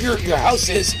or the bigger your house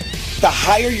is, the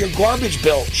higher your garbage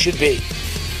bill should be.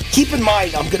 Keep in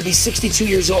mind, I'm going to be 62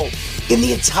 years old. In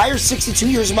the entire 62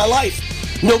 years of my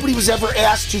life, nobody was ever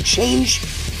asked to change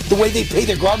the way they pay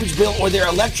their garbage bill or their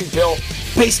electric bill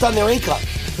based on their income.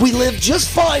 We live just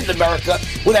fine in America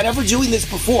without ever doing this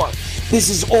before. This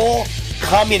is all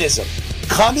communism.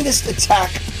 Communist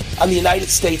attack on the United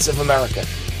States of America.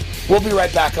 We'll be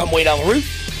right back. I'm Wayne Allyn.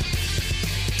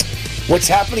 What's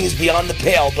happening is beyond the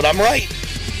pale, but I'm right.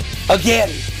 Again,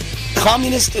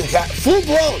 communist,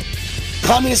 full-blown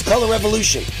communist color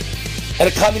revolution and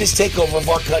a communist takeover of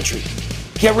our country.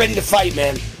 Get ready to fight,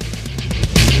 man.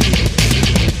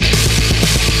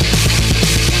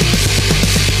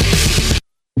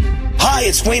 Hi,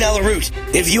 it's Wayne Allyn.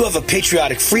 If you have a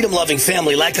patriotic, freedom-loving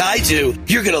family like I do,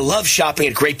 you're going to love shopping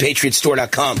at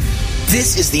GreatPatriotStore.com.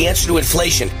 This is the answer to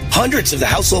inflation. Hundreds of the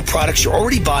household products you're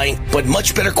already buying, but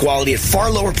much better quality at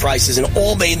far lower prices and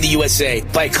all made in the USA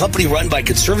by a company run by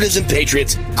conservatives and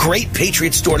patriots,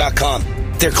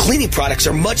 GreatPatriotStore.com. Their cleaning products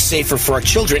are much safer for our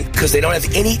children because they don't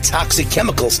have any toxic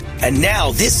chemicals. And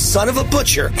now this son of a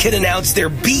butcher can announce their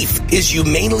beef is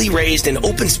humanely raised in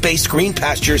open space green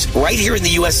pastures right here in the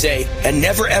USA and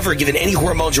never ever given any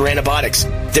hormones or antibiotics.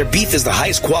 Their beef is the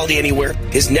highest quality anywhere,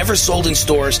 is never sold in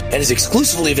stores, and is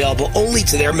exclusively available only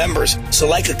to their members. So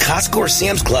like a Costco or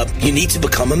Sam's Club, you need to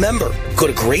become a member. Go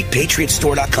to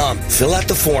GreatPatriotStore.com, fill out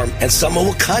the form, and someone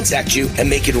will contact you and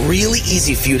make it really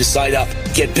easy for you to sign up.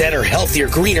 Get better, healthier,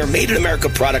 greener, made-in-America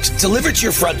products delivered to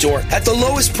your front door at the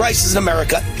lowest prices in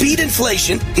America. Beat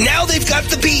inflation. Now they've got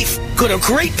the beef. Go to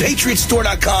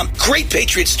GreatPatriotStore.com,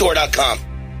 GreatPatriotStore.com.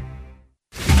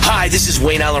 Hi, this is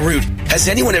Wayne Allen Root. Has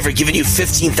anyone ever given you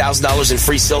 $15,000 in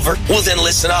free silver? Well, then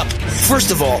listen up. First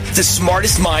of all, the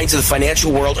smartest minds of the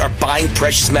financial world are buying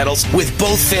precious metals with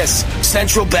both fists.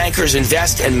 Central bankers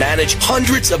invest and manage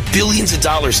hundreds of billions of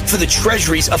dollars for the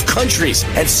treasuries of countries.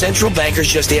 And central bankers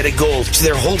just added gold to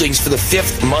their holdings for the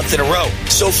 5th month in a row.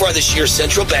 So far this year,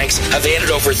 central banks have added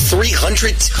over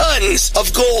 300 tons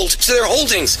of gold to their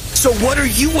holdings. So what are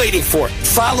you waiting for?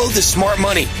 Follow the smart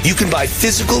money. You can buy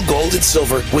physical gold and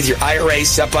silver with your IRA,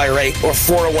 SEP IRA, or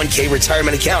 401k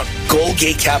retirement account.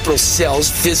 Goldgate Capital sells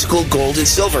physical gold and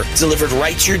silver delivered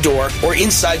right to your door or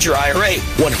inside your IRA.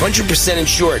 100%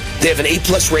 insured. They have an A+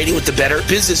 rating with the Better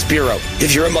Business Bureau.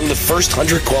 If you're among the first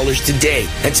 100 callers today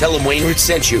and tell them Wayne Root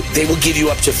sent you, they will give you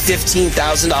up to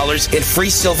 $15,000 in free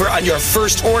silver on your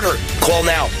first order. Call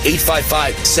now,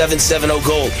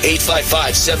 855-770-GOLD.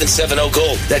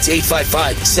 855-770-GOLD. That's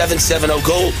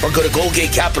 855-770-GOLD. Or go to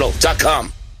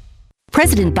GoldgateCapital.com.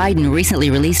 President Biden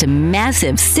recently released a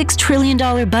massive $6 trillion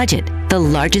budget, the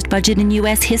largest budget in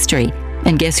U.S. history.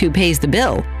 And guess who pays the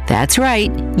bill? That's right,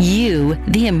 you,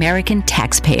 the American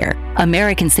taxpayer.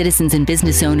 American citizens and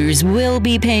business owners will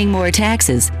be paying more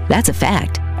taxes. That's a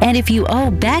fact. And if you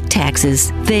owe back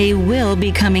taxes, they will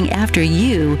be coming after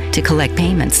you to collect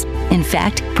payments. In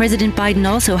fact, President Biden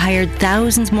also hired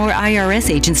thousands more IRS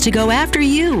agents to go after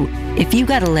you. If you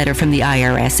got a letter from the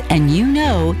IRS and you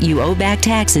know you owe back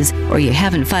taxes or you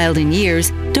haven't filed in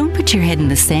years, don't put your head in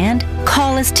the sand.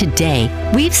 Call us today.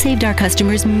 We've saved our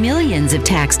customers millions of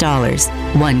tax dollars.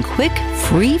 One quick,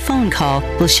 free phone call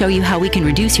will show you how we can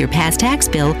reduce your past tax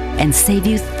bill and save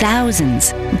you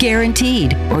thousands.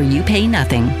 Guaranteed, or you pay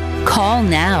nothing. Call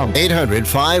now.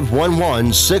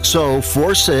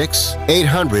 800-511-6046.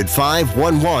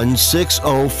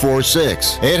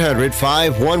 800-511-6046.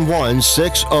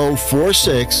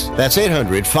 800-511-6046. That's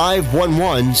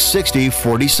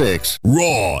 800-511-6046.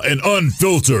 Raw and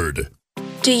unfiltered.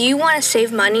 Do you want to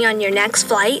save money on your next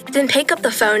flight? Then pick up the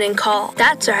phone and call.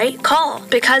 That's right, call.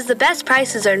 Because the best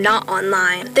prices are not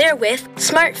online. They're with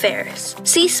SmartFares.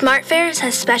 See, SmartFares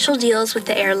has special deals with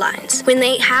the airlines. When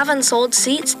they have unsold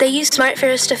seats, they use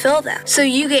SmartFares to fill them. So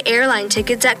you get airline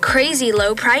tickets at crazy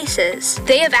low prices.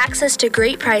 They have access to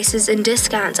great prices and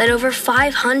discounts at over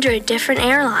 500 different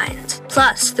airlines.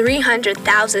 Plus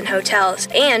 300,000 hotels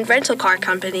and rental car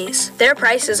companies. Their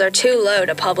prices are too low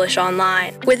to publish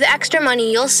online. With the extra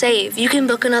money you'll save, you can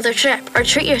book another trip or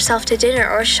treat yourself to dinner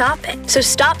or shopping. So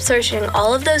stop searching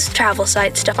all of those travel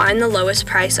sites to find the lowest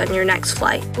price on your next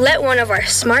flight. Let one of our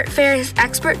SmartFares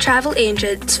expert travel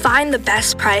agents find the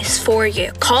best price for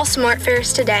you. Call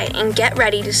SmartFares today and get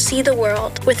ready to see the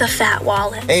world with a fat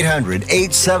wallet.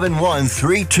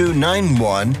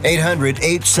 800-871-3291.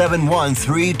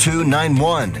 800-871-3291.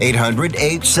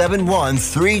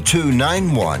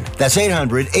 800-871-3291. That's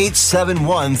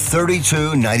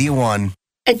 800-871-3291.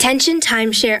 Attention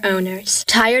timeshare owners.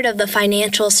 Tired of the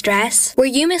financial stress? Were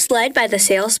you misled by the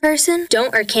salesperson?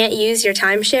 Don't or can't use your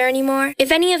timeshare anymore?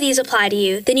 If any of these apply to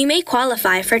you, then you may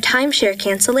qualify for timeshare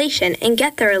cancellation and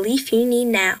get the relief you need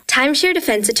now. Timeshare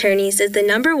Defense Attorneys is the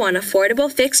 #1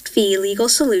 affordable fixed-fee legal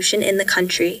solution in the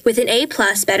country, with an A+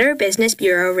 Better Business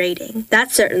Bureau rating.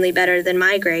 That's certainly better than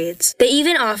my grades. They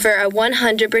even offer a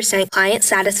 100% client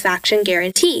satisfaction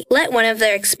guarantee. Let one of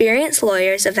their experienced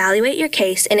lawyers evaluate your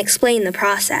case and explain the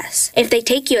process. If they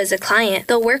take you as a client,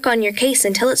 they'll work on your case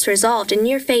until it's resolved in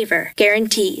your favor,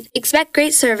 guaranteed. Expect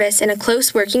great service and a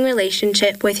close working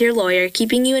relationship with your lawyer,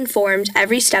 keeping you informed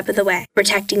every step of the way,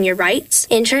 protecting your rights,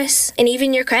 interests, and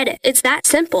even your credit. It's that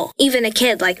simple. Even a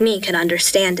kid like me could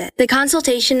understand it. The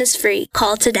consultation is free.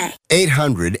 Call today.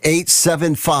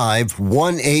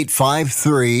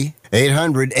 800-875-1853.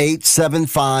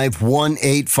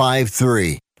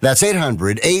 800-875-1853. That's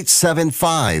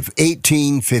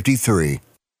 800-875-1853.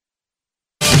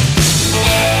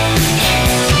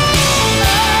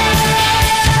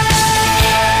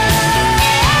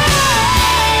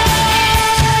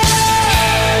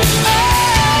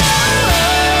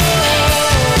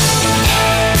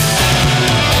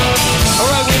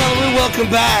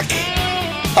 Welcome back.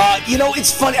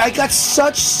 It's funny. I got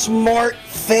such smart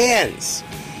fans.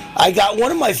 I got one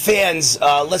of my fans,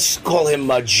 let's call him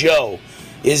Joe,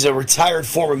 is a retired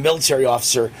former military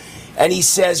officer, and he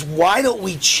says, why don't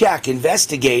we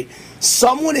investigate?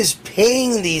 Someone is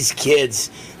paying these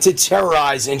kids to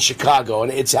terrorize in Chicago,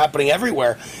 and it's happening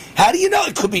everywhere. How do you know?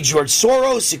 It could be George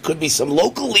Soros. It could be some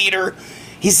local leader.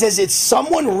 He says it's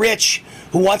someone rich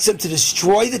who wants them to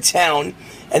destroy the town,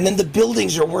 and then the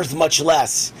buildings are worth much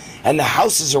less, and the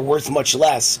houses are worth much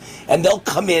less, and they'll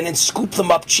come in and scoop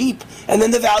them up cheap, and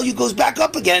then the value goes back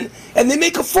up again, and they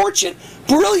make a fortune.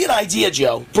 Brilliant idea,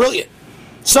 Joe. Brilliant.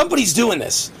 Somebody's doing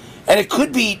this. And it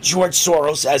could be George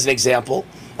Soros, as an example.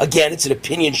 Again, it's an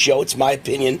opinion show. It's my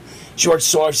opinion. George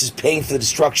Soros is paying for the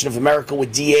destruction of America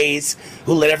with DAs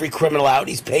who let every criminal out.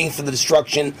 He's paying for the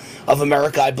destruction of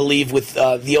America, I believe, with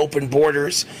the open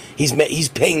borders. He's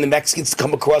paying the Mexicans to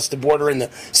come across the border and the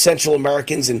Central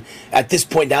Americans. And at this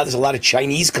point now, there's a lot of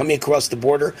Chinese coming across the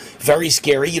border. Very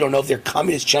scary. You don't know if they're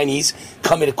communist Chinese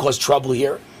coming to cause trouble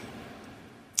here.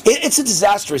 It's a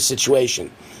disastrous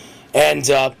situation. And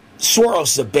Soros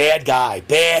is a bad guy.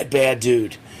 Bad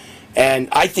dude. And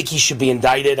I think he should be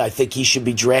indicted. I think he should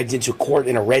be dragged into court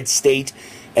in a red state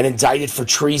and indicted for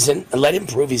treason and let him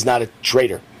prove he's not a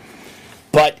traitor.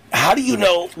 But how do you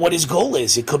know what his goal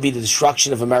is? It could be the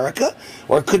destruction of America,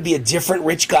 or it could be a different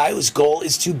rich guy whose goal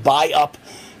is to buy up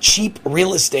cheap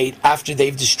real estate after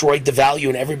they've destroyed the value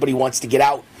and everybody wants to get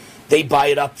out. They buy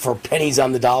it up for pennies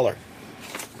on the dollar.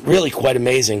 Really quite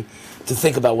amazing to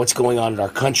think about what's going on in our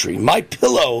country.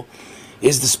 MyPillow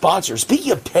is the sponsor.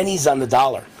 Speaking of pennies on the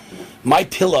dollar,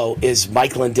 MyPillow is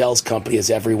Mike Lindell's company,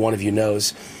 as every one of you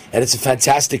knows, and it's a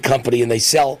fantastic company, and they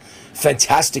sell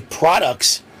fantastic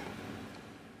products,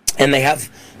 and they have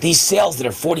these sales that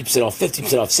are 40% off,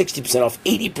 50% off, 60% off,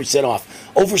 80%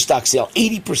 off, overstock sale,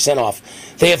 80% off.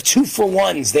 They have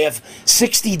 2-for-1s. They have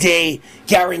 60-day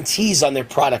guarantees on their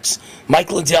products.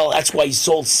 Mike Lindell, that's why he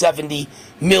sold 70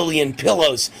 million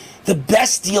pillows. The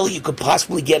best deal you could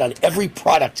possibly get on every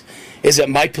product is at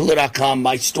mypillow.com,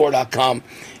 mystore.com,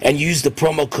 and use the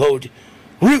promo code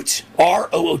ROOT,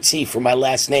 R-O-O-T, for my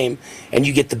last name, and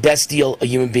you get the best deal a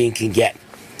human being can get.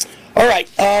 All right,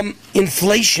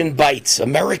 inflation bites.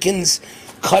 Americans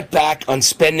cut back on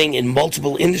spending in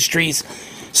multiple industries.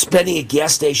 Spending at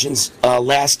gas stations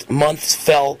last month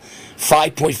fell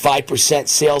 5.5%.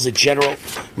 Sales at general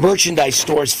merchandise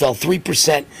stores fell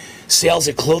 3%. Sales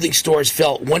at clothing stores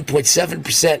fell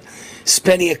 1.7%.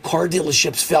 Spending at car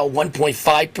dealerships fell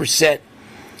 1.5%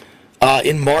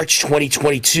 in March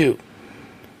 2022.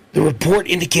 The report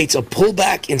indicates a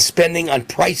pullback in spending on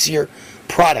pricier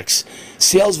products.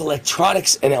 Sales of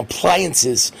electronics and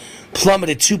appliances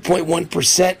plummeted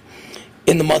 2.1%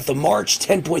 in the month of March,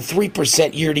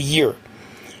 10.3% year to year.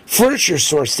 Furniture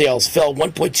store sales fell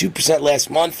 1.2% last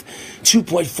month,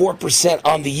 2.4%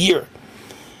 on the year.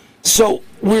 So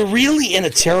we're really in a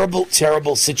terrible,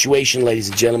 terrible situation, ladies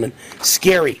and gentlemen.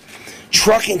 Scary.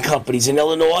 Trucking companies in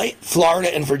Illinois,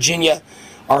 Florida, and Virginia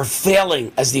are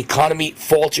failing as the economy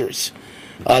falters.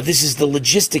 This is the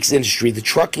logistics industry, the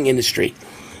trucking industry.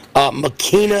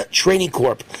 McKenna Trading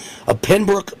Corp, a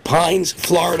Pembroke Pines,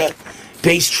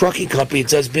 Florida-based trucking company that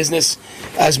does business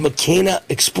as McKenna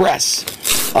Express.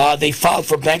 They filed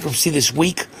for bankruptcy this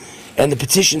week, and the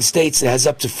petition states it has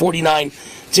up to 49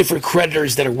 different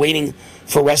creditors that are waiting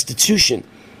for restitution.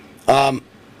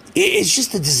 It's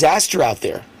just a disaster out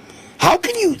there. How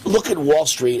can you look at Wall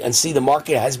Street and see the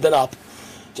market has been up?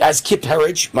 As Kip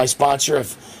Herridge, my sponsor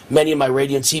of many of my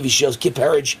radio and TV shows, Kip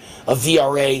Herridge of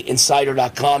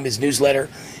VRAinsider.com, his newsletter,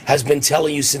 has been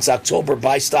telling you since October,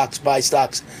 buy stocks, buy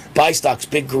stocks, buy stocks,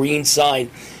 big green sign,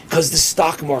 because the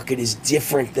stock market is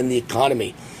different than the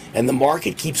economy. And the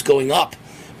market keeps going up,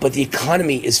 but the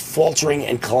economy is faltering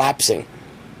and collapsing.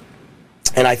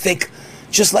 And I think,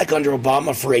 just like under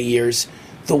Obama for 8 years,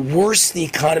 the worse the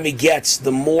economy gets,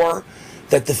 the more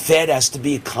that the Fed has to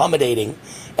be accommodating,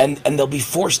 and they'll be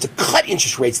forced to cut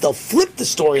interest rates. They'll flip the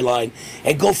storyline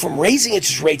and go from raising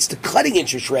interest rates to cutting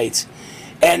interest rates.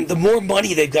 And the more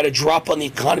money they've got to drop on the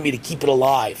economy to keep it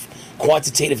alive.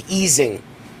 Quantitative easing.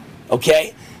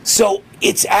 Okay? So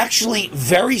it's actually a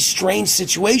very strange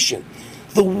situation.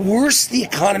 The worse the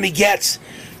economy gets,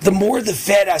 the more the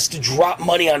Fed has to drop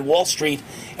money on Wall Street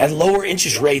and lower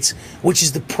interest rates, which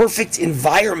is the perfect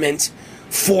environment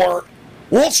for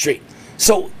Wall Street.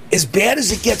 So as bad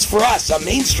as it gets for us on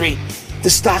Main Street, the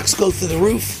stocks go through the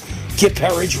roof. Kip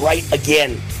Herridge right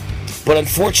again. But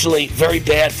unfortunately, very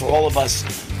bad for all of us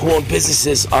who own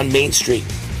businesses on Main Street.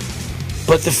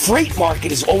 But the freight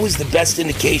market is always the best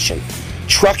indication.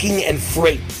 Trucking and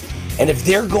freight. And if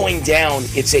they're going down,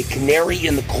 it's a canary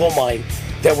in the coal mine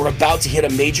that we're about to hit a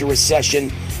major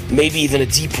recession, maybe even a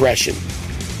depression.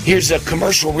 Here's a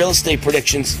commercial real estate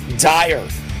predictions, dire.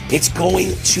 It's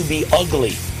going to be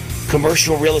ugly.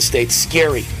 Commercial real estate,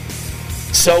 scary.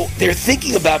 So they're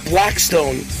thinking about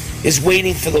Blackstone is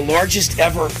waiting for the largest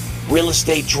ever real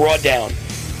estate drawdown.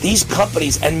 These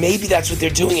companies, and maybe that's what they're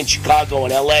doing in Chicago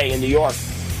and LA and New York,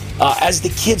 as the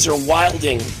kids are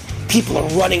wilding, people are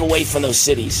running away from those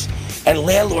cities. And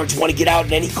landlords want to get out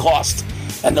at any cost,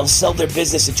 and they'll sell their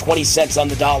business at 20 cents on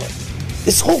the dollar.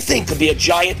 This whole thing could be a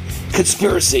giant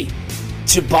conspiracy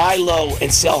to buy low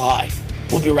and sell high.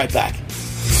 We'll be right back.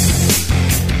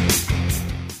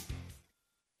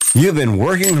 You've been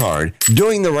working hard,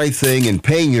 doing the right thing, and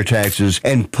paying your taxes,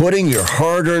 and putting your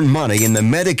hard-earned money in the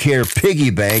Medicare piggy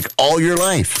bank all your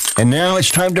life. And now it's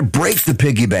time to break the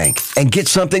piggy bank and get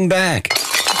something back.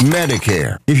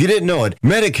 Medicare. If you didn't know it,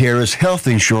 Medicare is health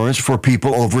insurance for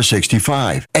people over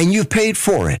 65, and you've paid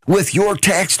for it with your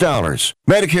tax dollars.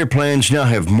 Medicare plans now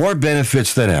have more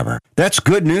benefits than ever. That's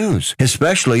good news,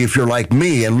 especially if you're like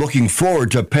me and looking forward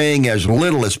to paying as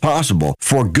little as possible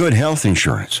for good health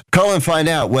insurance. Call and find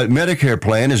out what Medicare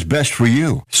plan is best for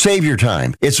you. Save your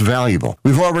time. It's valuable.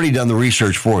 We've already done the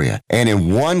research for you, and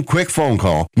in one quick phone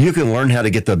call, you can learn how to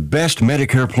get the best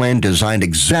Medicare plan designed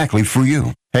exactly for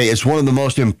you. Hey, it's one of the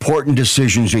most important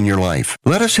decisions in your life.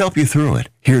 Let us help you through it.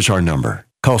 Here's our number.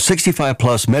 Call 65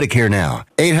 Plus Medicare now.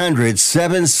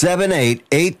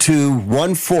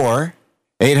 800-778-8214.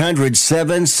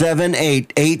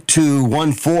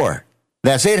 800-778-8214.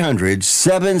 That's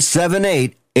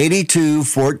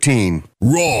 800-778-8214.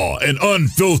 Raw and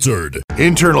unfiltered.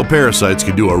 Internal parasites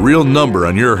can do a real number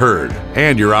on your herd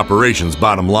and your operations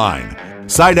bottom line.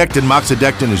 Sidectin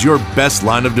Moxidectin is your best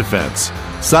line of defense.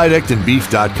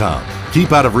 SidectinBeef.com.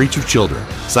 Keep out of reach of children.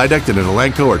 Sidectin and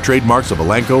Elanco are trademarks of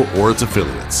Elanco or its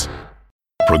affiliates.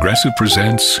 Progressive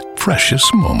presents Precious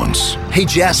Moments. Hey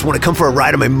Jess, want to come for a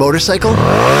ride on my motorcycle?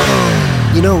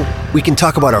 You know, we can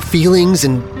talk about our feelings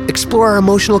and explore our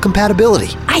emotional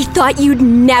compatibility. I thought you'd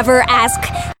never ask.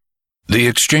 The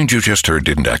exchange you just heard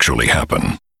didn't actually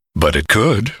happen, but it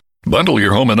could. Bundle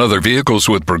your home and other vehicles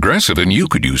with Progressive and you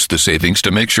could use the savings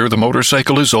to make sure the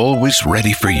motorcycle is always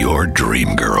ready for your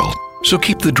dream girl. So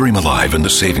keep the dream alive and the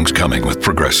savings coming with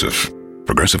Progressive.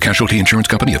 Progressive Casualty Insurance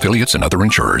Company, affiliates, and other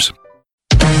insurers.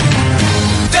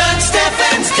 Doug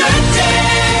Stephan's Good Day.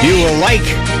 You will like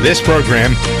this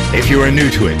program if you are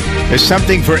new to it. There's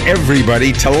something for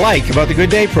everybody to like about the Good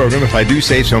Day program, if I do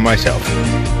say so myself.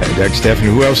 Doug Stephan,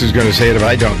 who else is going to say it if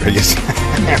I don't? I guess.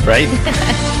 Right?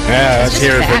 Yeah, let's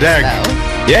hear it for Doug.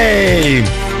 Yay!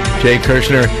 Jay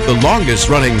Kirshner. The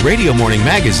longest-running radio morning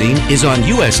magazine is on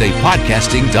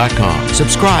usapodcasting.com.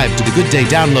 Subscribe to the Good Day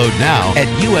download now at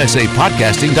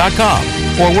usapodcasting.com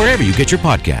or wherever you get your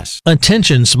podcasts.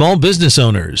 Attention small business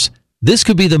owners. This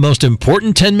could be the most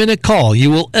important 10-minute call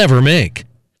you will ever make.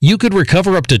 You could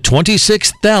recover up to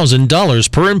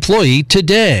 $26,000 per employee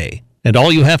today. And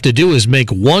all you have to do is make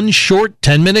one short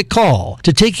 10-minute call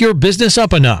to take your business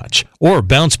up a notch or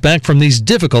bounce back from these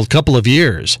difficult couple of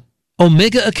years.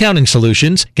 Omega Accounting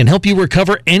Solutions can help you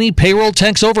recover any payroll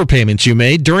tax overpayments you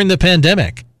made during the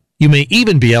pandemic. You may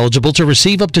even be eligible to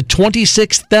receive up to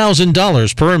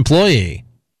 $26,000 per employee.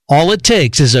 All it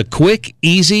takes is a quick,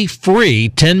 easy, free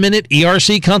 10-minute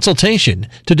ERC consultation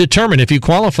to determine if you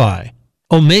qualify.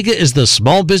 Omega is the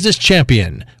small business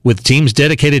champion with teams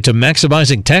dedicated to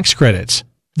maximizing tax credits.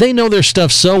 They know their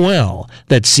stuff so well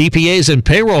that CPAs and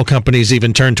payroll companies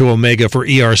even turn to Omega for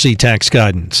ERC tax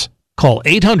guidance. Call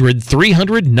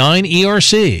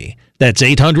 800-300-9ERC. That's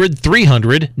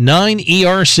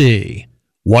 800-300-9ERC.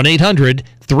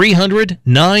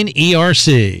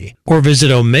 1-800-300-9ERC. Or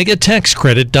visit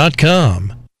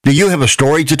OmegaTaxCredit.com. Do you have a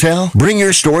story to tell? Bring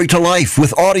your story to life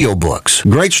with audiobooks.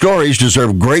 Great stories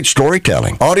deserve great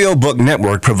storytelling. Audiobook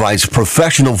Network provides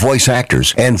professional voice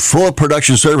actors and full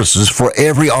production services for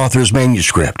every author's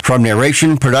manuscript. From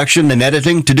narration, production, and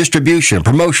editing to distribution,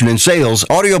 promotion, and sales,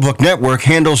 Audiobook Network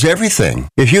handles everything.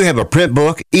 If you have a print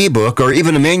book, ebook, or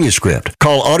even a manuscript,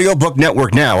 call Audiobook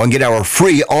Network now and get our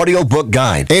free audiobook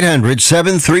guide.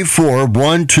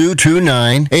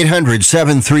 800-734-1229.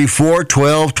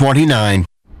 800-734-1229.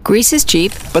 Greece is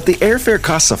cheap. But the airfare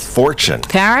costs a fortune.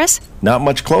 Paris? Not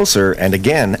much closer, and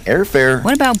again, airfare...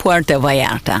 What about Puerto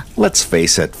Vallarta? Let's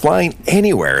face it, flying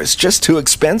anywhere is just too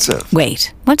expensive.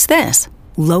 Wait, what's this?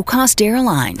 low-cost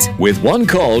airlines. With one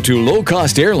call to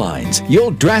low-cost airlines,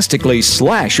 you'll drastically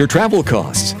slash your travel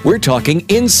costs. We're talking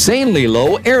insanely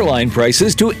low airline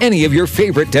prices to any of your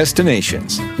favorite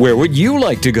destinations. Where would you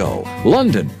like to go?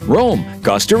 London, Rome,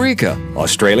 Costa Rica,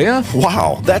 Australia?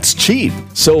 Wow, that's cheap.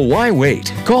 So why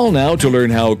wait? Call now to learn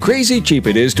how crazy cheap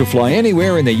it is to fly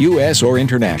anywhere in the U.S. or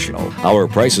international. Our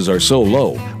prices are so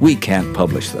low, we can't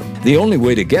publish them. The only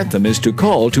way to get them is to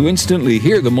call to instantly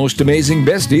hear the most amazing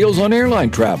best deals on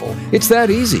airline travel. It's that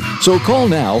easy. So call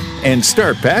now and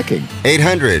start packing.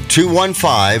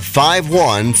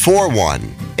 800-215-5141.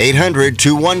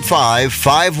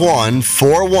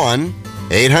 800-215-5141.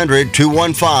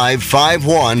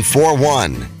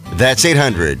 800-215-5141. That's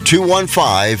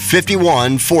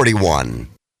 800-215-5141.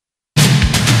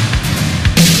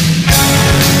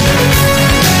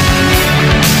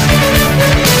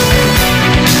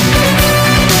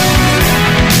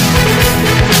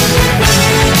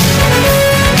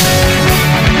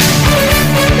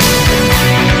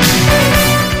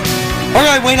 All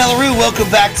right, Wayne Allyn, welcome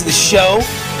back to the show.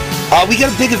 We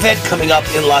got a big event coming up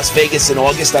in Las Vegas in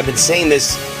August. I've been saying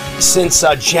this since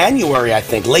January, I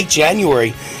think, late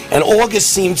January, and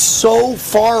August seemed so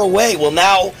far away. Well,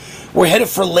 now we're headed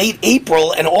for late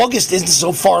April, and August isn't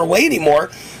so far away anymore.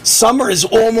 Summer is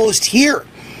almost here,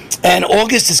 and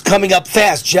August is coming up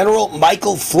fast. General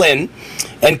Michael Flynn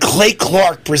and Clay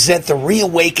Clark present the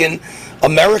Reawaken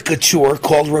America Tour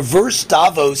called Reverse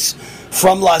Davos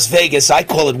from Las Vegas. I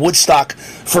call it Woodstock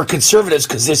for conservatives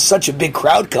because there's such a big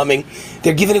crowd coming.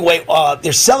 They're giving away,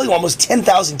 they're selling almost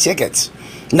 10,000 tickets,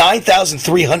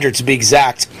 9,300 to be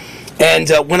exact. And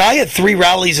when I had 3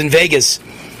 rallies in Vegas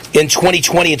in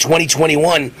 2020 and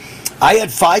 2021, I had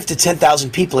 5,000 to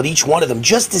 10,000 people at each one of them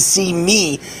just to see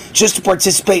me, just to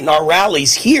participate in our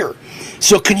rallies here.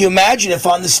 So can you imagine if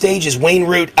on the stage is Wayne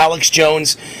Root, Alex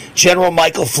Jones, General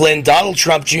Michael Flynn, Donald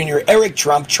Trump Jr., Eric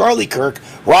Trump, Charlie Kirk,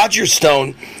 Roger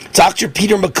Stone, Dr.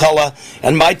 Peter McCullough,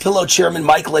 and MyPillow Chairman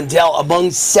Mike Lindell, among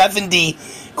 70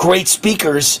 great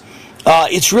speakers.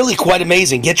 It's really quite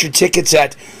amazing. Get your tickets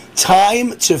at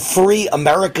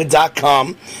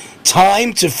timetofreeamerica.com,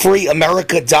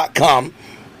 timetofreeamerica.com,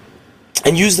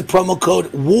 and use the promo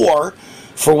code WAR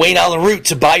for Wayne Allyn Root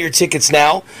to buy your tickets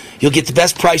now. You'll get the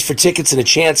best price for tickets and a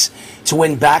chance to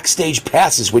win backstage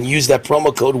passes when you use that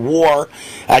promo code WAR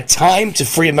at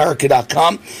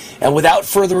timetofreeamerica.com. And without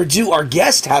further ado, our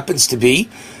guest happens to be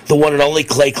the one and only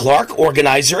Clay Clark,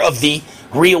 organizer of the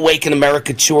Reawaken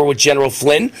America Tour with General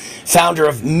Flynn, founder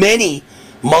of many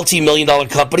multi-million-dollar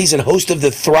companies, and host of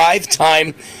the Thrive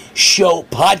Time Show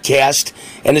podcast,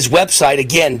 and his website,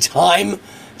 again,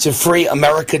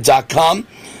 timetofreeamerica.com.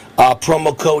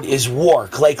 Promo code is WAR.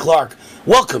 Clay Clark,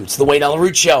 welcome to the Wayne Allyn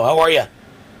Root Show. How are you?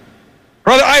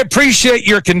 Brother, I appreciate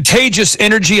your contagious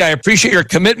energy. I appreciate your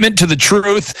commitment to the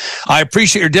truth. I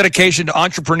appreciate your dedication to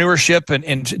entrepreneurship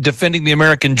and defending the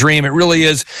American dream. It really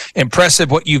is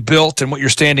impressive what you've built and what you're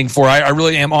standing for. I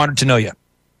really am honored to know you.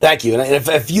 Thank you. And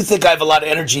if you think I have a lot of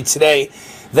energy today,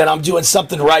 then I'm doing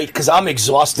something right because I'm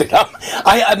exhausted.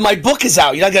 My book is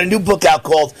out. I got a new book out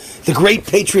called The Great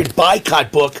Patriot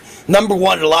Boycott Book,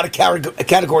 #1 in a lot of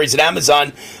categories at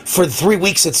Amazon for the 3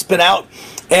 weeks it's been out.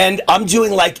 And I'm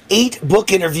doing like 8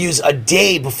 book interviews a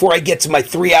day before I get to my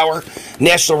 3-hour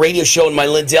national radio show and my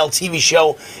Lindell TV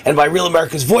show and my Real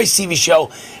America's Voice TV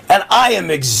show. And I am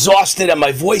exhausted and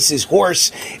my voice is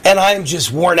hoarse and I am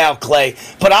just worn out, Clay.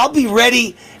 But I'll be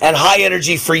ready and high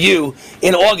energy for you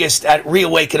in August at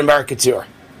Reawaken America Tour.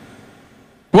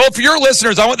 Well, for your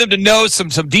listeners, I want them to know some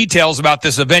details about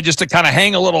this event, just to kind of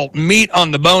hang a little meat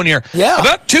on the bone here. Yeah.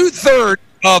 About 2/3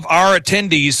 of our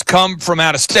attendees come from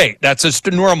out of state. That's just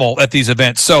normal at these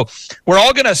events. So we're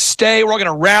all going to we're all going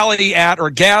to rally at or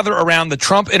gather around the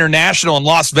Trump International in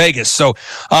Las Vegas. So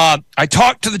I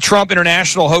talked to the Trump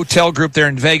International Hotel group there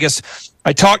in Vegas.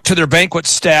 I talked to their banquet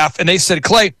staff, and they said,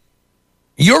 Clay,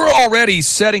 you're already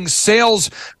setting sales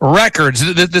records.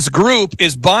 This group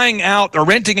is buying out or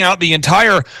renting out the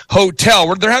entire hotel,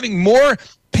 where they're having more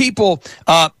people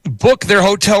book their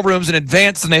hotel rooms in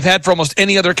advance than they've had for almost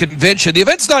any other convention. The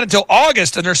event's not until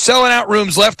August, and they're selling out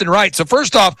rooms left and right. So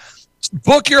first off,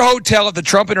 book your hotel at the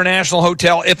Trump International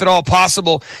Hotel, if at all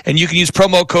possible, and you can use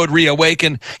promo code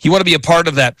REAWAKEN. You want to be a part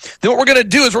of that. Then what we're going to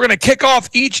do is we're going to kick off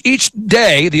each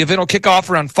day. The event will kick off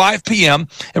around 5 p.m.,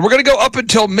 and we're going to go up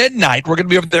until midnight. We're going to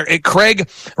be over there at Craig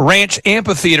Ranch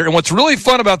Amphitheater. And what's really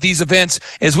fun about these events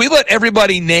is we let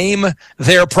everybody name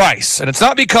their price. And it's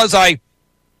not because I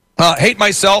hate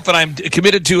myself and I'm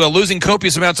committed to losing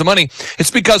copious amounts of money,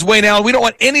 it's because, Wayne Allen, we don't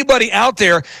want anybody out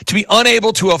there to be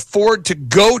unable to afford to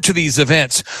go to these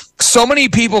events. So many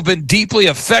people have been deeply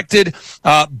affected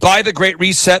by the Great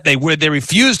Reset. They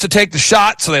refused to take the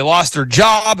shot, so they lost their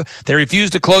job. They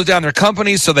refused to close down their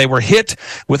companies, so they were hit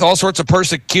with all sorts of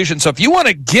persecution. So if you want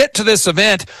to get to this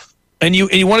event, and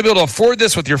you want to be able to afford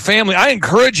this with your family, I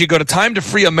encourage you, go to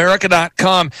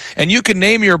timetofreeamerica.com and you can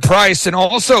name your price. And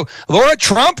also, Laura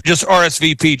Trump just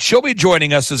RSVP'd. She'll be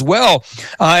joining us as well.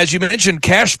 As you mentioned,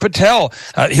 Kash Patel,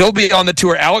 he'll be on the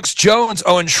tour. Alex Jones,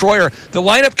 Owen Schroyer. The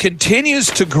lineup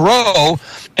continues to grow.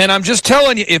 And I'm just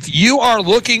telling you, if you are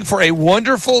looking for a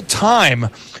wonderful time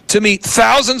to meet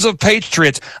thousands of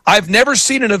patriots, I've never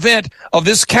seen an event of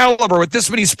this caliber with this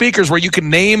many speakers where you can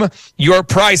name your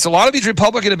price. A lot of these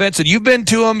Republican events, and you've been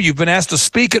to them, you've been asked to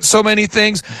speak at so many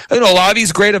things. You know, a lot of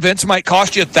these great events might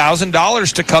cost you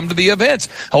 $1,000 to come to the events.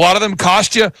 A lot of them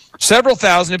cost you several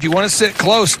thousand if you want to sit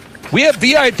close. We have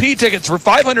VIP tickets for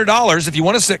 $500 if you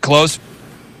want to sit close.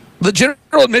 The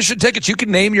general admission tickets, you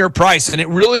can name your price, and it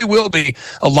really will be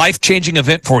a life-changing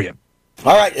event for you.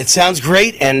 All right, it sounds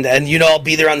great, and I'll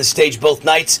be there on the stage both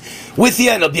nights with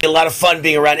you, and it'll be a lot of fun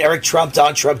being around Eric Trump,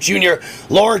 Don Trump Jr.,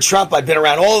 Laura Trump. I've been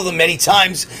around all of them many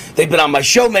times. They've been on my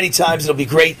show many times. It'll be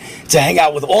great to hang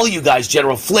out with all you guys,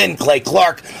 General Flynn, Clay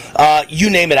Clark, you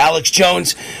name it, Alex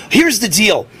Jones. Here's the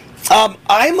deal.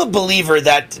 I'm a believer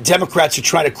that Democrats are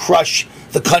trying to crush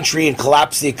the country and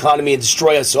collapse the economy and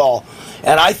destroy us all.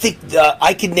 And I think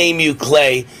I can name you,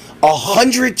 Clay,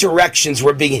 100 directions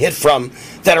we're being hit from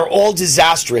that are all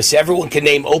disastrous. Everyone can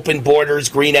name open borders,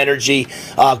 green energy,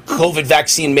 COVID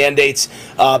vaccine mandates,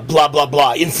 blah, blah,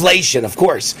 blah. Inflation, of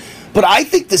course. But I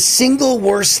think the single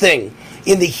worst thing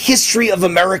in the history of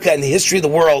America and the history of the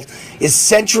world is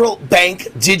central bank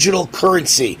digital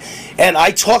currency. And I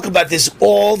talk about this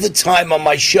all the time on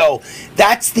my show.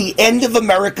 That's the end of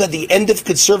America, the end of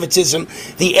conservatism,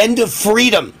 the end of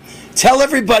freedom. Tell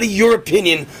everybody your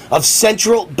opinion of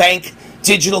central bank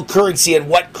digital currency and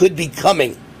what could be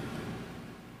coming.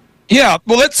 Yeah,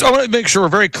 well, I want to make sure we're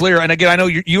very clear. And again, I know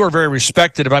you are very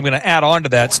respected. If I'm going to add on to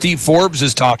that, Steve Forbes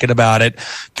is talking about it.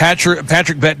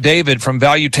 Patrick Bet-David from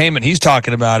Valuetainment, he's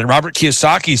talking about it. Robert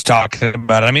Kiyosaki's talking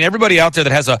about it. I mean, everybody out there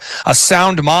that has a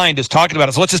sound mind is talking about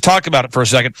it. So let's just talk about it for a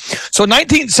second. So in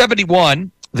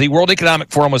 1971, the World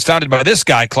Economic Forum was founded by this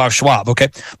guy, Klaus Schwab, okay?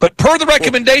 But per the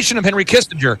recommendation of Henry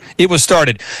Kissinger, it was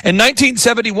started. In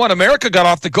 1971, America got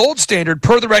off the gold standard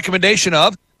per the recommendation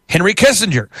of Henry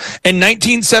Kissinger. In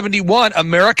 1971,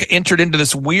 America entered into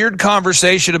this weird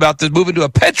conversation about the moving to a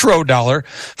petrodollar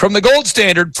from the gold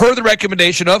standard per the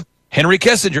recommendation of Henry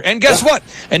Kissinger. And guess what?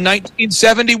 In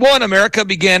 1971, America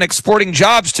began exporting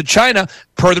jobs to China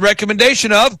per the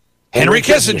recommendation of Henry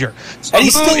Kissinger. So and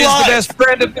he's still alive. Is the best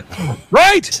friend of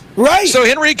Right. So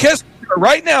Henry Kissinger,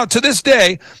 right now, to this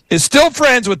day, is still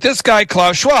friends with this guy,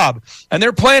 Klaus Schwab. And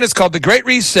their plan is called the Great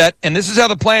Reset, and this is how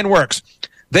the plan works.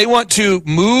 They want to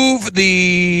move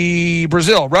the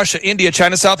Brazil, Russia, India,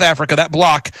 China, South Africa, that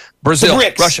block, Brazil, the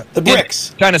BRICS, Russia, the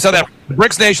BRICS, India, China, South Africa, the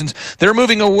BRICS nations. They're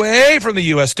moving away from the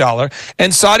U.S. dollar,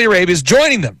 and Saudi Arabia is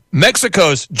joining them.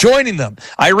 Mexico's joining them.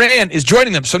 Iran is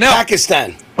joining them. So now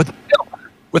Pakistan.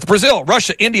 With Brazil,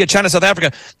 Russia, India, China, South Africa,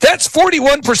 that's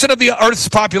 41% of the Earth's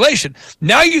population.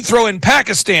 Now you throw in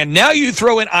Pakistan. Now you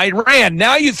throw in Iran.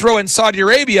 Now you throw in Saudi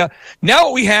Arabia. Now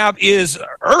what we have is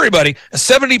everybody,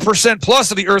 70%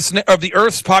 plus of the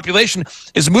Earth's population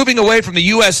is moving away from the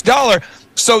U.S. dollar.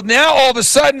 So now all of a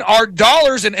sudden our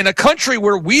dollars in a country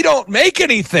where we don't make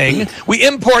anything, we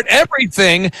import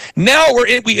everything. Now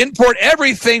we import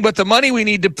everything, but the money we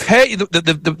need to pay,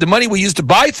 the money we use to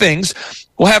buy things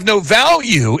will have no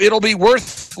value. It'll be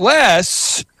worth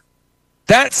less.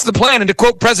 That's the plan. And to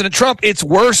quote President Trump, it's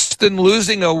worse than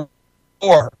losing a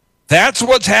war. That's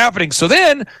what's happening. So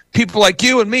then people like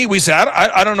you and me, we say,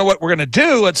 I don't know what we're going to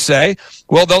do, let's say.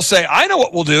 Well, they'll say, I know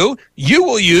what we'll do. You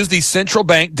will use the central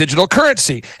bank digital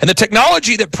currency. And the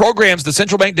technology that programs the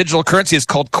central bank digital currency is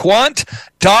called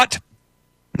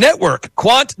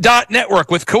quant.network,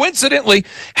 which coincidentally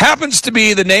happens to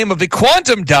be the name of the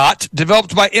quantum dot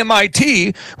developed by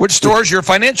MIT, which stores your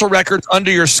financial records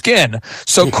under your skin.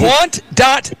 So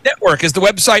quant.network is the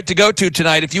website to go to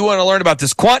tonight if you want to learn about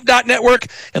this. Quant.network,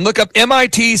 and look up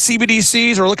MIT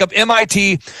CBDCs or look up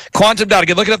MIT quantum dot.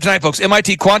 Again, look it up tonight, folks.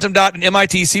 MIT quantum dot and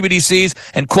MIT CBDCs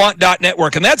and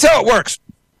quant.network. And that's how it works.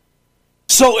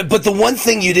 So, but the one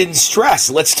thing you didn't stress,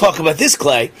 let's talk about this,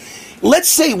 Clay. Let's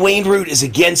say Wayne Root is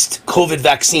against COVID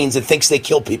vaccines and thinks they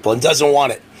kill people and doesn't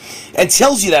want it. and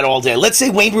tells you that all day. Let's say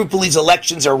Wayne Root believes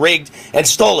elections are rigged and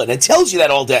stolen and tells you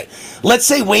that all day. Let's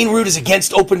say Wayne Root is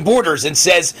against open borders and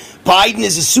says Biden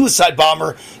is a suicide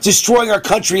bomber destroying our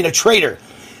country and a traitor.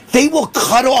 They will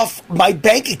cut off my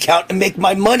bank account and make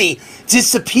my money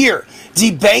disappear.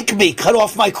 Debank me, cut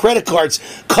off my credit cards,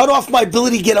 cut off my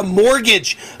ability to get a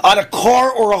mortgage on a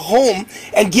car or a home,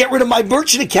 and get rid of my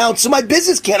merchant account so my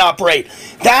business can't operate.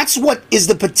 That's what is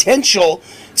the potential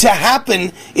to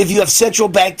happen if you have central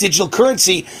bank digital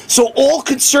currency. So all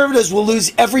conservatives will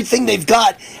lose everything they've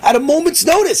got at a moment's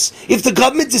notice if the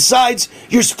government decides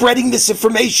you're spreading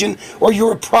misinformation or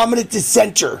you're a prominent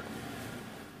dissenter.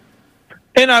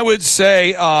 And I would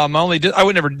say, I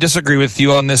would never disagree with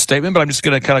you on this statement, but I'm just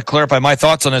going to kind of clarify my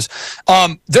thoughts on this.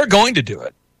 They're going to do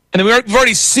it. And we've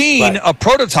already seen a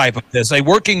prototype of this. A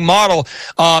working model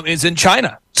is in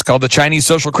China. It's called the Chinese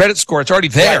Social Credit Score. It's already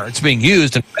there. It's being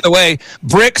used. And by the way,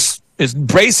 BRICS is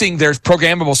embracing their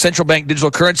programmable central bank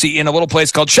digital currency in a little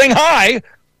place called Shanghai.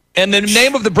 And the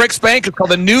name of the BRICS Bank is called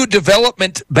the New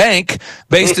Development Bank,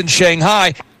 based in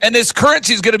Shanghai. And this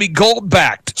currency is going to be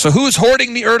gold-backed. So who's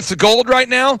hoarding the Earth's gold right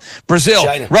now? Brazil,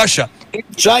 China. Russia,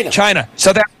 China,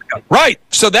 South Africa. Right.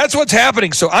 So that's what's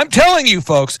happening. So I'm telling you,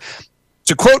 folks,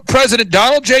 to quote President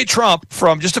Donald J. Trump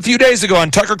from just a few days ago on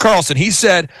Tucker Carlson, he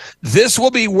said, this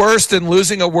will be worse than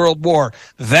losing a world war.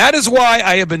 That is why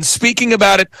I have been speaking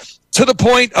about it to the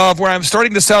point of where I'm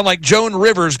starting to sound like Joan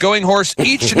Rivers going hoarse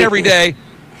each and every day.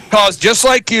 Because just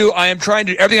like you, I am trying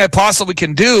to do everything I possibly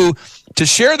can do to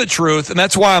share the truth. And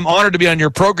that's why I'm honored to be on your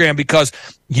program, because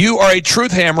you are a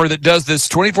truth hammer that does this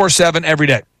 24/7 every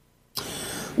day.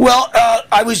 Well,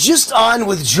 I was just on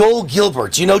with Joel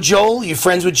Gilbert. Do you know Joel? You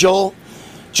friends with Joel?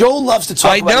 Joel loves to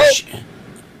talk about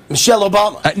Michelle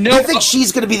Obama. I think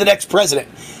she's going to be the next president.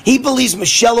 He believes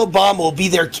Michelle Obama will be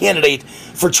their candidate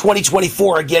for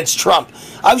 2024 against Trump.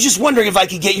 I was just wondering if I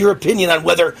could get your opinion on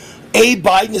whether A,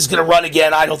 Biden is going to run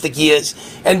again. I don't think he is.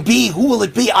 And B, who will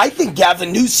it be? I think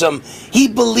Gavin Newsom, he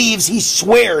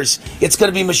swears it's going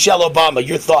to be Michelle Obama.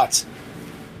 Your thoughts?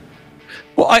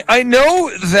 Well, I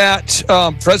know that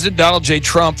President Donald J.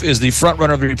 Trump is the front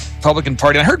runner of the Republican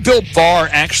Party. I heard Bill Barr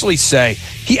actually say,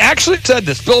 he actually said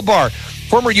this, Bill Barr,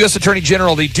 former U.S. Attorney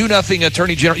General, the do-nothing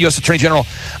U.S. Attorney General,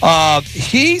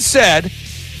 he said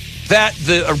that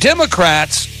the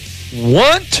Democrats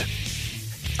want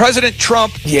President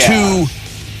Trump to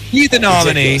be the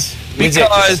nominee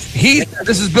because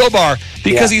this is Bill Barr,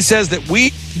 because he says that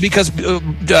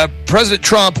President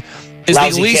Trump is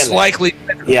the least likely.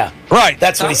 Yeah. Right.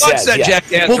 That's what he says.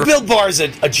 Well, Bill Barr's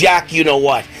a jack, you know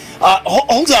what.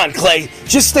 Hold on, Clay.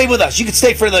 Just stay with us. You can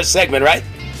stay for another segment, right?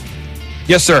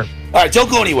 Yes, sir. All right, don't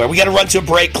go anywhere. We got to run to a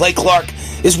break. Clay Clark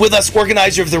is with us,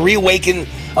 organizer of the Reawaken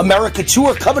America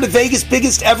Tour, coming to Vegas,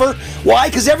 biggest ever. Why?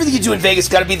 Because everything you do in Vegas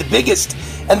got to be the biggest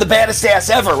and the baddest ass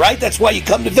ever, right? That's why you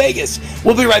come to Vegas.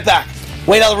 We'll be right back.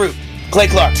 Wayne Allyn, Clay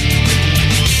Clark.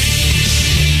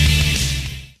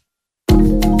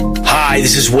 Hi,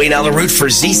 this is Wayne Allyn for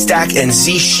Z-Stack and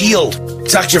Z-Shield.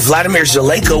 Dr. Vladimir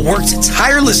Zelenko worked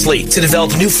tirelessly to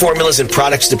develop new formulas and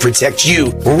products to protect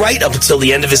you right up until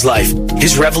the end of his life.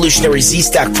 His revolutionary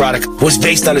Z-Stack product was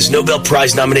based on his Nobel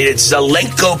Prize-nominated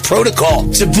Zelenko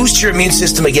protocol to boost your immune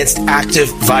system against active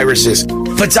viruses.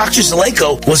 But Dr.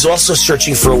 Zelenko was also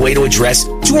searching for a way to address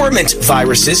dormant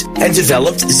viruses and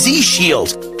developed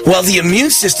Z-Shield. While the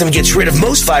immune system gets rid of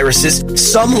most viruses,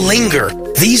 some linger.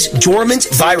 These dormant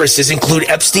viruses include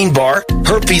Epstein-Barr,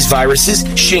 herpes viruses,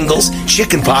 shingles,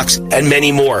 chickenpox, and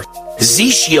many more.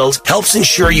 Z-Shield helps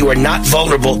ensure you are not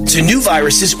vulnerable to new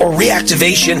viruses or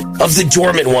reactivation of the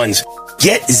dormant ones.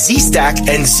 Get Z-Stack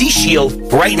and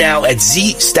Z-Shield right now at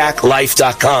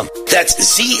ZStackLife.com. That's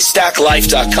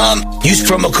ZStackLife.com. Use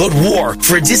promo code WAR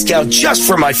for a discount just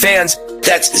for my fans.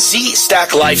 That's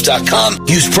ZStackLife.com.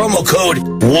 Use promo code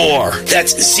WAR.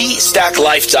 That's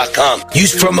ZStackLife.com.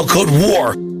 Use promo code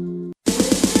WAR.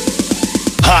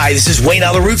 Hi, this is Wayne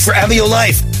Allyn for Amio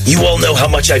Life. You all know how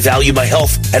much I value my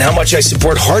health and how much I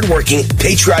support hardworking,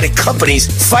 patriotic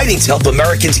companies fighting to help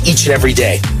Americans each and every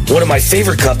day. One of my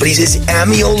favorite companies is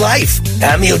Amio Life.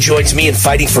 Amio joins me in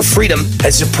fighting for freedom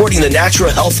and supporting the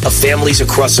natural health of families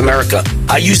across America.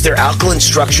 I use their alkaline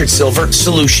structured silver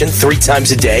solution 3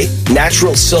 times a day,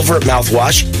 natural silver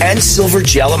mouthwash, and silver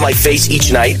gel on my face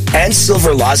each night, and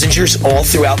silver lozenges all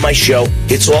throughout my show.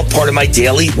 It's all part of my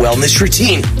daily wellness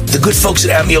routine. The good folks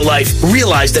at Amio Life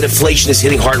realize that inflation is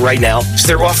hitting hard right now, so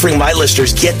they're offering my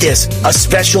listeners, get this, a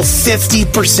special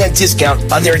 50%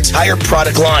 discount on their entire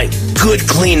product line. Good,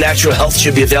 clean, natural health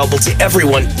should be available to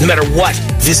everyone, no matter what.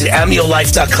 Visit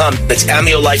AmnioLife.com. That's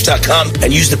AmnioLife.com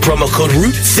and use the promo code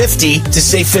ROOT50 to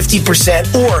save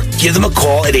 50% or give them a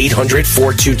call at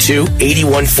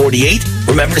 800-422-8148.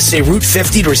 Remember to say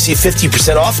ROOT50 to receive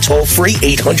 50% off. Toll free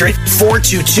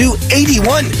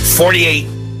 800-422-8148.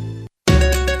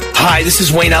 Hi, this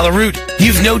is Wayne Allyn.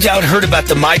 You've no doubt heard about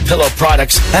the MyPillow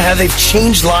products and how they've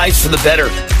changed lives for the better.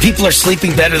 People are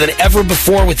sleeping better than ever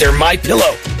before with their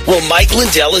MyPillow. Well, Mike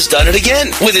Lindell has done it again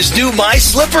with his new My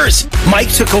Slippers.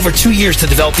 Mike took over 2 years to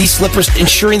develop these slippers,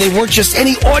 ensuring they weren't just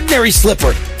any ordinary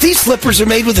slipper. These slippers are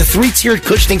made with a 3-tiered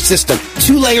cushioning system,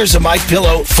 2 layers of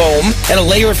MyPillow foam, and a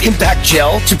layer of impact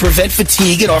gel to prevent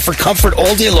fatigue and offer comfort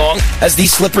all day long, as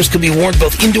these slippers can be worn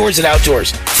both indoors and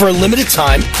outdoors. For a limited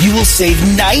time, you will save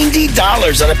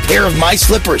 $90 on a pair of My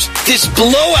Slippers. This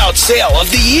blowout sale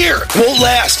of the year won't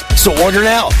last, so order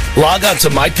now. Log on to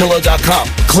MyPillow.com,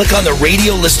 click on the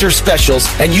radio lister specials,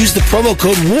 and use the promo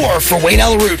code WAR for Wayne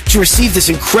Allyn to receive this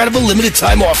incredible limited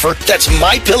time offer. That's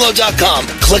MyPillow.com.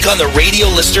 Click on the radio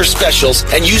lister specials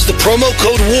and use the promo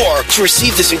code WAR to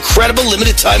receive this incredible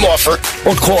limited time offer,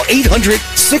 or call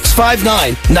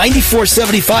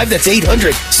 800-659-9475. That's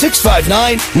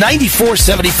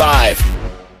 800-659-9475.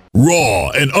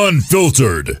 Raw and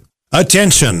unfiltered.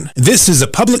 Attention! This is a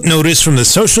public notice from the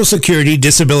Social Security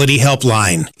Disability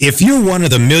Helpline. If you're one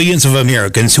of the millions of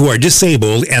Americans who are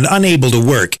disabled and unable to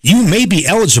work, you may be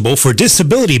eligible for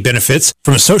disability benefits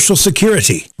from Social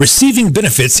Security. Receiving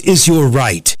benefits is your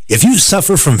right. If you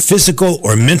suffer from physical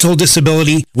or mental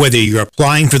disability, whether you're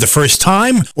applying for the first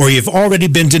time or you've already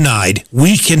been denied,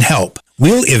 we can help.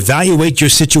 We'll evaluate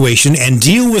your situation and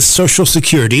deal with Social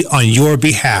Security on your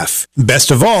behalf.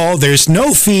 Best of all, there's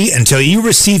no fee until you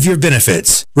receive your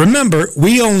benefits. Remember,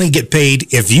 we only get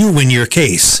paid if you win your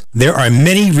case. There are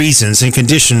many reasons and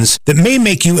conditions that may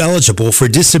make you eligible for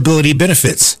disability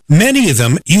benefits. Many of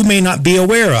them you may not be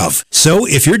aware of. So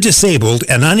if you're disabled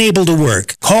and unable to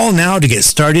work, call now to get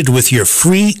started with your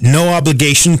free,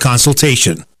 no-obligation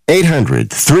consultation.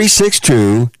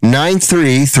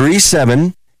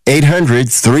 800-362-9337.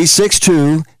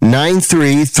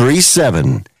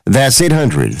 800-362-9337. That's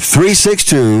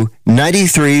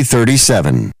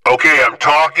 800-362-9337. Okay, I'm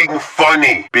talking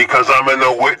funny because I'm in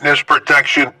the witness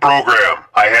protection program.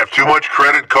 I have too much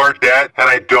credit card debt and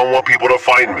I don't want people to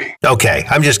find me. Okay,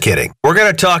 I'm just kidding. We're going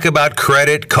to talk about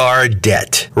credit card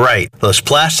debt. Right, those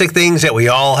plastic things that we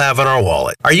all have in our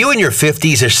wallet. Are you in your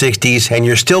 50s or 60s and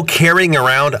you're still carrying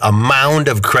around a mound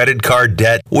of credit card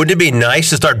debt? Wouldn't it be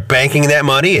nice to start banking that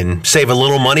money and save a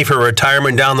little money for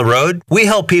retirement down the road? We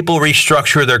help people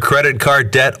restructure their credit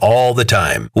card debt all the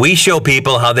time. We show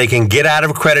people how they can get out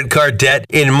of credit card debt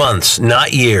in months,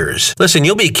 not years. Listen,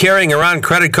 you'll be carrying around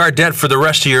credit card debt for the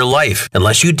rest of your life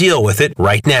unless you deal with it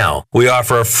right now. We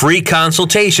offer a free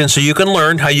consultation so you can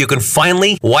learn how you can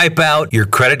finally wipe out your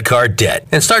credit card debt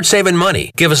and start saving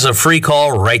money. Give us a free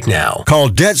call right now. Call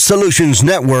Debt Solutions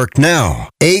Network now.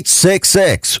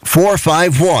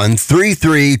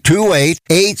 866-451-3328.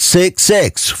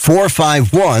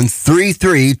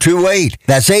 866-451-3328.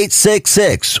 That's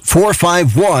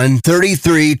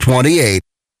 866-451-3328.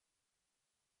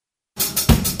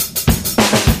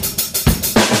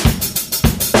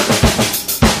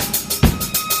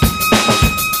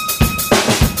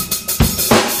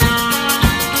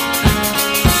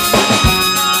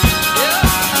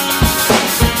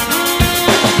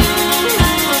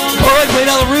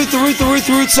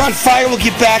 The Root's on fire. We'll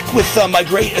get back with my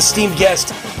great esteemed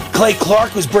guest, Clay Clark,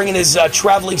 who's bringing his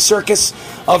traveling circus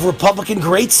of Republican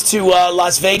greats to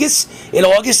Las Vegas in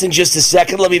August. In just a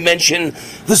second, let me mention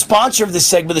the sponsor of this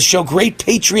segment of the show,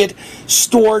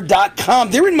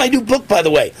 GreatPatriotStore.com. They're in my new book, by the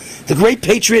way. The Great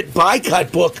Patriot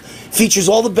Boycott book features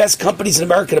all the best companies in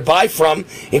America to buy from,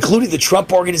 including the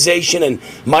Trump Organization and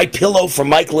MyPillow from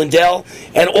Mike Lindell,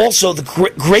 and also the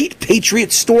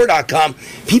GreatPatriotStore.com.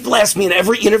 People ask me in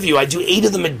every interview, I do 8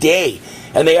 of them a day,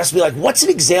 and they ask me, like, what's an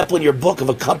example in your book of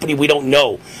a company we don't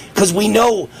know? Because we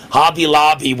know Hobby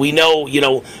Lobby, we know,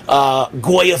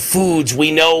 Goya Foods,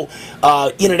 we know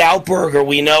In-N-Out Burger,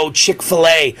 we know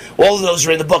Chick-fil-A. All of those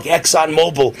are in the book,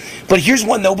 ExxonMobil. But here's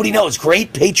one nobody knows,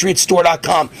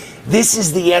 GreatPatriotStore.com. This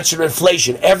is the answer to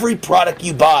inflation. Every product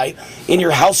you buy in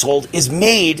your household is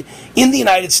made in the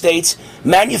United States,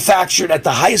 manufactured at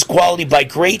the highest quality by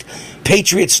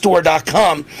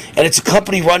GreatPatriotStore.com, and it's a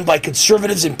company run by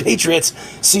conservatives and patriots,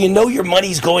 so you know your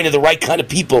money's going to the right kind of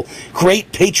people.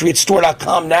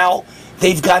 GreatPatriotStore.com now,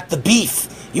 they've got the beef.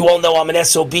 You all know I'm an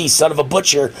SOB, son of a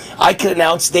butcher. I can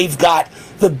announce they've got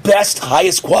the best,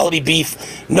 highest quality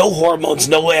beef, no hormones,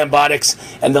 no antibiotics,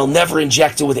 and they'll never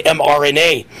inject it with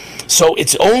mRNA. So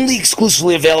it's only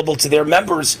exclusively available to their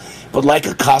members, but like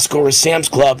a Costco or a Sam's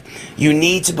Club, you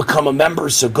need to become a member,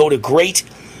 so go to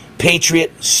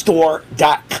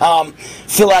GreatPatriotStore.com,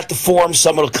 fill out the form,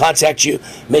 someone will contact you,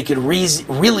 make it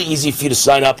really easy for you to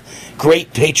sign up,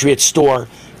 GreatPatriotStore.com.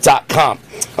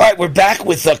 All right, we're back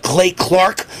with Clay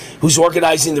Clark, who's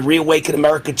organizing the Reawaken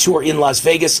America Tour in Las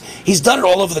Vegas. He's done it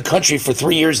all over the country for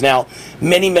 3 years now.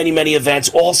 Many events,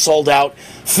 all sold out,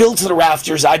 filled to the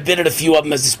rafters. I've been at a few of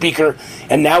them as a speaker,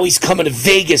 and now he's coming to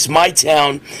Vegas, my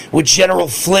town, with General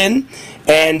Flynn,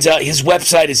 and his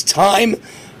website is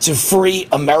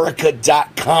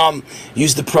TimeToFreeAmerica.com.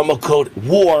 Use the promo code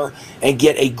WAR and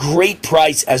get a great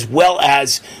price as well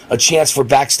as a chance for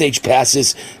backstage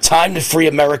passes. Time to Free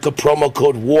America, promo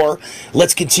code WAR.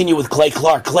 Let's continue with Clay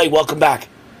Clark. Clay, welcome back.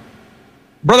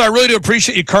 Brother, I really do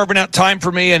appreciate you carving out time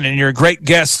for me, and you're great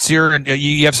guests here, and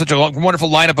you have such a wonderful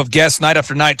lineup of guests night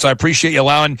after night, so I appreciate you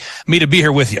allowing me to be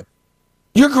here with you.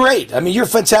 You're great. I mean, you're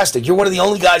fantastic. You're one of the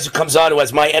only guys who comes on who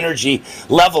has my energy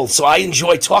level, so I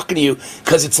enjoy talking to you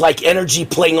because it's like energy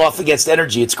playing off against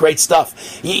energy. It's great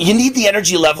stuff. You need the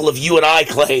energy level of you and I,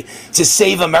 Clay, to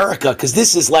save America, because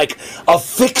this is like a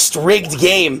fixed, rigged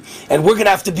game, and we're going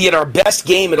to have to be at our best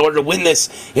game in order to win this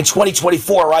in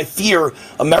 2024. I fear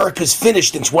America's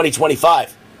finished in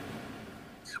 2025.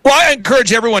 Well, I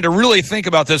encourage everyone to really think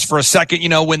about this for a second. You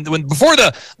know, when before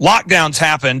the lockdowns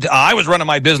happened, I was running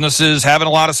my businesses, having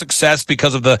a lot of success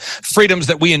because of the freedoms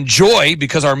that we enjoy,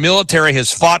 because our military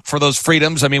has fought for those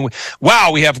freedoms. I mean,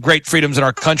 wow, we have great freedoms in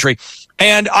our country.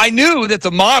 And I knew that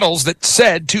the models that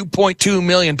said 2.2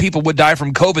 million people would die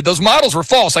from COVID, those models were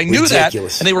false. I knew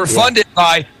Ridiculous. that. And they were funded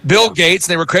by Bill Gates,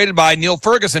 and they were created by Neil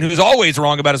Ferguson, who's always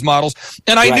wrong about his models.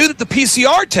 And I knew that the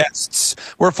PCR tests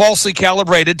were falsely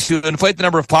calibrated to inflate the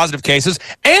number of positive cases.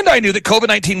 And I knew that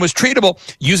COVID-19 was treatable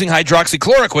using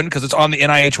hydroxychloroquine, because it's on the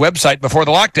NIH website before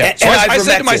the lockdown. So I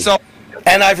said to myself...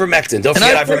 And ivermectin. Don't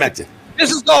forget ivermectin.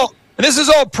 This is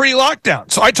all pre-lockdown.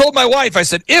 So I told my wife, I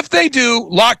said, if they do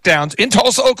lockdowns in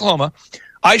Tulsa, Oklahoma,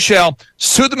 I shall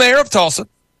sue the mayor of Tulsa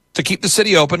to keep the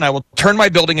city open. I will turn my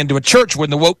building into a church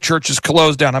when the woke church is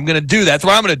closed down. I'm going to do that. That's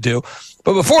what I'm going to do.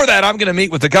 But before that, I'm going to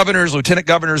meet with the governors, lieutenant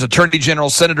governors, attorney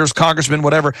generals, senators, congressmen,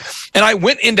 whatever. And I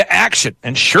went into action.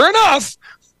 And sure enough,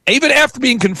 even after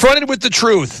being confronted with the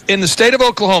truth in the state of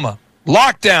Oklahoma,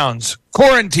 lockdowns,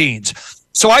 quarantines,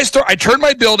 so I turned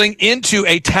my building into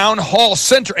a town hall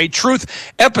center, a truth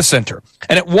epicenter.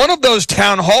 And at one of those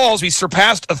town halls, we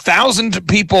surpassed 1,000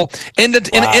 people in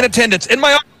attendance in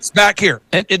my office back here.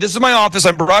 And this is my office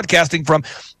I'm broadcasting from.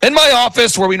 In my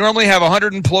office, where we normally have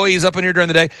 100 employees up in here during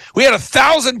the day, we had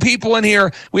 1,000 people in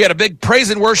here. We had a big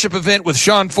praise and worship event with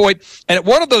Sean Foyt. And at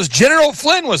one of those, General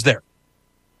Flynn was there.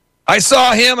 I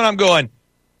saw him, and I'm going,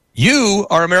 "You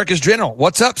are America's general.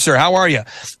 What's up, sir? How are you?"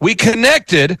 We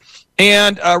connected.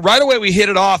 And right away we hit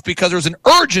it off, because there's an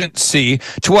urgency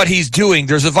to what he's doing.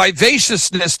 There's a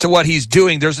vivaciousness to what he's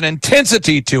doing. There's an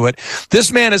intensity to it.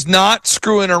 This man is not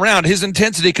screwing around. His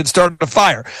intensity can start a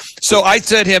fire. So I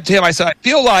said to him, I said, I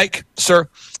feel like, sir,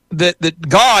 that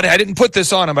God, I didn't put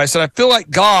this on him. I said, I feel like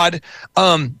God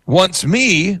wants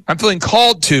me, I'm feeling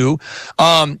called to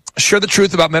share the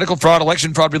truth about medical fraud,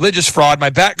 election fraud, religious fraud.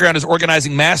 My background is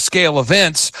organizing mass scale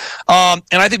events. And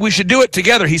I think we should do it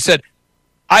together. He said,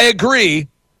 I agree,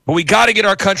 but we got to get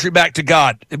our country back to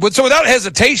God. So without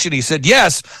hesitation, he said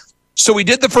yes. So we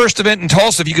did the first event in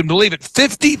Tulsa, if you can believe it.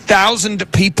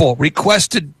 50,000 people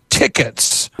requested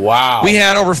tickets. Wow. We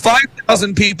had over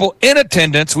 5,000 people in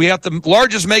attendance. We have the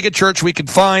largest mega church we could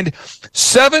find.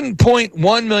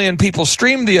 7.1 million people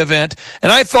streamed the event.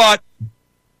 And I thought,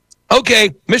 okay,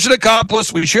 mission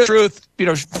accomplished. We share truth.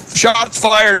 Shots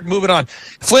fired, moving on.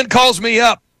 Flynn calls me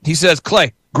up. He says,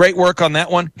 Clay, great work on that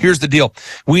one. Here's the deal.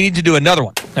 We need to do another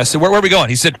one. I said, where are we going?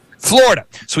 He said, Florida.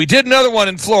 So we did another one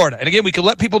in Florida. And again, we could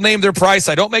let people name their price.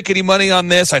 I don't make any money on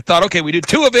this. I thought, okay, we do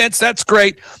 2 events. That's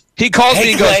great. He calls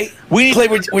me and Clay, goes, Clay,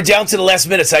 we're down to the last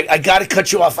minutes. I got to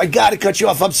cut you off. I'm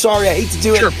sorry. I hate to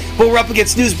do it, but we're up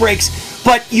against news breaks.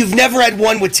 But you've never had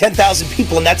one with 10,000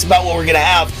 people, and that's about what we're going to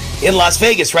have in Las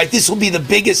Vegas, right? This will be the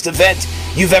biggest event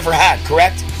you've ever had,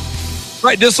 correct?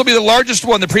 Right, this will be the largest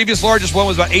one. The previous largest one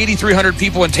was about 8,300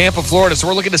 people in Tampa, Florida. So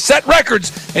we're looking to set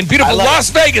records in beautiful Las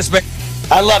Vegas.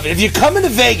 I love it. If you're coming to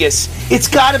Vegas, it's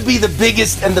got to be the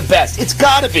biggest and the best. It's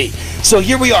got to be. So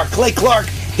here we are. Clay Clark,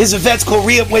 his event's called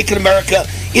Reawaken America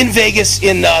in Vegas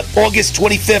in August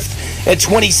 25th and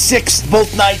 26th,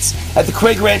 both nights at the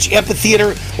Craig Ranch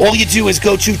Amphitheater. All you do is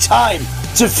go to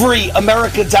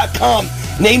TimeToFreeAmerica.com.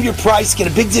 Name your price,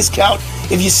 get a big discount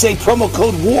if you say promo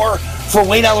code WAR for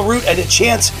Wayne Allyn Root, and a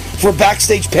chance for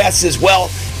backstage passes as well.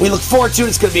 We look forward to it.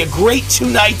 It's going to be a great 2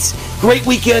 nights, great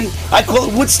weekend. I call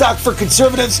it Woodstock for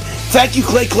conservatives. Thank you,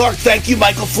 Clay Clark. Thank you,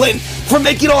 Michael Flynn, for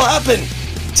making it all happen.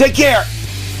 Take care.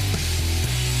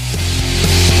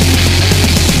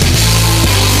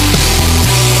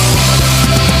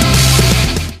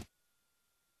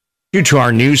 Due to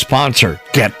our new sponsor,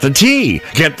 Get the Tea.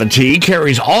 Get the Tea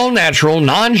carries all natural,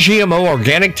 non-GMO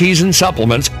organic teas and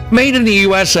supplements made in the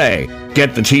USA.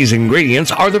 Get the Tea's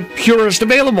ingredients are the purest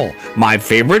available. My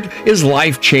favorite is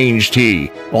Life Change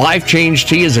Tea. Life Change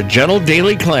Tea is a gentle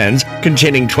daily cleanse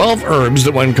containing 12 herbs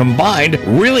that, when combined,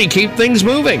 really keep things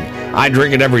moving. I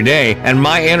drink it every day, and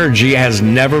my energy has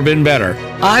never been better.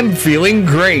 I'm feeling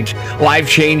great. Life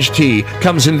Change Tea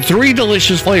comes in 3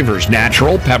 delicious flavors: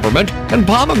 natural, peppermint, and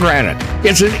pomegranate.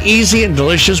 It's an easy and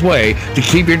delicious way to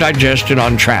keep your digestion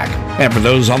on track. And for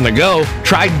those on the go,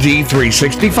 try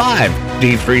D365.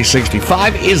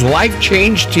 D365 is Life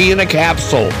Change Tea in a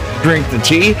capsule. Drink the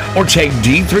tea or take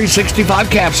D365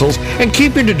 capsules and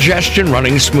keep your digestion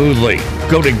running smoothly.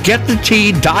 Go to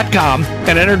getthetea.com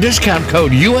and enter discount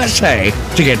code USA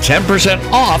to get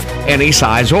 10% off any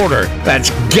size order. That's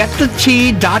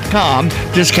getthetea.com,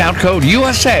 discount code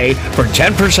USA for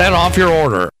 10% off your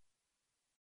order.